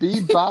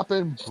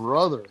 bebopping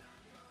brother.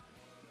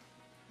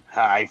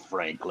 Hi,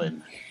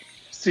 Franklin.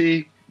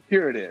 See,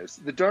 here it is.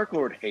 The Dark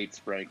Lord hates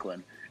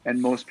Franklin, and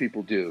most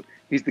people do.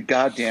 He's the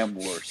goddamn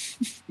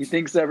worst. He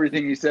thinks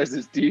everything he says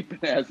is deep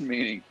and has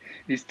meaning.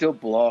 He still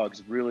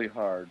blogs really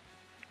hard.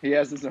 He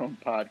has his own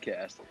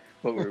podcast.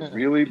 But what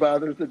really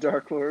bothers the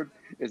Dark Lord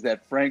is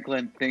that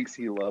Franklin thinks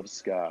he loves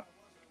ska.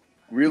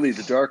 Really,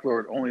 the Dark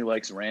Lord only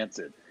likes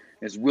Rancid.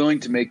 Is willing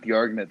to make the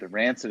argument that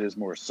Rancid is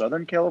more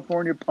Southern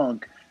California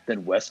punk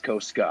than West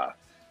Coast ska.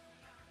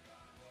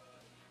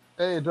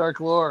 Hey,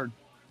 Dark Lord.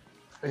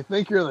 I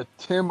think you're the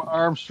Tim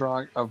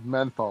Armstrong of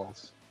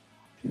menthols.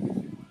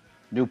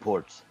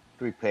 Newports,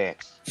 3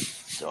 packs,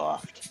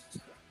 soft.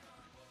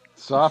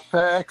 Soft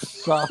packs,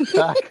 soft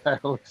cock, I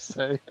always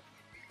say.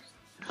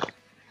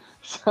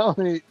 Tell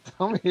me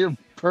you're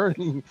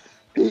burning,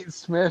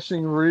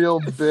 smashing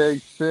real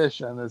big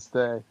fish on this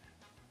day.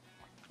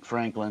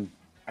 Franklin,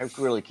 I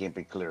really can't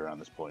be clear on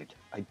this point.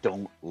 I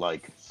don't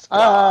like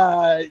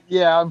ska.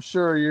 Yeah, I'm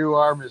sure you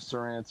are,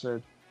 Mr.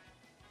 Answered.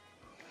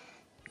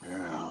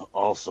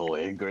 Also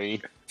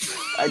angry.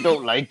 I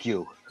don't like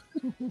you.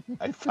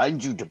 I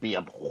find you to be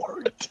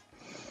abhorrent.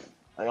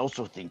 I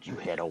also think you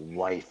had a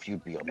wife,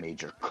 you'd be a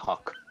major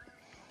cuck.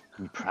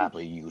 You'd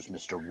probably use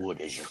Mr.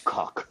 Wood as your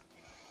cuck.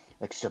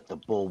 Except the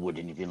bull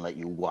wouldn't even let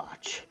you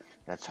watch.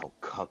 That's how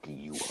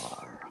cucky you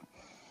are.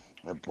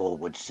 The bull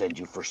would send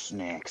you for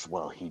snacks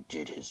while he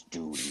did his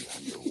duty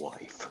on your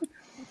wife.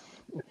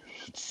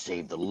 He'd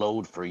save the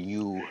load for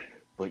you,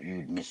 but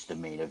you'd miss the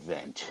main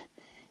event.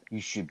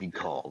 You should be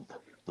called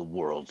the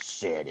world's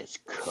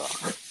saddest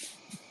cuck.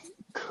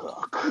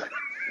 Cuck.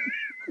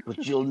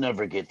 But you'll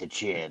never get the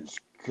chance,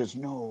 because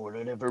no one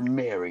would ever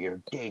marry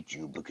or date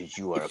you because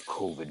you are a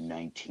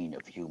COVID-19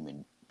 of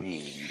human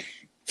being.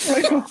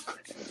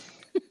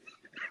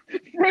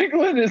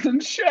 Franklin is in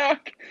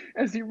shock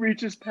as he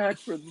reaches back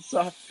for the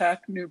soft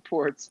pack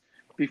Newports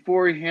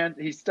before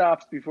he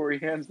stops before he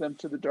hands them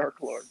to the Dark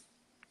Lord.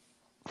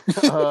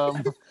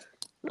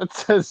 That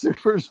says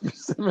super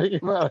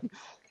specific amount of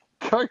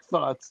cuck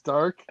thoughts,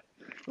 Dark.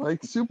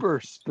 Like super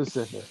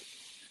specific.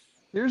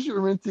 Here's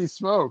your minty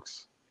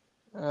smokes.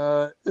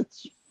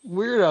 It's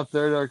weird out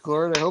there, Dark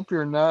Lord. I hope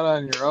you're not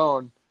on your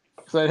own.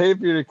 Because I'd hate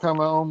for you to come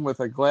home with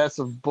a glass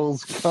of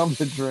bull's cum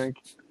to drink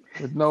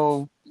with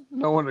no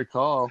one to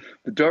call.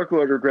 The Dark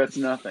Lord regrets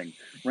nothing.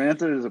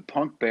 Rancid is a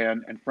punk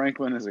band and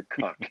Franklin is a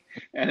cuck.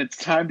 And it's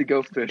time to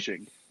go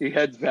fishing. He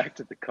heads back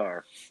to the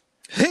car.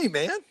 Hey,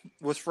 man.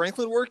 Was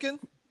Franklin working?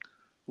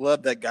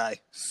 Love that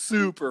guy.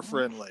 Super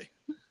friendly.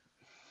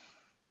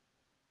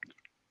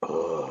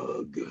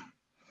 Ugh.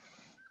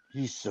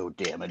 He's so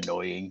damn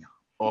annoying.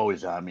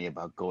 Always on me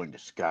about going to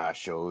ska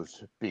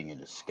shows, being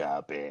in a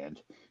ska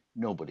band.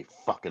 Nobody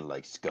fucking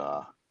likes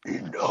ska.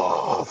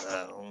 Enough.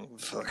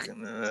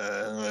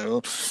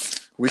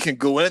 We can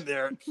go in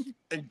there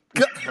and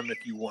gut him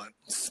if you want.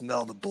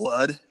 Smell the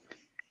blood.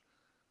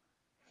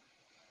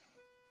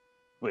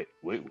 Wait,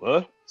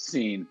 what?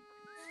 Scene.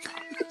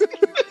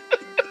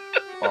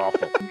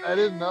 Awful. I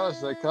didn't notice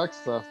that cuck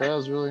stuff. That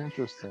was really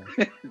interesting.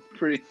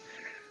 Pretty.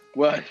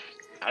 Well,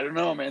 I don't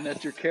know, man.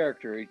 That's your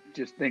character. He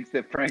just thinks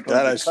that Franklin's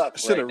God, I a cuck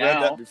should have right read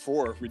now. that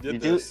before we did You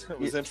this. do- It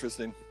was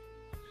interesting.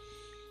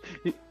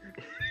 You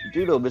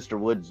do know Mr.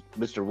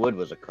 Wood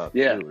was a cuck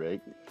Yeah. too,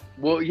 right?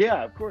 Well,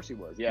 yeah, of course he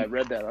was. Yeah, I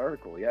read that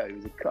article. Yeah, he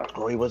was a cuck.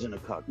 Oh, he wasn't a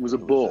cuck. He was a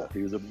bull.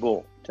 He was a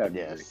bull,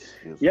 technically. Yes.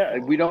 he was a Yeah,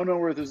 bull. we don't know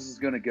where this is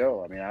going to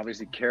go. I mean,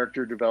 obviously,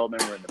 character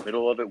development, we're in the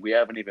middle of it. We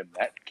haven't even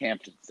met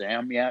Captain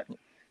Sam yet.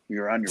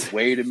 You're on your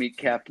way to meet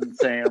Captain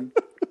Sam.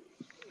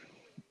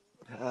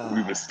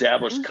 We've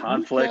established Who's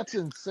conflict.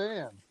 Captain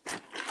Sam?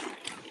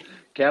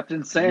 Captain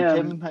You,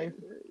 Sam, Tim?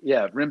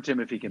 yeah, rim Tim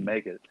if he can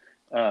make it.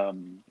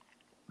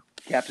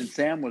 Captain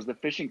Sam was the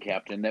fishing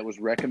captain that was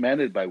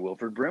recommended by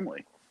Wilford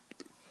Brimley,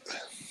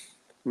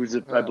 who's,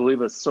 I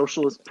believe, a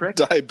socialist prick.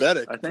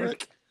 Diabetic. I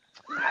think.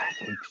 prick. I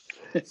think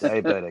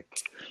diabetic.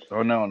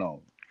 Oh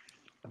no.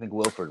 I think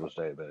Wilford was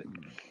diabetic.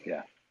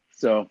 Yeah.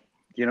 So,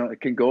 you know,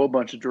 it can go a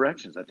bunch of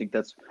directions. I think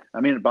that's,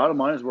 I mean, the bottom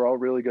line is we're all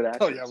really good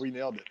actors. Oh, yeah, we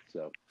nailed it.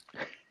 So,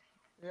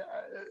 Yeah,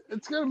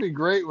 it's going to be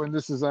great when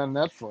this is on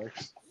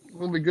Netflix.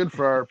 It'll be good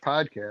for our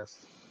podcast.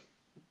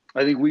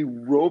 I think we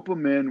rope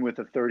them in with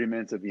the 30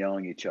 minutes of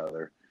yelling at each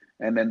other,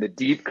 and then the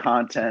deep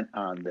content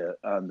on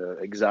the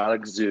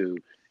exotic zoo,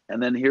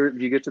 and then here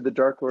you get to the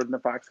Dark Lord and the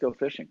Fox go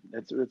fishing.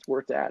 It's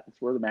where it's at.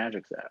 It's where the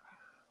magic's at.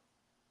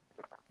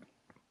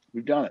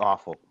 We've done it.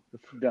 Awful.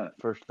 We've done it.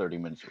 First 30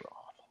 minutes were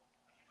awful.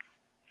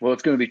 Well,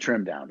 it's going to be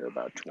trimmed down to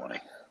about 20,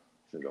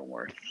 so don't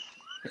worry.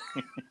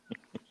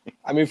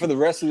 I mean, for the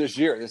rest of this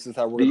year, this is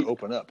how we're going to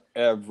open up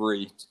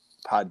every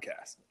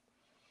podcast.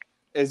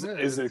 Is it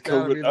It's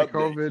gotta be COVID the update?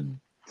 COVID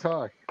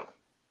talk.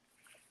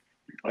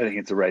 I think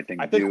it's the right thing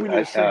to I think do. we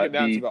need to shrink it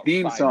down the to about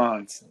theme 5 song.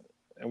 minutes.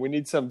 And we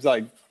need some,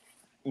 like,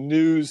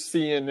 news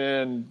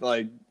CNN,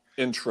 like,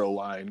 intro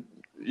line.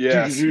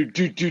 Yes.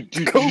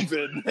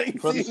 COVID-19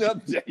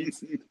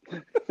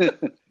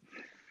 updates.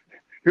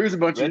 Here's a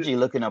bunch Reggie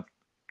looking up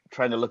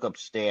trying to look up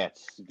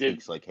stats Did-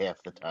 takes like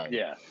half the time.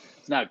 Yeah,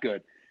 it's not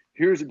good.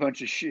 Here's a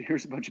bunch of shit.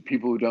 Here's a bunch of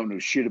people who don't know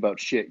shit about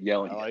shit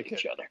yelling I like at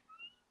each other.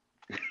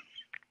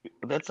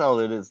 But that's all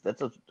it is.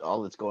 That's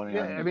all that's going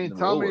Yeah, on. I mean, in the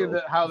tell real me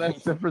world. how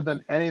that's different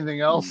than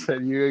anything else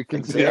that you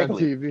can see on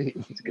Exactly.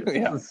 TV. It's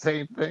Yeah. the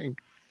same thing.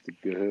 It's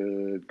a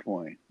good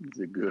point. It's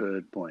a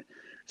good point.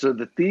 So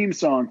the theme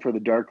song for the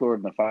Dark Lord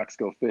and the Fox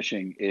Go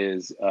Fishing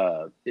is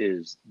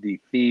the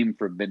theme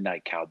for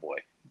Midnight Cowboy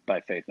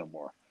by Faith No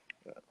More.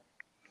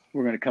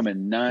 We're gonna come in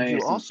Could nice you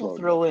and also slow.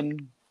 throw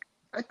in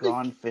I think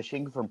Gone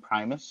Fishing from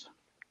Primus?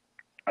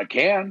 I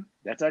can.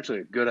 That's actually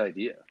a good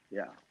idea.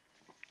 Yeah.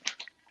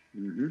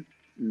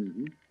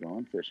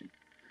 Gone fishing.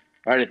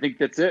 All right, I think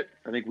that's it.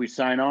 I think we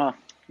sign off.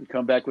 We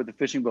come back with the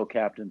fishing boat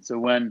captain. So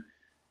when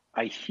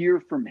I hear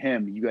from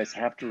him, you guys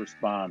have to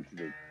respond to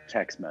the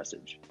text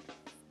message.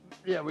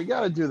 yeah, we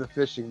got to do the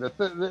fishing.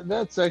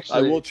 That's I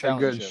actually will a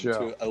challenge good him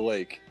show. to a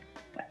lake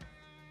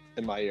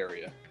in my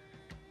area.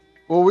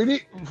 Well, we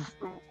need.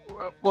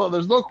 Well,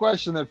 there's no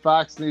question that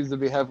Fox needs to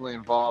be heavily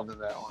involved in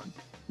that one.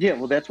 Yeah,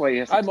 well, that's why he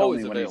has to I'm tell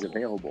always me when he's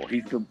available. available.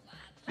 He's the.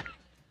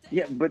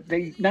 Yeah, but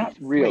they not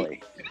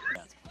really.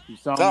 You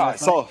saw him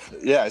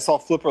I saw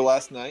Flipper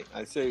last night.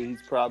 I say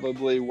he's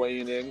probably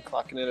weighing in,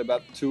 clocking in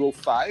about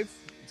 205.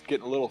 It's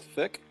getting a little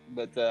thick,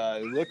 but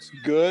it looks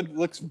good.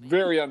 Looks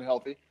very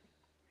unhealthy.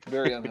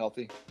 Very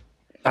unhealthy.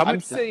 I'm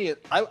saying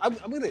I'm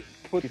going to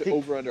put the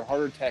over-under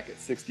heart attack at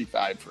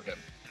 65 for him.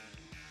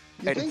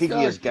 You I think he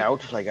has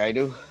gout like I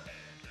do.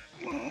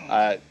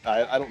 I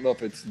don't know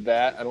if it's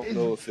that. I don't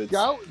know if it's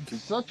gout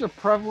such a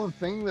prevalent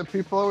thing that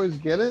people always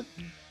get it?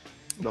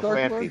 The Dark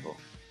fat Lord? people.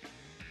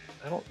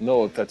 I don't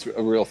know if that's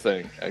a real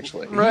thing,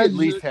 actually. Reg, at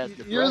least has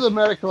you're the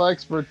medical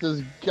expert.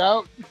 Does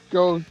gout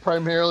go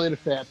primarily to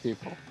fat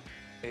people?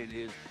 It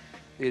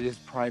is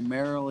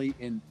primarily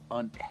in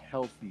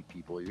unhealthy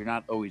people. You're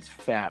not always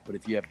fat, but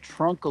if you have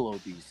truncal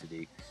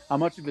obesity, how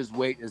much of his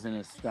weight is in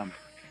his stomach?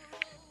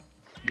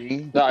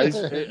 No,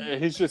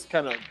 he's just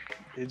kind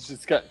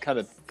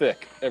of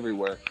thick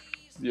everywhere,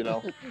 you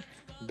know.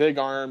 Big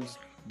arms,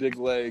 big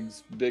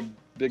legs, big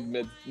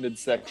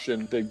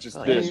midsection, big just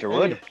Oh, big. Mr.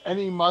 Wood.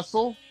 Any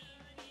muscle?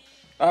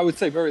 I would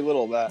say very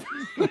little of that.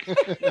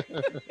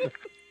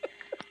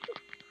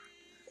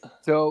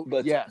 So,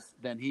 But- yes,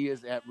 then he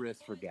is at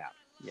risk for gout.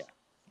 Yeah.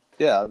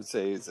 Yeah, I would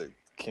say he's a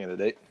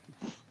candidate.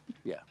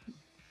 Yeah.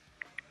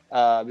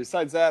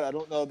 Besides that, I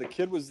don't know. The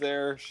kid was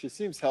there. She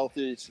seems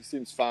healthy. She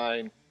seems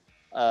fine.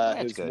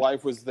 That's His good.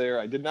 wife was there.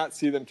 I did not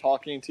see them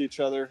talking to each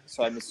other,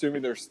 so I'm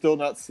assuming they're still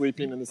not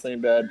sleeping in the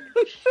same bed.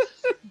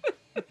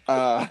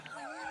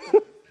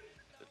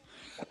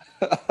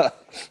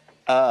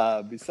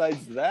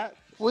 Besides that,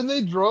 When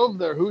they drove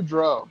there, who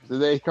drove? Did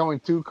they come in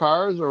two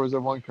cars or was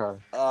it one car?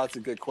 that's a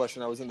good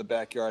question. I was in the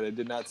backyard. I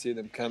did not see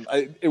them come.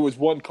 It was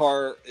one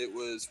car. It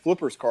was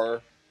Flipper's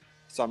car,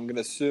 so I'm going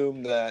to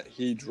assume that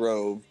he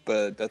drove,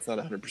 but that's not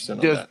 100% on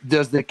that.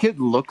 Does the kid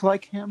look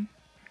like him?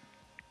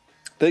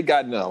 Thank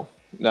God, no.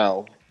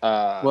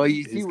 Well,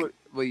 you see he's-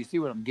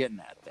 what I'm getting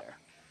at there.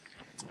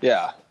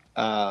 Yeah.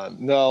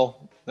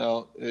 No.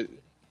 It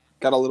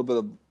got a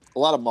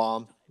lot of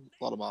mom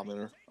in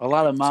her. A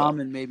lot of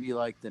mom and maybe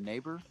like the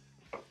neighbor.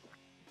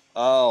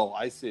 Oh,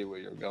 I see where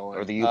you're going.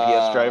 Or the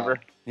UPS driver.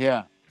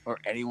 Yeah. Or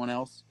anyone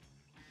else.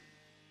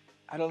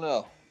 I don't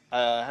know.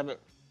 I haven't.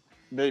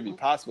 Maybe,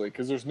 possibly,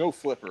 because there's no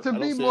Flipper. I To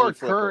don't be see more any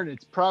Flipper. current,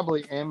 it's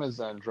probably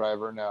Amazon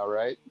driver now,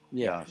 right?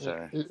 Yeah.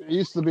 Sorry. It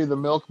used to be the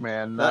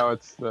milkman. Now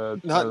it's the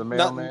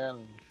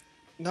mailman.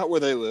 Not where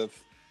they live.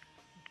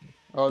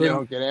 Oh, They they don't-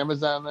 don't get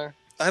Amazon there?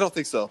 I don't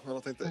think so. I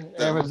don't think that.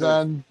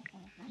 Amazon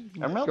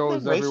Are milkmen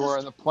goes everywhere racist?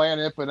 on the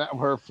planet, but not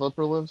where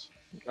Flipper lives.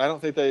 I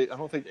don't think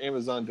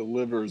Amazon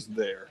delivers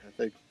there. I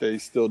think they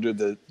still do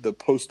the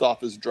post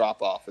office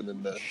drop off and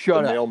then the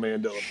Shut up.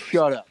 mailman delivers.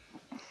 Shut up.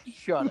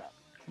 Shut up.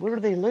 Where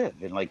do they live?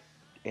 In like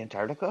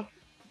Antarctica?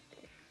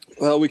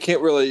 Well, we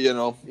can't really, Yeah,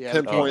 we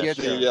pinpoint can't get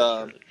the.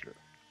 there.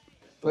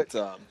 But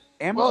Well,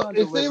 Amazon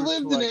if they delivers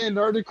lived to, in like,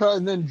 Antarctica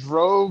and then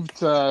drove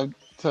to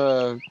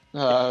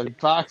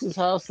Fox's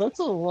house, that's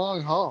a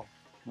long haul.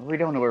 We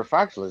don't know where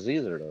Fox lives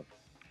either, though.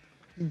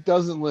 He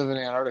doesn't live in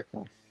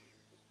Antarctica.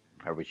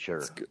 Are we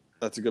sure?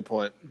 that's a good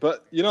point.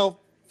 But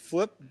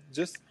Flip,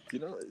 just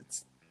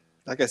it's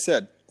like I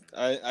said.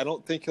 I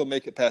don't think he'll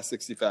make it past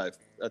 65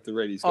 at the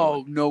rate he's going.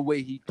 oh, no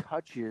way he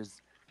touches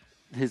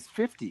his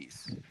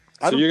 50s.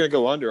 So you're gonna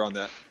go under on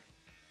that.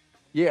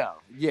 Yeah,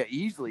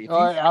 easily. If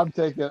All he's- right, I'm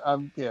taking.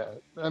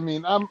 I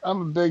mean, I'm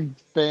a big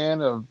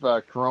fan of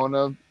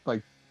Corona,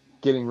 like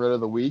getting rid of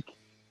the weak.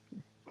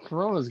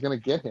 Corona's gonna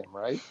get him,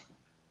 right?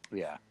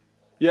 yeah.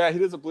 Yeah, he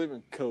doesn't believe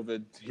in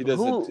COVID. He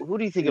doesn't. Who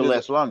do you think he will doesn't-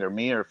 last longer,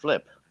 me or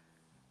Flip?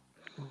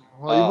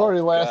 Well, you've Oh,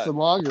 already lasted God.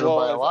 longer Well,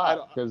 by a if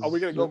lot. are we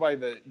gonna go by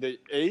the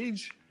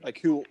age, like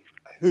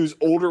who's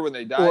older when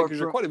they die? Or Because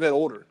you're from- quite a bit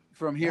older.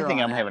 From here I think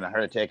on I'm out, having a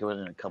heart attack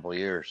within a couple of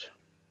years.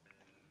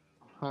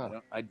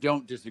 I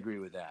don't disagree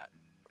with that.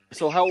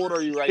 So how old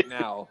are you right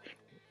now?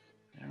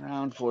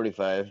 Around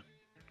 45.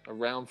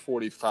 around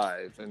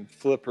 45, and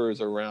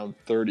Flipper's around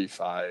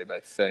 35, I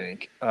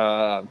think.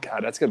 God,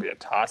 that's gonna be a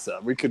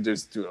toss-up. We could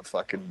just do a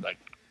fucking like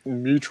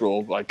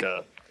mutual, like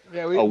a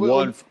Yeah,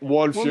 one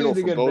we'll funeral need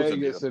to for get both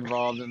Vegas of you.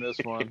 involved in this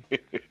one.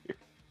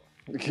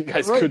 You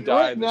guys could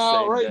die the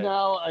same right day.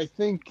 now, I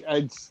think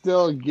I'd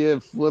still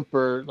give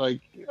Flipper like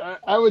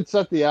I would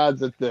set the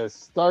odds at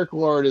this. Dark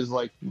Lord is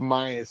like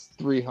minus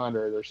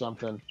 300 or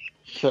something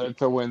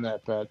to win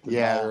that bet. To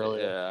die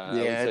earlier. Yeah, I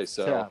Yeah, would say it's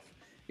so. tough.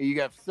 You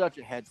got such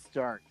a head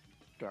start,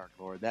 Dark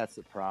Lord. That's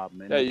the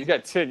problem. And, Yeah, you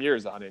got 10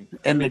 years on him.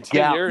 and I mean, the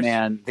 10 gout, years.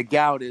 man. The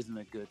gout isn't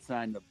a good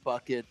sign. The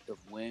bucket of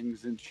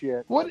wings and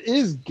shit. What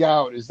is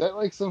gout? Is that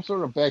like some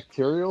sort of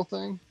bacterial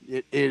thing?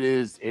 It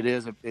is.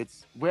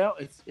 It's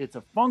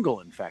a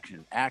fungal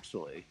infection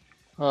actually.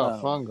 Oh,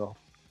 Um, fungal.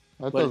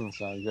 That but- doesn't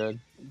sound good.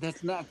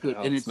 That's not good.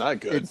 No, and it's not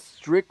good. It's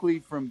strictly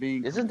from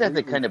being. Isn't that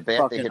the completely kind of bat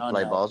they fucking hit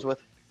fly balls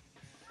unhealthy.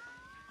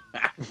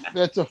 with?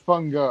 That's a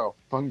fungo.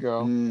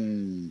 Fungo.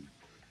 Mm.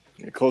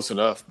 Yeah, close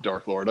enough,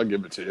 Dark Lord. I'll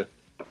give it to you.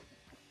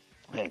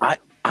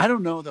 I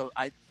don't know though.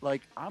 I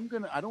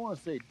don't want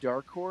to say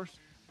dark horse.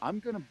 I'm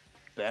gonna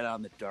bet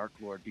on the Dark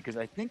Lord because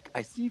I think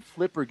I see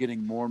Flipper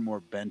getting more and more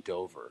bent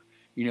over.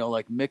 You know,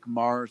 like Mick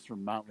Mars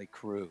from Motley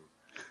Crue.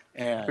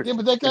 And Yeah,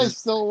 but that guy's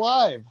still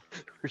alive.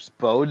 His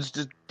bones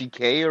just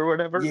decay or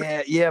whatever.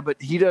 yeah,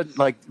 but he doesn't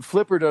like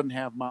Flipper doesn't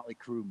have Motley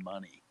Crue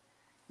money.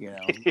 You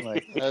know,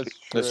 like That's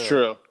true. That's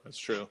true. That's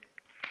true.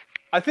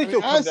 I think I he'll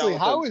mean, come honestly, down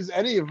how with is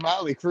any of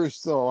Motley Crue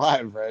still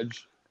alive, Reg?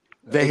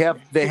 they have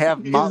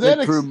Is Motley that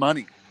Crue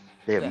money.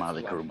 They have That's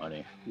Motley right. Crew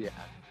money. Yeah.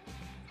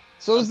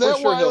 So I'm is pretty that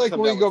sure why, he'll like, come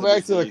when we down go with the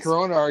back to the disease.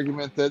 Corona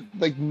argument, that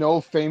like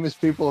no famous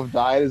people have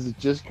died? Does it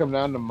just come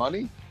down to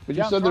money? But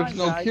you John said there's Prine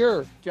no died.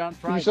 cure. John You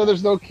Price. said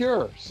there's no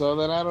cure, so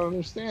then I don't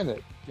understand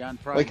it. John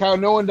Price. Like how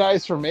no one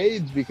dies from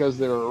AIDS because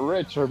they were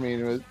rich. I mean,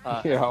 it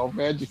was,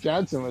 Magic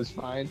Johnson was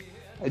fine.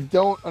 I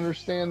don't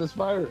understand this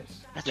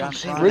virus. That's John what I'm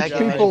saying. Prine Guy Rich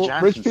getting died. people,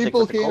 Johnson rich sick people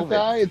with the can't COVID.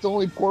 die. It's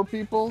only poor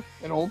people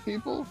and old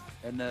people.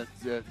 and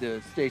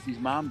the Stacy's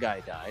mom guy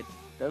died.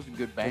 That was a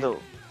good band. Although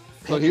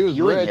So he Patrick was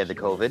Ewing rich. had the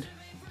COVID.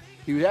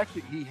 He was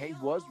actually he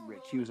was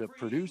rich. He was a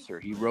producer.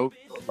 He wrote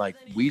like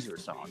Weezer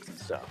songs and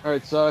stuff. All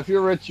right, so if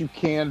you're rich, you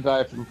can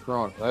die from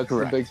Corona. That's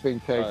Correct. the big thing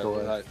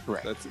takeaway.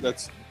 Correct.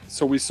 That's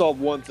so we solved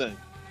one thing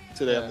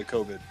today on Yeah. the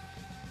COVID.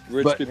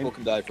 Rich But- people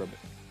can die from it.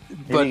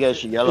 Maybe you guys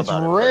should yell It's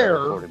about it.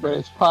 rare, but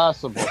it's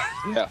possible.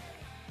 Yeah.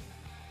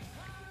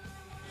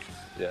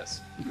 Yes.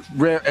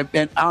 Rare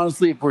and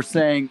honestly, if we're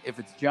saying if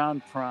it's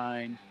John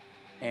Prine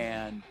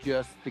and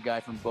just the guy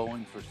from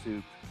Bowling for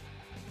Soup,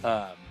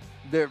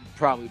 they're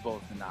probably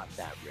both not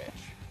that rich,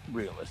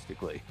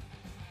 realistically.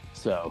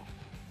 So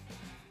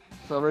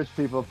So rich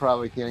people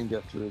probably can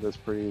get through this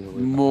pretty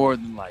easily. more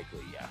than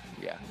likely,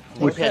 yeah. I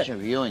think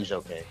Patrick Ewing's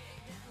okay.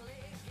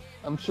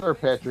 I'm sure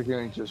Patrick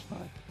Ewing's just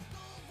fine.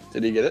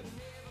 Did he get it?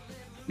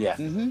 Yeah.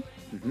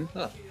 Mm-hmm.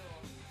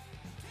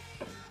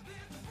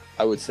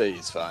 I would say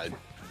he's fine.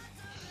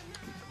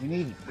 We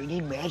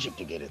need Magic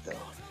to get it though.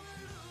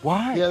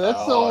 Why? Yeah,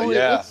 that's the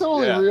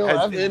only real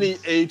Has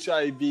evidence. any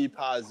HIV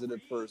positive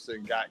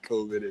person got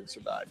COVID and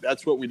survived?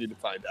 That's what we need to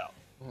find out.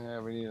 Yeah,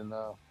 we need to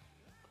know.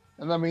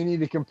 And then we need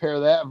to compare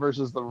that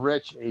versus the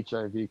rich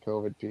HIV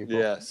COVID people.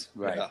 Yes.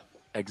 Right. Yeah.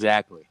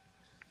 Exactly.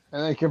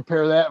 And then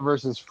compare that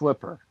versus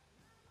Flipper.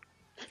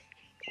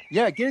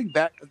 Yeah, getting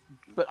back,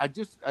 but I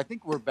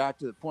think we're back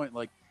to the point.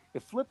 Like,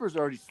 if Flipper's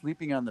already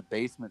sleeping on the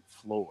basement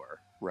floor,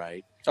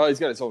 right? Oh, he's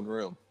got his own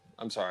room.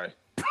 I'm sorry.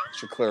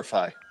 Should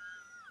clarify.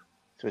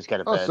 So he's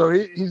got a Oh, bed. so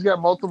he's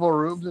got multiple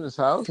rooms in his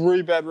house?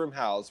 3-bedroom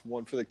house.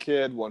 One for the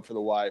kid, one for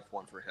the wife,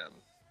 one for him.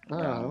 Oh,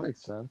 that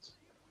makes sense.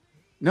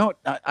 No,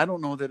 I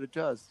don't know that it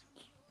does.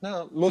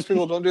 No, most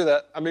people don't do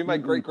that. I mean, my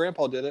great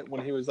grandpa did it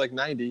when he was like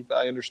 90.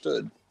 I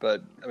understood,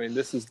 but I mean,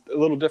 this is a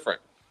little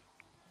different.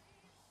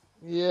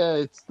 Yeah,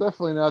 it's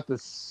definitely not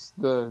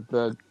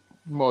the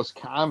most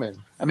common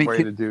I mean, way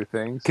can- to do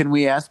things. Can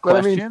we ask But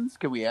I mean- questions?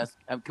 Can we ask?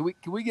 Can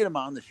we get him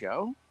on the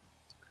show?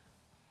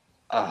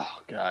 Oh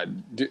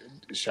God,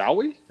 shall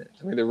we?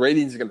 I mean, the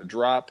ratings are going to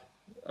drop.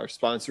 Our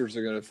sponsors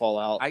are going to fall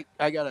out.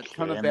 I got a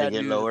ton of Can they bad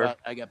get news. lower?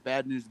 I got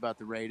bad news about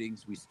the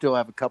ratings. We still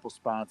have a couple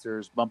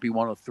sponsors. Bumpy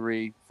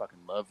 103, fucking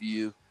love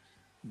you,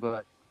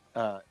 but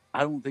I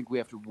don't think we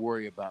have to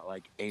worry about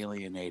like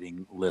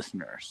alienating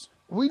listeners.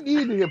 We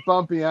need to get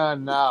Bumpy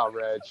on now,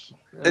 Reg.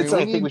 I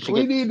think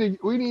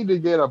we need to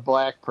get a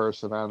black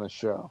person on the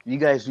show. You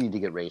guys need to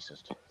get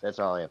racist. That's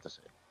all I have to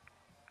say.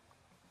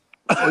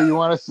 Or you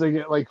want us to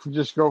get like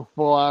just go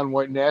full on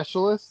white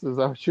nationalist? Is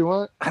that what you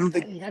want? I don't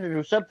think You got to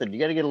do something. You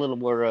got to get a little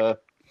more. We need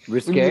to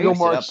risque. go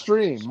more Spice it up.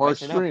 extreme. More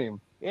Spice it up.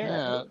 extreme. Yeah.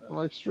 Yeah,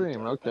 more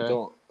extreme. I Okay.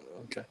 don't.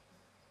 Okay.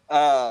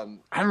 I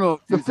don't know.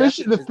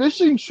 The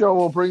fishing show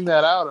will bring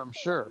that out, I'm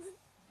sure.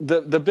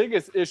 The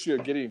biggest issue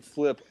of getting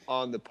Flip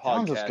on the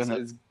Sounds podcast gonna-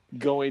 is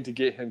going to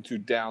get him to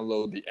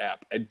download the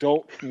app. I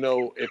don't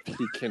know if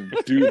he can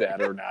do that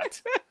or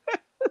not.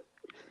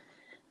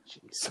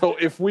 So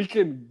if we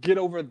can get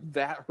over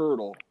that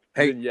hurdle,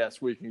 Hey. then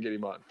yes, we can get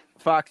him on.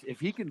 Fox, if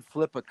he can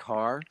flip a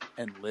car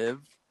and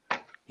live,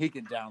 he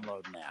can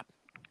download an app.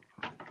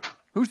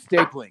 Who's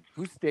stapling?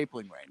 Who's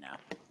stapling right now?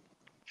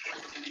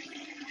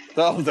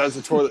 Oh, that's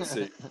a toilet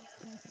seat.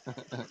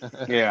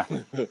 Yeah.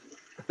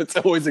 It's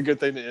always a good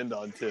thing to end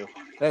on too.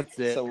 That's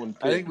it. Someone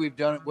I think we've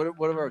done it. What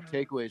are our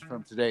takeaways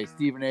from today?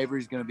 Stephen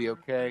Avery's going to be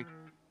okay.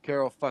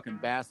 Carol fucking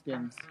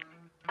Baskins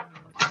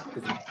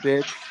is a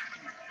bitch.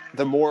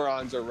 the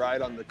morons are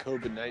right on the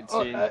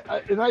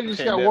COVID-19. And I just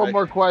got Pandemic. one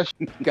more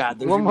question. God,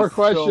 there's One gonna more be so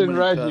question, many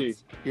Reggie.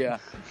 cuts. Yeah.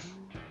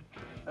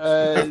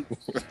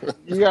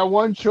 You got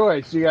one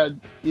choice. You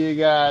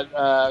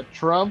got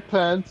Trump,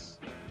 Pence.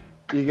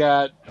 You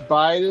got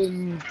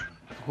Biden,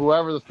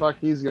 whoever the fuck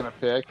he's gonna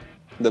pick.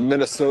 The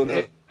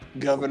Minnesota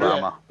governor.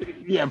 Obama.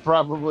 Yeah,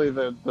 probably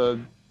the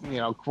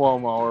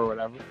Cuomo or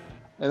whatever.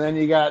 And then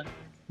you got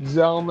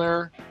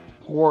Zellner,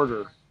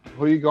 Porter.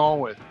 Who are you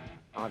going with?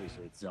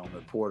 Obviously, it's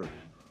Zellner Porter.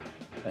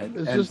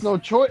 There's just no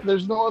choice.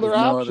 There's no other there's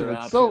no option. other It's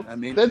option. so I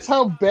mean, that's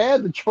how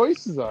bad the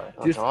choices are.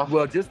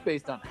 just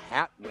based on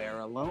hat wear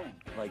alone.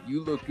 Like,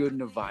 you look good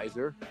in a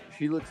visor.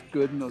 She looks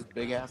good in those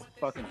big ass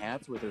fucking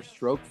hats with her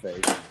stroke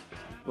face.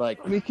 Like,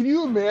 I mean, can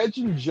you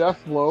imagine Jeff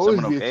Lowe as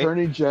Someone the okay?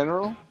 Attorney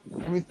General?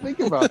 I mean, think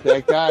about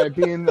that guy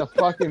being the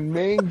fucking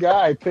main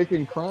guy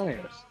picking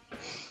crimes.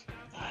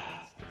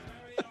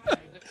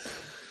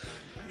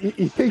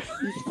 You think,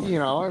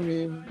 I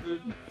mean,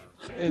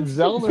 and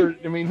Zellner,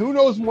 I mean, who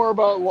knows more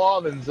about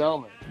law than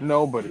Zellner?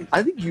 Nobody.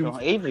 I think you. Well,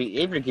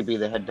 Avery could be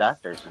the head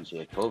doctor since he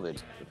had COVID.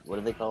 What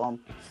do they call him?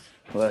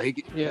 Well,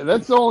 Yeah,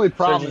 that's the only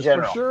problem. Surgeon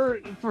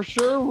General. For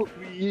sure,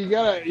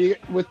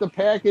 with the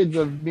package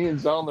of me and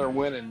Zellner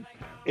winning,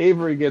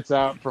 Avery gets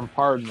out from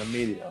pardon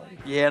immediately,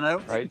 yeah, and I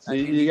don't. right? So I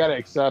mean, you got to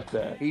accept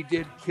that. He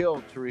did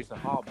kill Teresa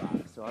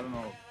Halbach, so I don't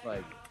know.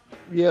 Like,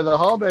 Yeah, the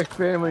Hallback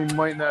family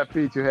might not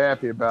be too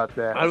happy about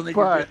that. I don't think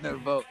you're but, getting their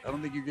vote. I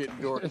don't think you're getting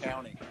Door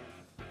County.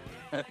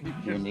 I think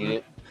You need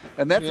it.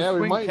 And that's yeah, a we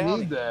swing might county.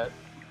 need that.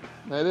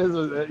 That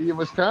is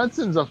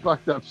Wisconsin's a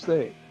fucked up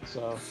state,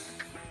 so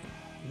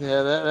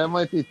yeah, that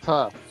might be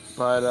tough.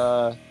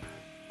 But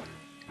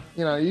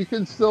you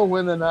can still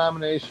win the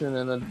nomination,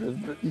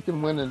 and you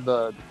can win in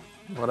the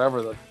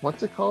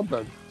what's it called,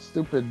 the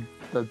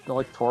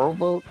electoral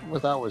vote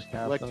without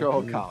Wisconsin.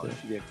 Electoral college.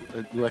 Yeah,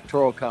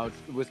 electoral college.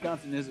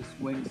 Wisconsin is a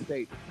swing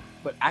state,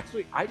 but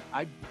actually, I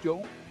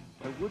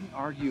wouldn't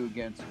argue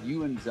against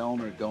you and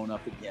Zellner going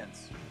up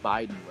against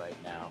Biden right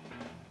now.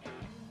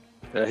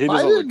 Yeah, he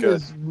doesn't look Biden good.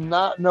 does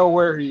not know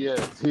where he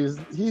is. He's.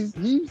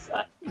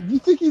 You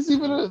think he's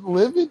even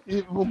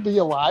will be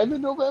alive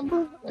in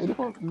November? I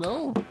don't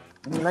know.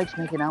 And he likes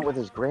making out with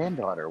his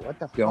granddaughter. What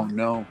the fuck? Don't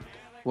know.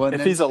 Well, and If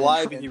then- he's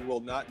alive, and, he will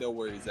not know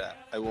where he's at.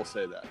 I will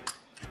say that.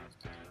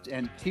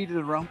 and T to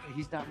the rump,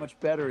 he's not much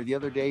better. The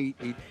other day,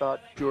 he thought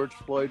George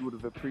Floyd would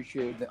have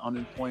appreciated the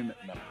unemployment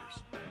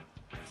numbers.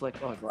 It's like,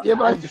 oh, Yeah,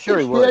 but I'm sure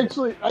he would.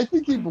 I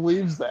think he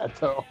believes that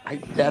though.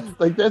 that's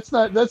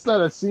That's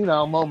not a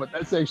senile moment.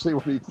 That's actually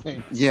what he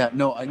thinks. yeah,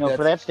 no, I No, that's,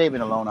 for that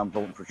statement alone, I'm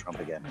voting for Trump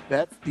again.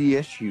 that's the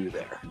issue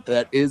there.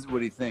 That is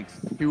what he thinks.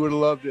 He would have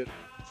loved it.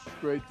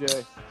 Great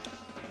day.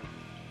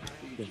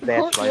 There's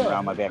bats course, flying yeah.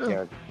 around my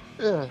backyard.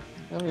 Yeah,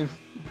 I mean,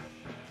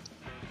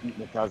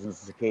 The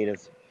thousands of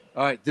cicadas.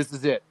 All right, this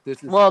is it.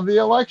 This is well, the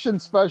election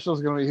special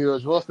is going to be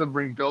huge. We'll have to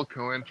bring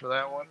Bilko in for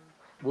that one.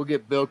 we'll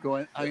get Bill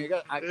going. I mean,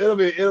 It'll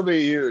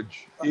be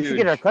huge. We should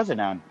get our cousin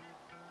on.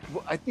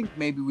 well, I think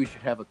maybe we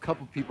should have a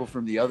couple people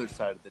from the other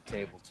side of the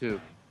table too,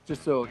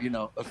 just so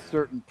a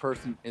certain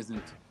person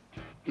isn't,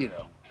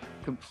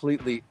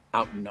 completely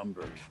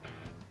outnumbered.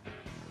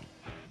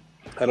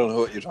 I don't know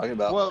what you're talking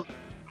about. Well,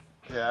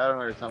 yeah, I don't know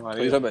what you're talking about. What are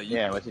you either. talking about?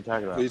 Yeah, what's he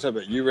talking What about? are you talking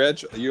about? You,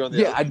 Reg? Are you on the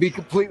Yeah, other- I'd be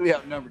completely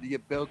outnumbered to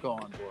get Bilko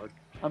on board.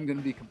 I'm going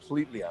to be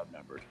completely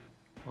outnumbered.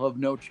 I'll have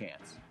no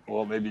chance.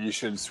 Well, maybe you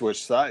should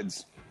switch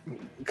sides.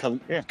 Come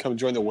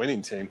join the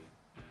winning team.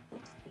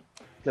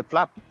 Flip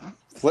flop.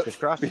 Flip. Just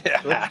cross.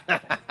 Yeah.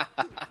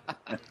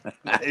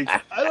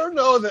 I don't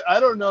know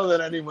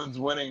that anyone's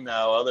winning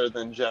now other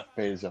than Jeff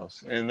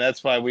Bezos, and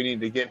that's why we need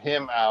to get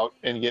him out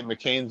and get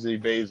Mackenzie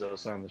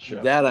Bezos on the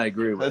show. That I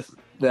agree with.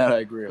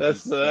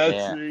 That's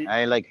Yeah,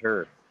 I like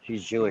her.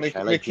 She's Jewish.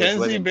 I like Jewish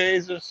Mackenzie women.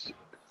 Bezos.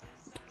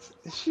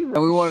 Is she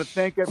And we want to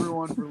thank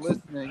everyone for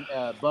listening.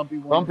 Bumpy.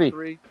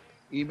 Bumpy13.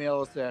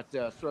 Email us at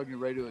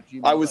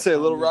strugglingradio@gmail.com. I would say a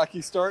little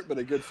rocky start, but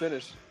a good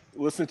finish.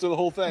 Listen to the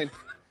whole thing.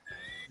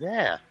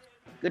 Yeah.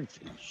 Good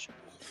finish.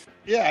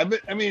 Yeah,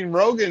 I mean,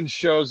 Rogan's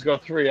shows go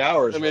 3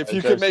 hours. I mean, if right?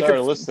 you So can make started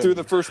it listening. through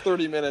the first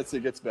 30 minutes,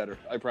 it gets better.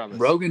 I promise.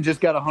 Rogan just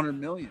got 100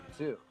 million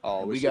too. Oh,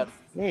 And we we should- got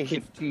Yeah, you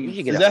should 15.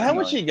 get Is a that how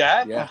hundred much he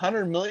got? Yeah.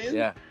 100 million?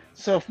 Yeah.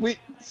 So we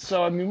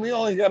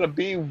only got to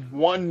be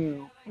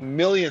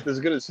 1/millionth as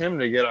good as him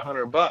to get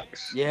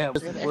 $100. Yeah,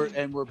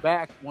 we're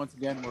back once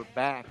again. We're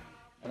back,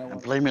 and I'm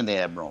blaming the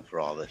Admiral for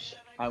all this.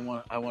 I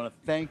want to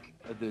thank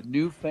the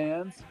new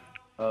fans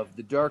of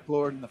the Dark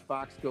Lord and the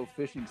Fox Go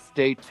Fishing.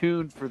 Stay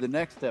tuned for the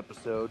next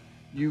episode.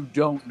 You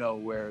don't know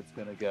where it's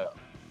going to go.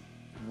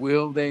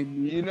 Will they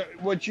meet? You know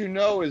what you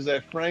know is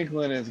that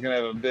Franklin is going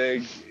to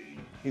have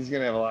he's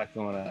going to have a lot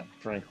going on.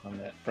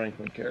 That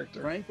Franklin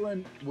character.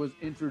 Franklin was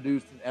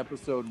introduced in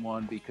episode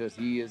 1 because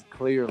he is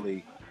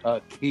clearly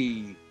a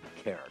key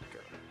character.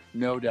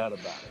 No doubt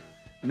about it.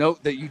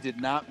 Note that you did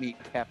not meet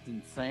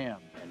Captain Sam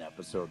in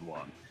episode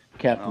 1.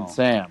 Captain Oh.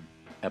 Sam,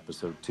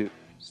 episode 2.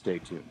 Stay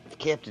tuned. If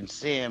Captain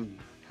Sam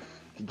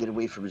could get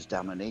away from his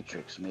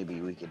dominatrix,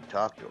 maybe we could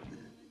talk to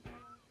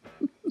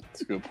him.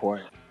 That's a good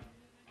point.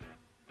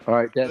 All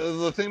right,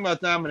 The thing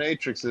about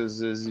dominatrix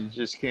is you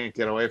just can't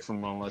get away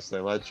from them unless they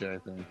let you. I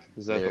think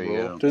is that There the you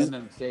rule? go. Does, and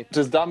then safe.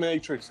 does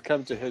Dominatrix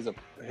come to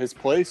his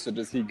place, or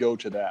does he go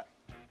to that?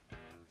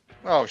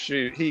 Oh,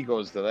 he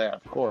goes to that,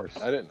 of course.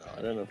 I didn't know.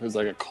 I don't know if it was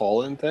like a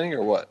call-in thing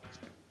or what.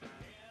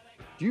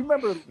 Do you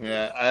remember?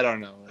 Yeah, I don't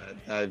know.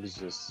 I was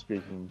just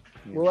speaking.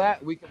 Well,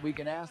 we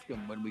can ask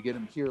him when we get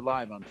him here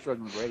live on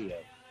Struggling Radio,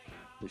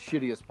 the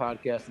shittiest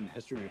podcast in the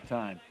history of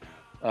time.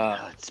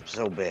 Oh, it's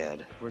so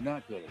bad. We're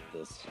not good at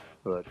this,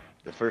 but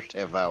The first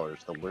half hour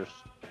is the worst.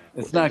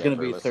 it's We'll not do going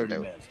that to be for 30 listen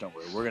to. minutes. Don't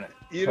worry. We're going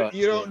to.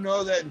 You don't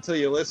know that until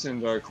you listen,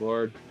 Dark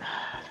Lord.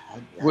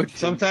 Which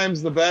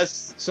Sometimes the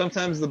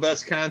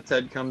best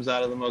content comes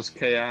out of the most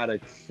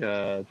chaotic,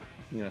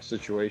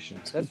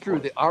 situations. That's true.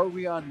 The Are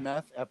We on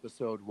Meth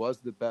episode was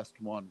the best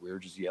one. We were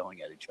just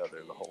yelling at each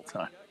other the whole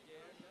time.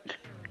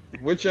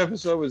 Which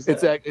episode was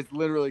that? It's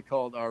literally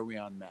called Are We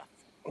on Meth?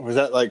 Was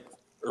that like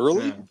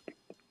early? Yeah.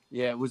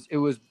 Yeah, it was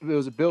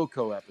a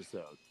Bilko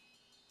episode.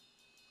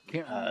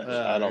 Can't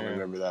remember. I don't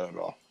remember that at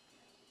all.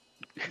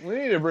 We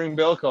need to bring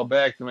Bilko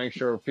back to make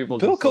sure people.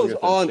 can still Bilko's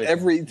get their on chicken.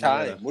 every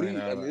time. Yeah, What do I you?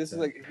 know I mean, about this is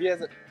that. like he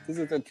hasn't. This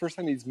is the first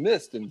time he's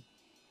missed in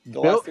the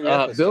Bill, last 3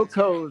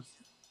 episodes.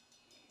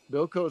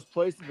 Bilko's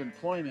place of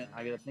employment,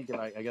 I got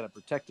to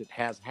protect it,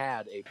 has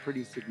had a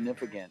pretty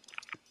significant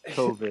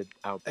COVID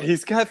outbreak.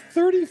 He's got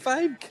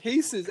 35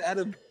 cases out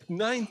of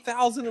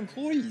 9,000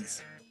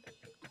 employees.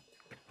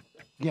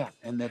 Yeah,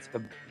 and that's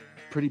a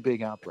pretty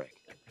big outbreak.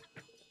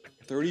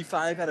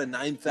 35 out of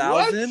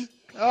 9,000.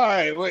 All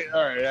right, wait.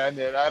 All right, I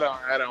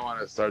don't want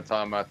to start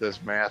talking about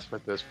this math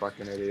with this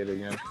fucking idiot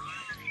again.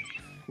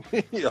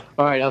 Yeah.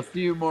 All right, I'll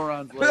see you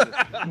morons later.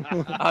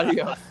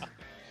 Adios.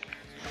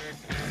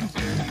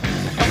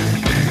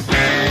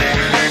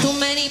 Too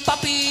many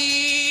puppies.